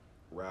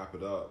wrap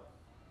it up,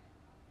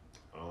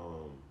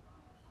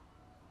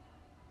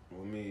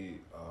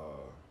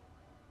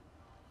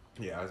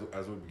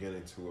 as we're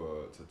beginning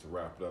to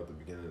wrap it up, the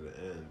beginning of the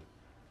end,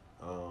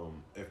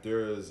 if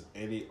there is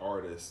any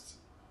artist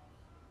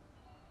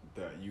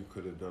that you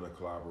could have done a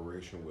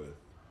collaboration with,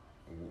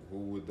 who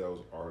would those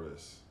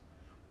artists?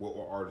 What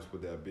artist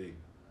would that be?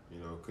 You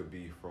know, it could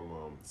be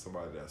from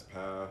somebody that's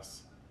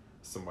passed,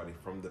 somebody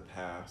from the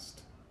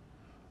past.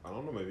 I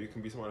don't know, maybe it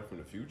can be somebody from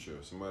the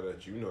future, somebody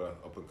that you know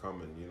that's up and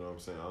coming, you know what I'm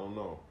saying? I don't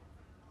know.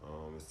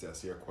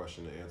 That's your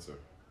question to answer.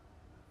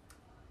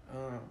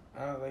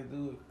 I like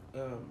do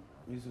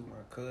music with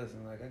my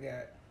cousin. Like I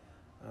got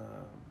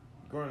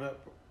growing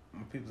up,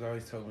 my people's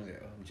always told me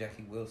that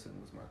Jackie Wilson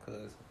was my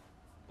cousin.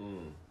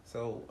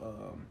 So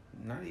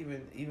not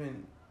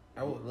even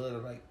I would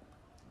love to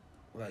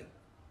like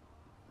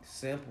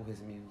sample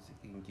his music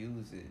and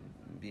use it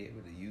and be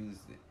able to use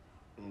it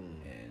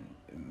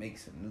and make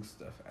some new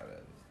stuff out of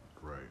it.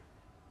 Right.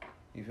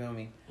 You feel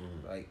me?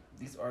 Like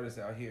these artists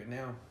out here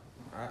now,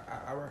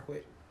 I rock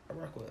with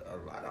a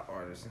lot of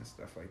artists and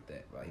stuff like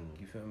that. Like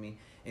you feel me?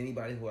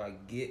 Anybody who I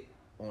get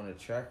on a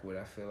track with,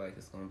 I feel like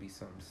it's gonna be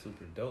something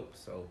super dope.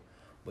 So,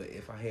 but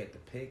if I had to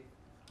pick,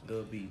 it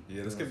would be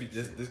this could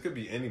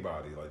be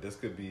anybody. Like this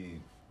could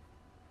be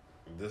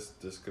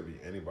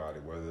anybody,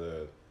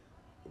 whether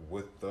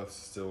with us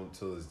still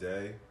until this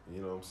day.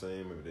 You know what I'm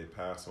saying? Maybe they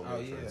pass on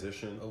the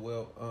transition.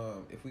 Well,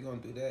 if we gonna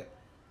do that,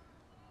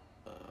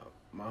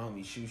 my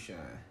homie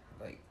Shoeshine,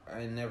 like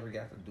I never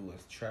got to do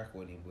a track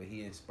with him, but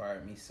he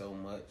inspired me so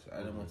much. I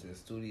done went to the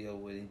studio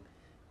with him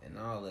and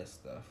all that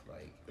stuff.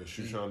 Like, is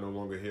Shushan no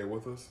longer here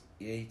with us?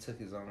 Yeah, he took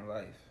his own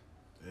life.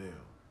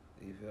 Damn.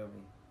 You feel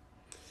me?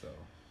 So,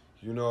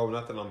 you know,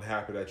 not that I'm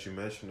happy that you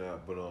mentioned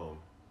that, but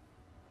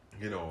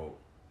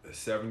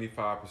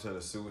 75%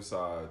 of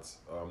suicides,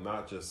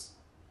 not just.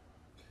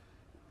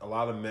 A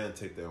lot of men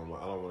take their own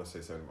life. I don't want to say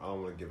something. I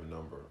don't want to give a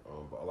number.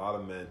 But a lot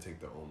of men take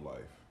their own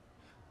life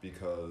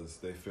because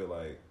they feel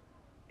like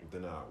they're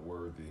not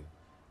worthy,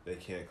 they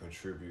can't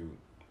contribute,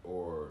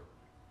 or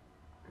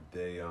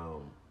they're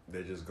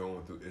just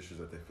going through issues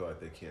that they feel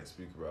like they can't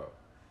speak about.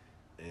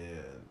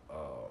 And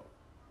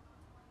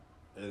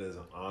it is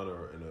an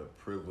honor and a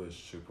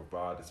privilege to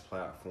provide this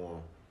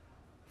platform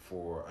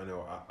for. I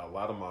know a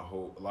lot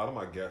of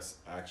my guests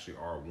actually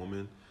are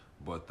women.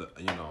 But the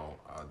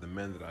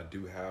men that I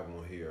do have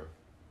on here,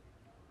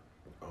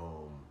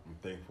 I'm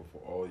thankful for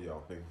all y'all.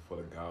 I'm thankful for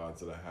the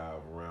gods that I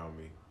have around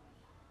me.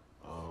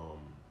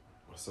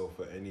 So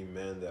for any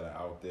men that are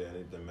out there,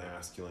 any the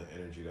masculine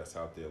energy that's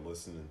out there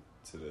listening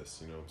to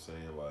this, you know what I'm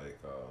saying? Like,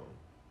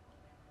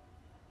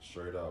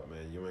 straight up,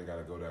 man, you ain't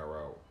gotta go that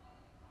route.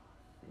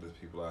 There's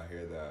people out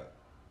here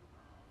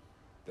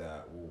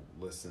that will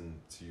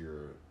listen to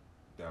your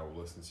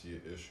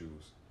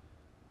issues,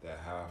 that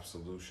have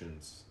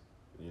solutions.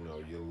 You know,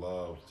 you're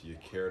loved, you're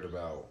cared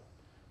about,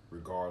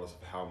 regardless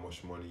of how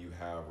much money you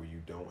have or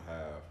you don't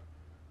have,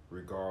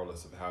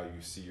 regardless of how you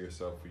see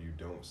yourself or you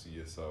don't see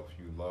yourself.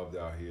 You loved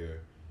out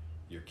here,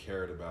 you're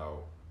cared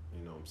about,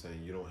 you know what I'm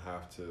saying? You don't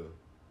have to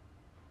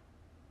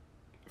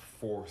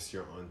force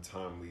your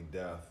untimely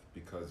death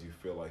because you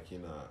feel like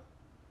you're not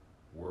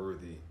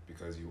worthy,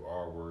 because you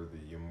are worthy.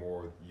 You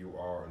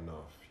are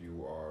enough.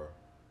 You are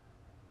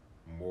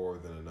more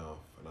than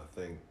enough. And I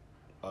think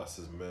us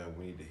as men,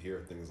 we need to hear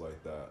things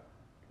like that.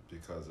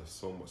 Because there's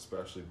so much,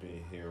 especially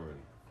being here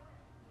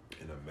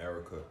in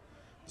America,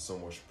 there's so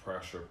much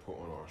pressure put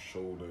on our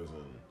shoulders,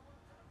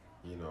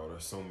 and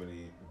there's so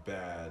many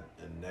bad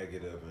and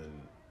negative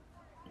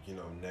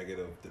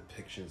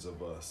depictions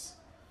of us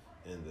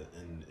in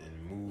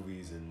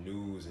movies and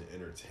news and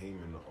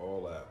entertainment and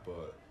all that.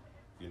 But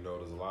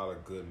there's a lot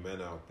of good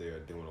men out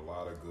there doing a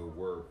lot of good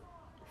work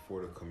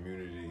for the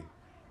community,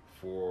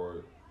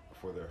 for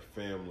their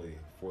family,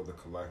 for the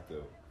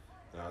collective.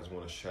 And I just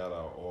want to shout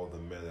out all the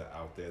men that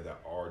out there that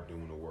are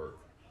doing the work,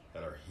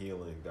 that are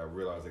healing, that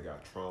realize they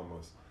got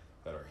traumas,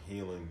 that are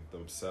healing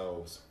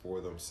themselves,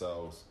 for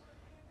themselves,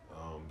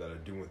 that are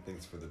doing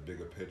things for the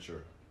bigger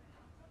picture.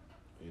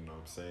 You know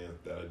what I'm saying?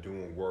 That are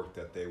doing work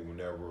that they will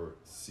never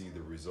see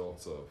the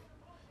results of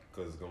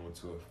because it's going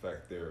to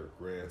affect their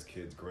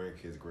grandkids.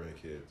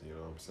 You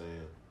know what I'm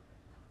saying?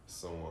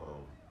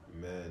 So,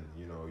 men,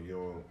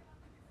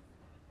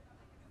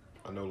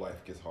 I know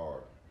life gets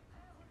hard.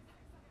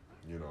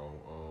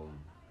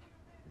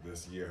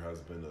 This year has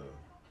been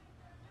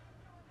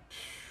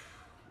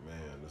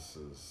this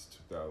is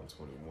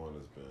 2021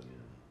 has been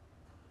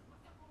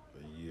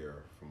a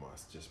year for my,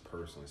 just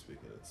personally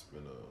speaking, it's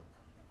been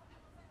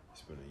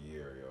a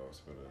year, yo.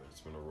 It's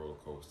been a roller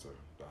coaster.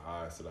 The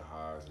highs to the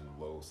highs and the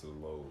lows to the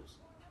lows.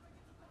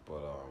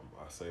 But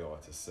I say all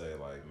that to say,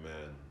 like,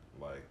 men,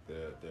 like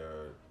there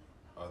are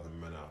other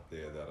men out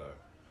there that are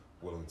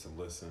willing to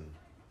listen,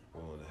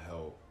 willing to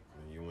help,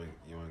 and you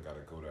ain't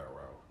gotta go that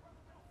route.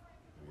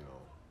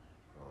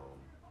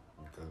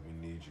 Because we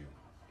need you.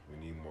 We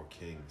need more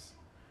kings.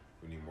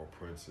 We need more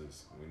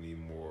princes. We need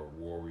more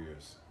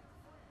warriors.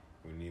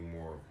 We need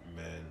more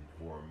men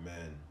who are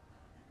men.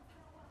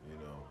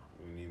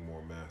 We need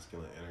more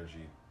masculine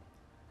energy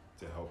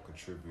to help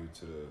contribute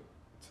to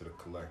the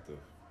collective.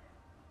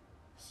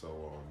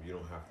 So you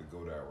don't have to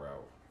go that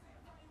route.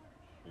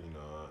 I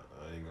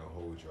ain't gonna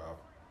hold you up.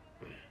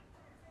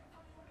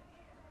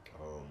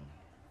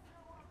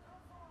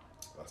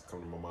 That's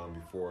come to my mind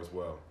before as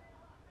well.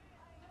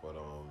 But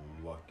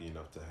I'm lucky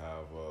enough to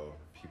have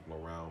people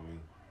around me.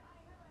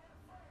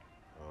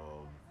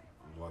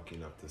 I'm lucky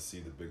enough to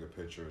see the bigger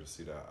picture, to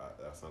see that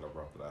that's not a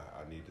route that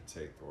I need to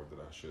take or that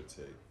I should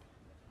take.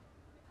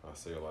 I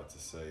say a lot to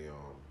say,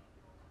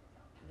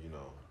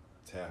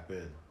 tap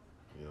in.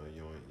 You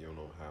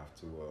don't have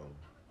to.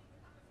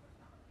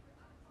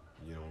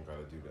 You don't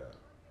gotta do that.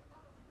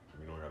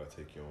 You don't gotta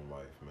take your own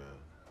life, man.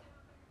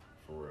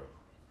 For real.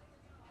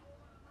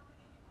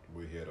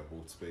 We're here to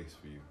hold space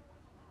for you.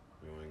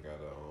 You ain't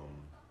gotta.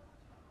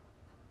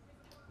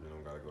 You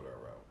don't gotta go that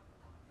route.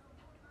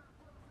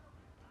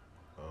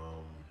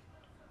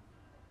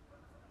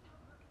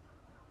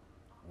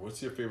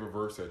 What's your favorite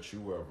verse that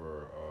you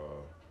ever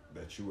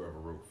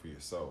wrote for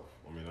yourself?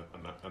 I mean,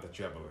 not that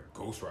you have a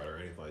ghostwriter or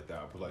anything like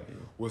that, but like,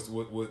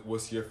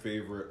 what's your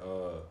favorite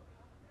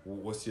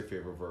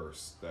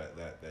verse that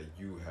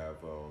you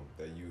have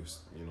that you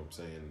know what I'm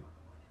saying,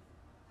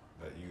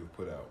 that you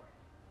put out?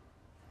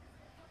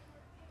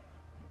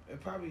 It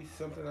probably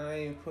something I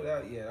ain't even put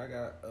out yet. I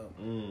got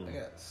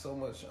so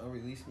much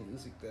unreleased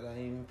music that I ain't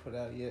even put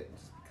out yet,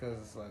 just because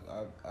it's like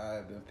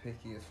I've been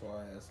picky as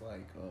far as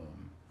like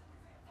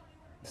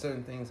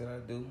certain things that I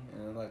do,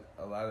 and like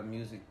a lot of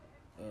music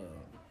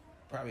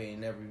probably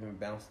ain't never even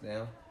bounced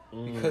down.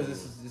 Because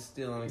this is just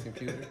still on the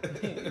computer.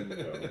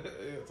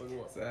 So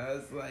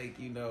it's like,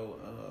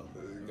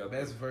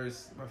 best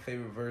verse, my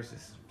favorite verse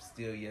is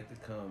still yet to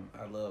come.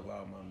 I love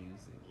all my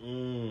music.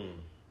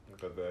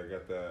 I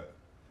got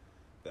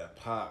that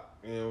pop,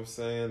 you know what I'm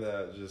saying?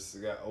 That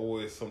just got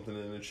always something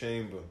in the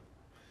chamber.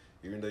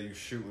 Even though you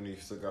shooting, you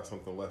still got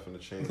something left in the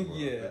chamber.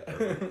 Yeah.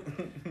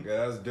 Yeah,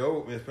 that's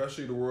dope, man.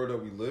 Especially the world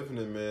that we living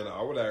in, man.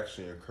 I would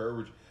actually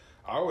encourage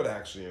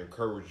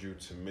you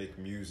to make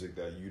music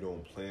that you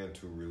don't plan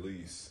to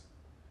release.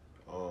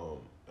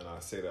 And I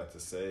say that to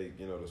say,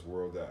 this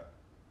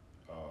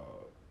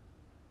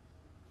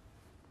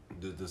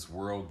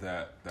world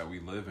that we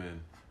live in,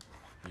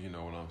 you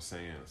know what I'm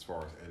saying, as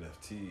far as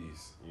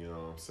NFTs, you know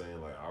what I'm saying?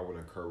 Like, I would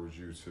encourage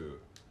you to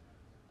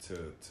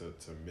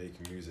make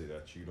music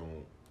that you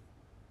don't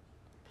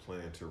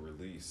plan to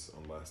release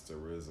unless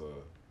there is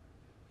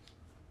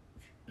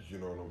you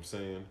know what I'm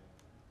saying?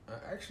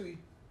 Actually,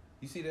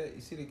 you see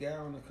the guy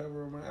on the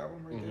cover of my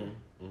album right there?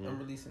 Mm-hmm. I'm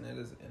releasing that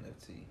as an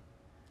NFT.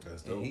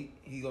 That's dope. And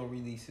he gonna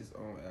release his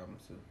own album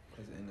too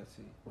as an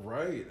NFT.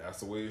 Right, that's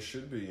the way it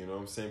should be. You know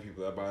what I'm saying?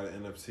 People that buy the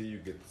NFT, you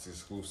get this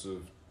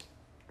exclusive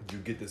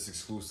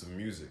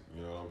music.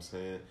 You know what I'm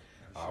saying?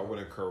 Sure. I would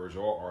encourage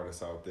all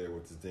artists out there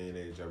with this day and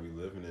age that we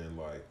living in,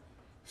 like,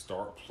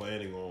 start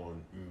planning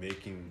on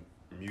making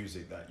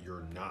music that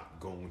you're not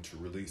going to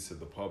release to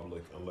the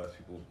public unless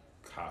people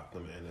cop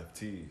them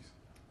NFTs.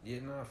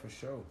 Yeah, nah, for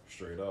sure.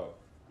 Straight up.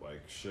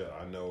 Like, shit,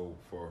 I know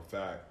for a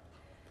fact,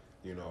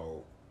 when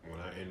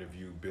I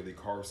interview Billy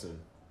Carson,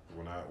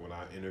 when I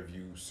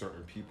interview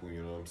certain people,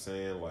 you know what I'm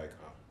saying? Like,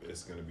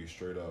 it's going to be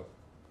straight up.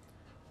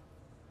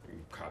 You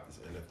cop this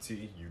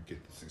NFT, you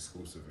get this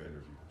exclusive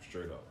interview.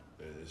 Straight up.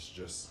 It's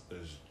just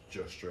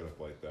straight up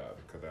like that,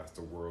 because that's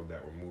the world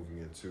that we're moving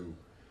into,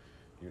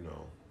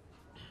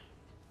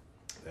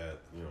 that,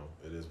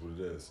 it is what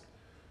it is.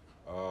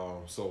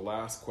 So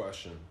last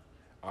question.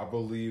 I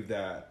believe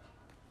that,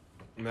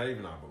 I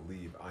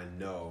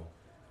know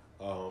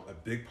a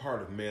big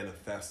part of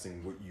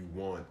manifesting what you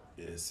want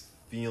is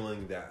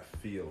feeling that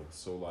feel.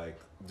 So, like,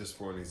 just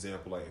for an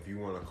example, like, if you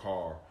want a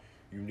car,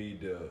 you need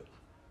to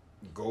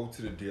go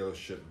to the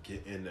dealership,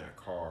 get in that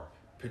car,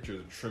 picture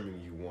the trimming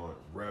you want,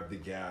 rev the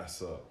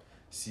gas up,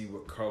 see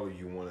what color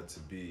you want it to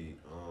be,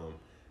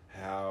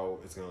 how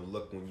it's going to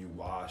look when you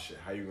wash it,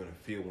 how you're going to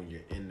feel when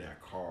you're in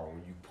that car,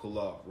 when you pull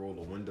up, roll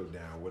the window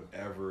down,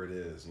 whatever it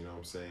is, you know what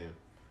I'm saying?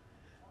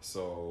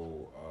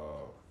 So,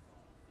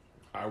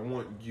 I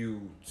want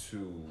you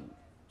to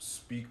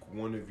speak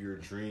one of your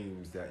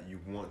dreams that you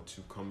want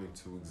to come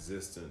into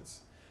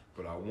existence,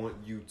 but I want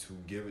you to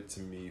give it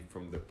to me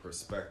from the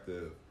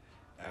perspective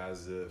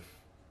as if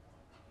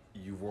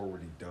you've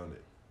already done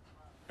it,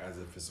 as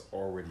if it's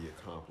already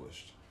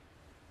accomplished,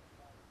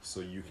 so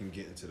you can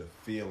get into the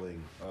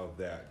feeling of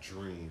that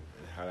dream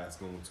and how that's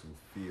going to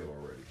feel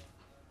already.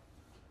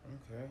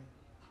 Okay.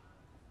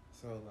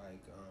 So, like,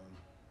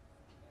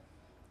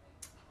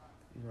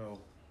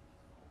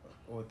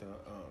 or the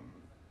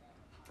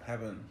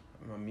having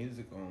my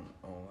music on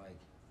like,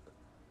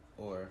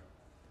 or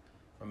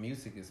my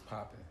music is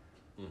popping.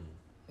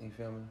 Mm-hmm. You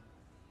feel me?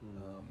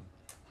 Mm-hmm.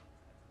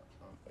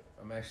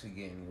 I'm actually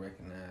getting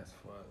recognized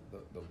for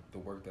the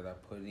work that I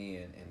put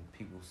in, and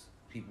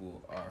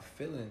people are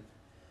feeling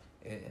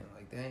it, and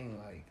like, dang,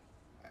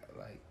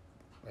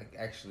 like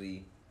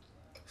actually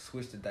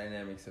switch the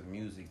dynamics of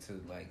music to,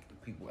 like,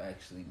 people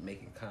actually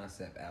making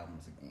concept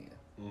albums again.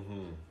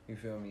 Mm-hmm. You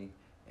feel me?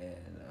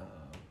 And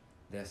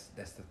that's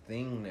the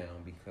thing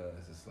now,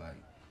 because it's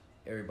like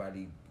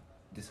everybody,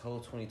 this whole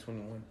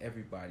 2021,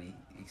 everybody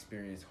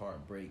experienced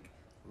heartbreak,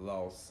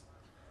 loss,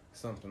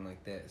 something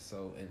like that.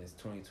 So, and it's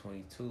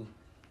 2022,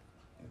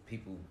 and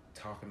people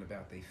talking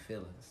about their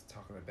feelings,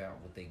 talking about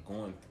what they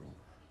going through,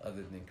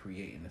 other than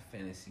creating a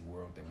fantasy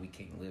world that we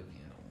can't live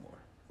in no more.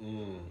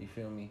 You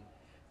feel me?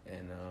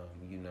 And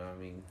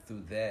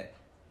through that,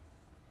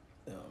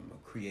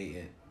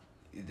 created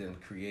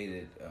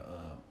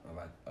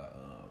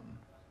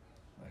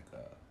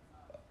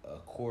a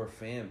core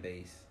fan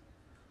base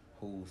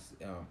who's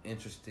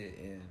interested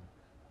in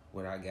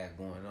what I got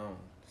going on.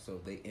 So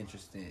they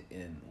interested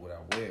in what I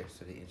wear.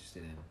 So they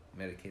interested in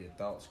Medicated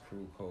Thoughts,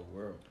 Crew, Cold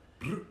World.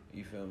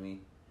 You feel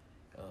me?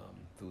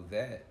 Through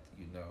that,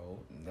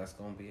 that's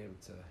gonna be able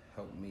to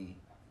help me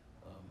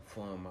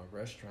fund my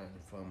restaurant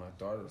and fund my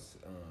daughter's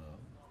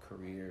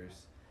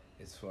careers,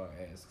 as far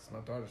as, cause my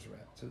daughter's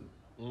rap too.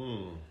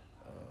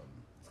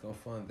 It's gonna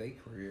fund their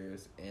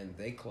careers and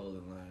their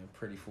clothing line,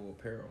 Pretty Full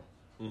Apparel.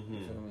 Mm-hmm.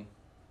 You feel me?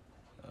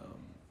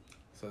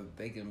 So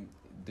they can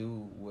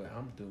do what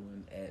I'm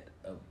doing at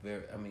a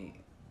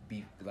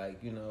be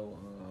like,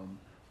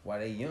 while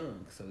they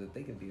young, so that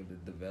they can be able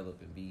to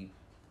develop and be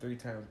 3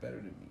 times better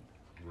than me.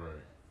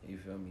 Right. You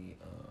feel me?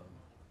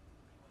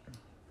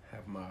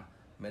 Have my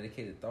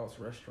Medicated Thoughts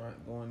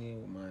restaurant going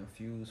in with my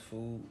infused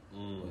food.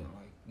 With,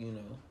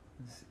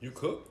 You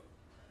cook?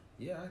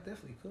 Yeah, I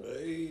definitely cook.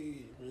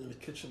 Hey, in the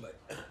kitchen, like.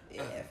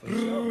 Yeah, for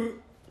sure.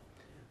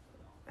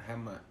 have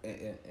my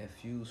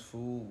infuse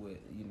food with,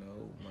 you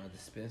know, my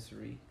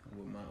dispensary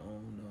with my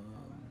own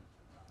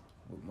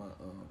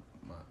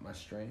my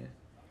strand,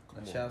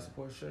 my child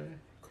support strand.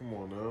 Come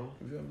on now.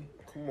 You feel me?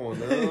 Come on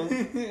now.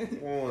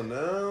 Come on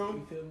now.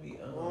 You feel me?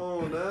 Come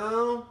on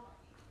now.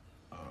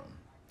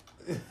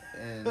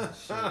 And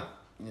shit,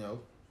 you know,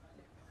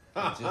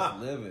 just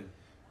living.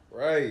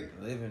 Right.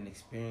 Living,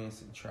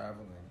 experiencing,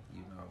 traveling,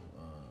 you know.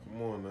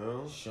 Come on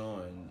now.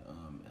 Showing,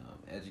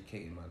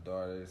 educating my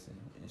daughters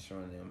and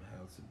showing them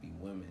how to be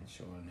women,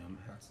 showing them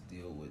how to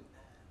deal with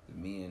the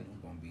men who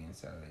gonna be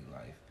inside of their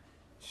life,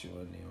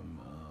 showing them,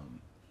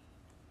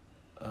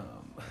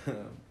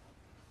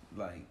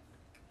 like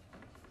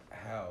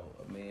how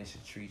a man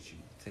should treat you,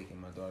 taking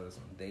my daughters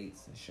on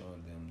dates and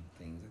showing them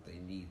things that they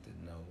need to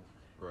know.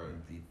 Right.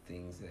 And the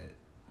things that,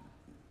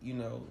 you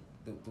know,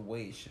 the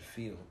way it should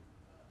feel.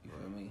 You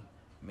feel me?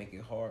 Make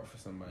it hard for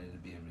somebody to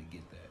be able to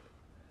get that.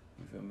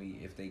 You feel me?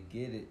 If they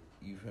get it,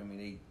 you feel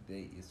me?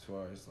 They as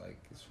far as the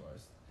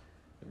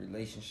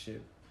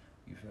relationship,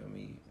 you feel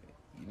me?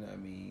 You know what I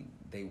mean?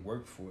 They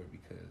work for it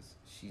because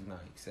she's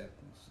not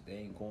accepting. They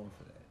ain't going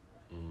for that.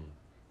 Mm.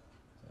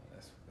 So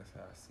that's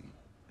how I see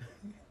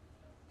it.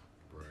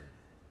 Right.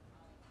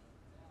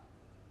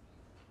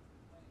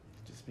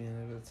 Just being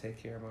able to take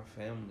care of my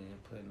family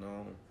and putting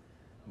on,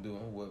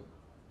 doing what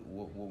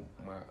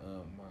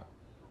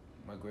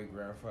my great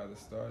grandfather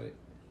started,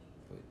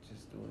 but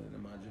just doing it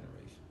in my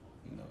generation.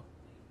 You know,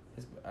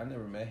 I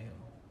never met him.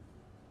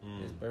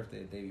 Mm. His birthday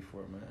the day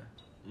before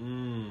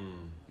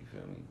mine. You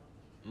feel me?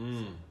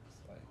 Mm. So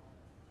it's like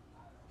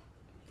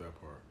That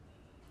part.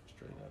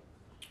 straight up.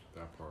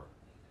 That part.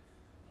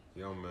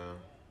 Yo, man,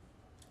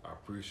 I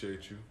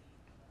appreciate you.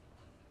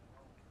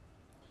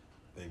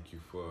 Thank you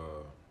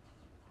for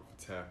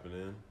tapping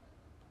in.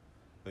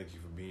 Thank you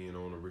for being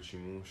on the Richie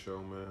Moon Show,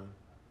 man.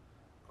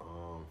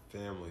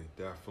 Family,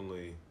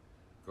 definitely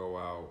go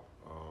out.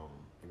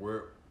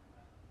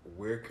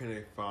 Where can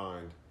they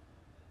find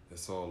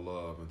It's All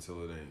Love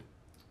Until It Ain't?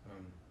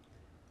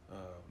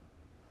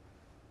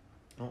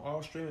 On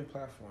all streaming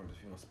platforms,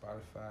 if you're on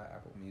Spotify,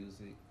 Apple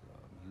Music,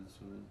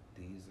 YouTube,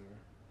 Deezer.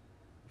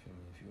 You feel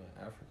me? If you're in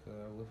Africa,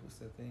 what's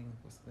the thing?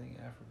 What's the thing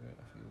in Africa?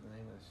 I forget the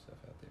name of that stuff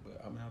out there, but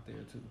I'm out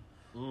there too.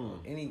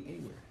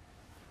 Anywhere.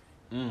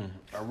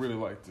 I really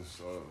like this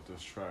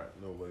track,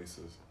 No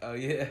Laces. Oh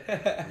yeah.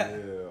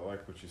 Yeah, I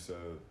like what you said.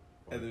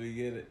 Like, At the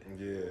beginning.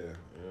 yeah, you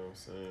know what I'm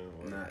saying?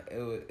 Like, Nah,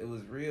 it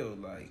was real.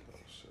 Like oh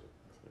shit.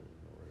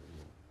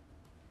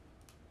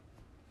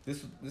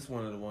 this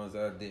one of the ones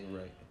that I didn't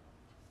write.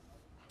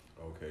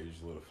 Okay, you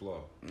just let it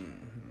flow.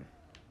 Mm-hmm.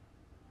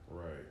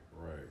 Right.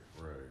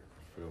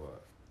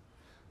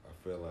 I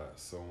feel that.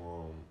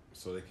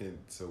 So they can,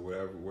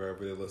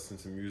 wherever they listen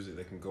to music,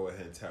 they can go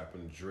ahead and tap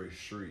into Dre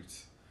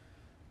Streetz.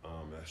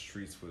 That's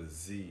Streetz with a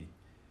Z.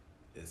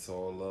 It's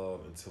All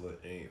Love Until It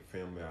Ain't.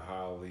 Family, I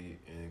highly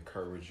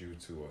encourage you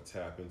to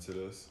tap into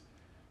this.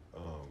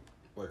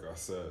 Like I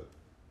said,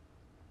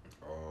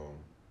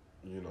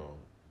 you know,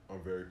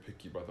 I'm very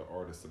picky about the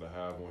artists that I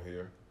have on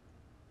here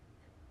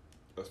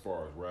as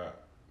far as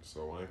rap.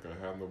 So I ain't gonna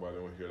have nobody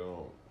on here that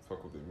don't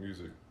fuck with the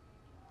music.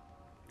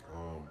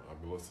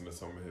 I've been listening to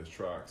some of his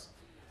tracks,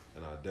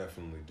 and I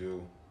definitely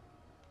do.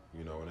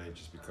 You know, it ain't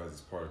just because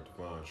it's part of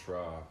Divine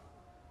Tribe.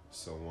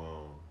 So,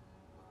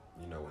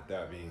 you know, with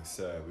that being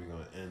said, we're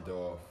gonna end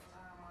off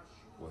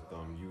with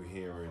you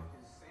hearing,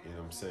 you know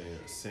what I'm saying,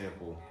 a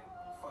sample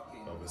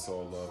of It's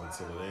All Love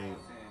Until It Ain't.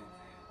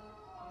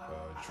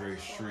 Dre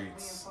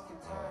Streetz,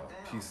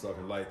 peace, love,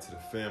 and light to the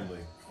family.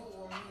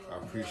 I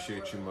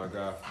appreciate you, my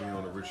guy, for being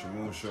on the Richie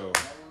Moon Show.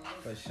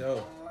 For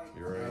sure.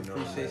 You already know,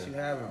 appreciate man. you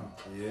having me.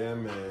 Yeah,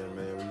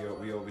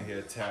 man. We over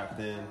here tapped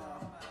in.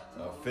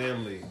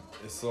 Family,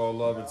 It's All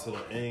Love Until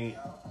It Ain't.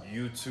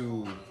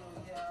 YouTube,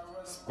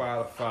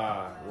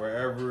 Spotify,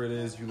 wherever it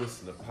is you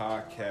listen to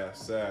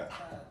podcasts at,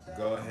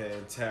 go ahead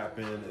and tap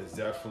in. It's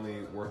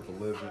definitely worth a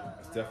living.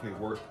 It's definitely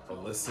worth a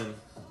listen.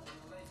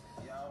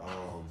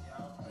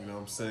 You know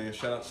what I'm saying?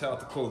 Shout out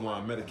to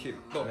Clothesline,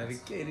 Medicated Thoughts.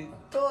 Medicated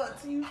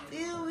Thoughts, you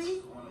feel me? You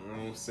know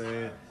what I'm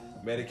saying?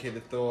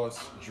 Medicated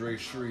Thoughts, Dre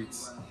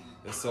Streetz.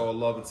 It's All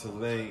Love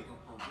Until It Ain't.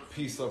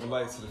 Peace, love, and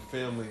light to the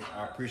family.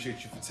 I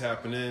appreciate you for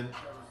tapping in.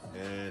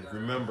 And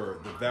remember,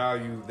 the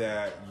value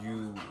that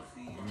you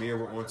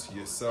mirror onto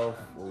yourself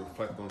will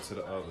reflect onto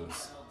the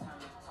others.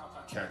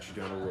 Catch you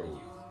down the road.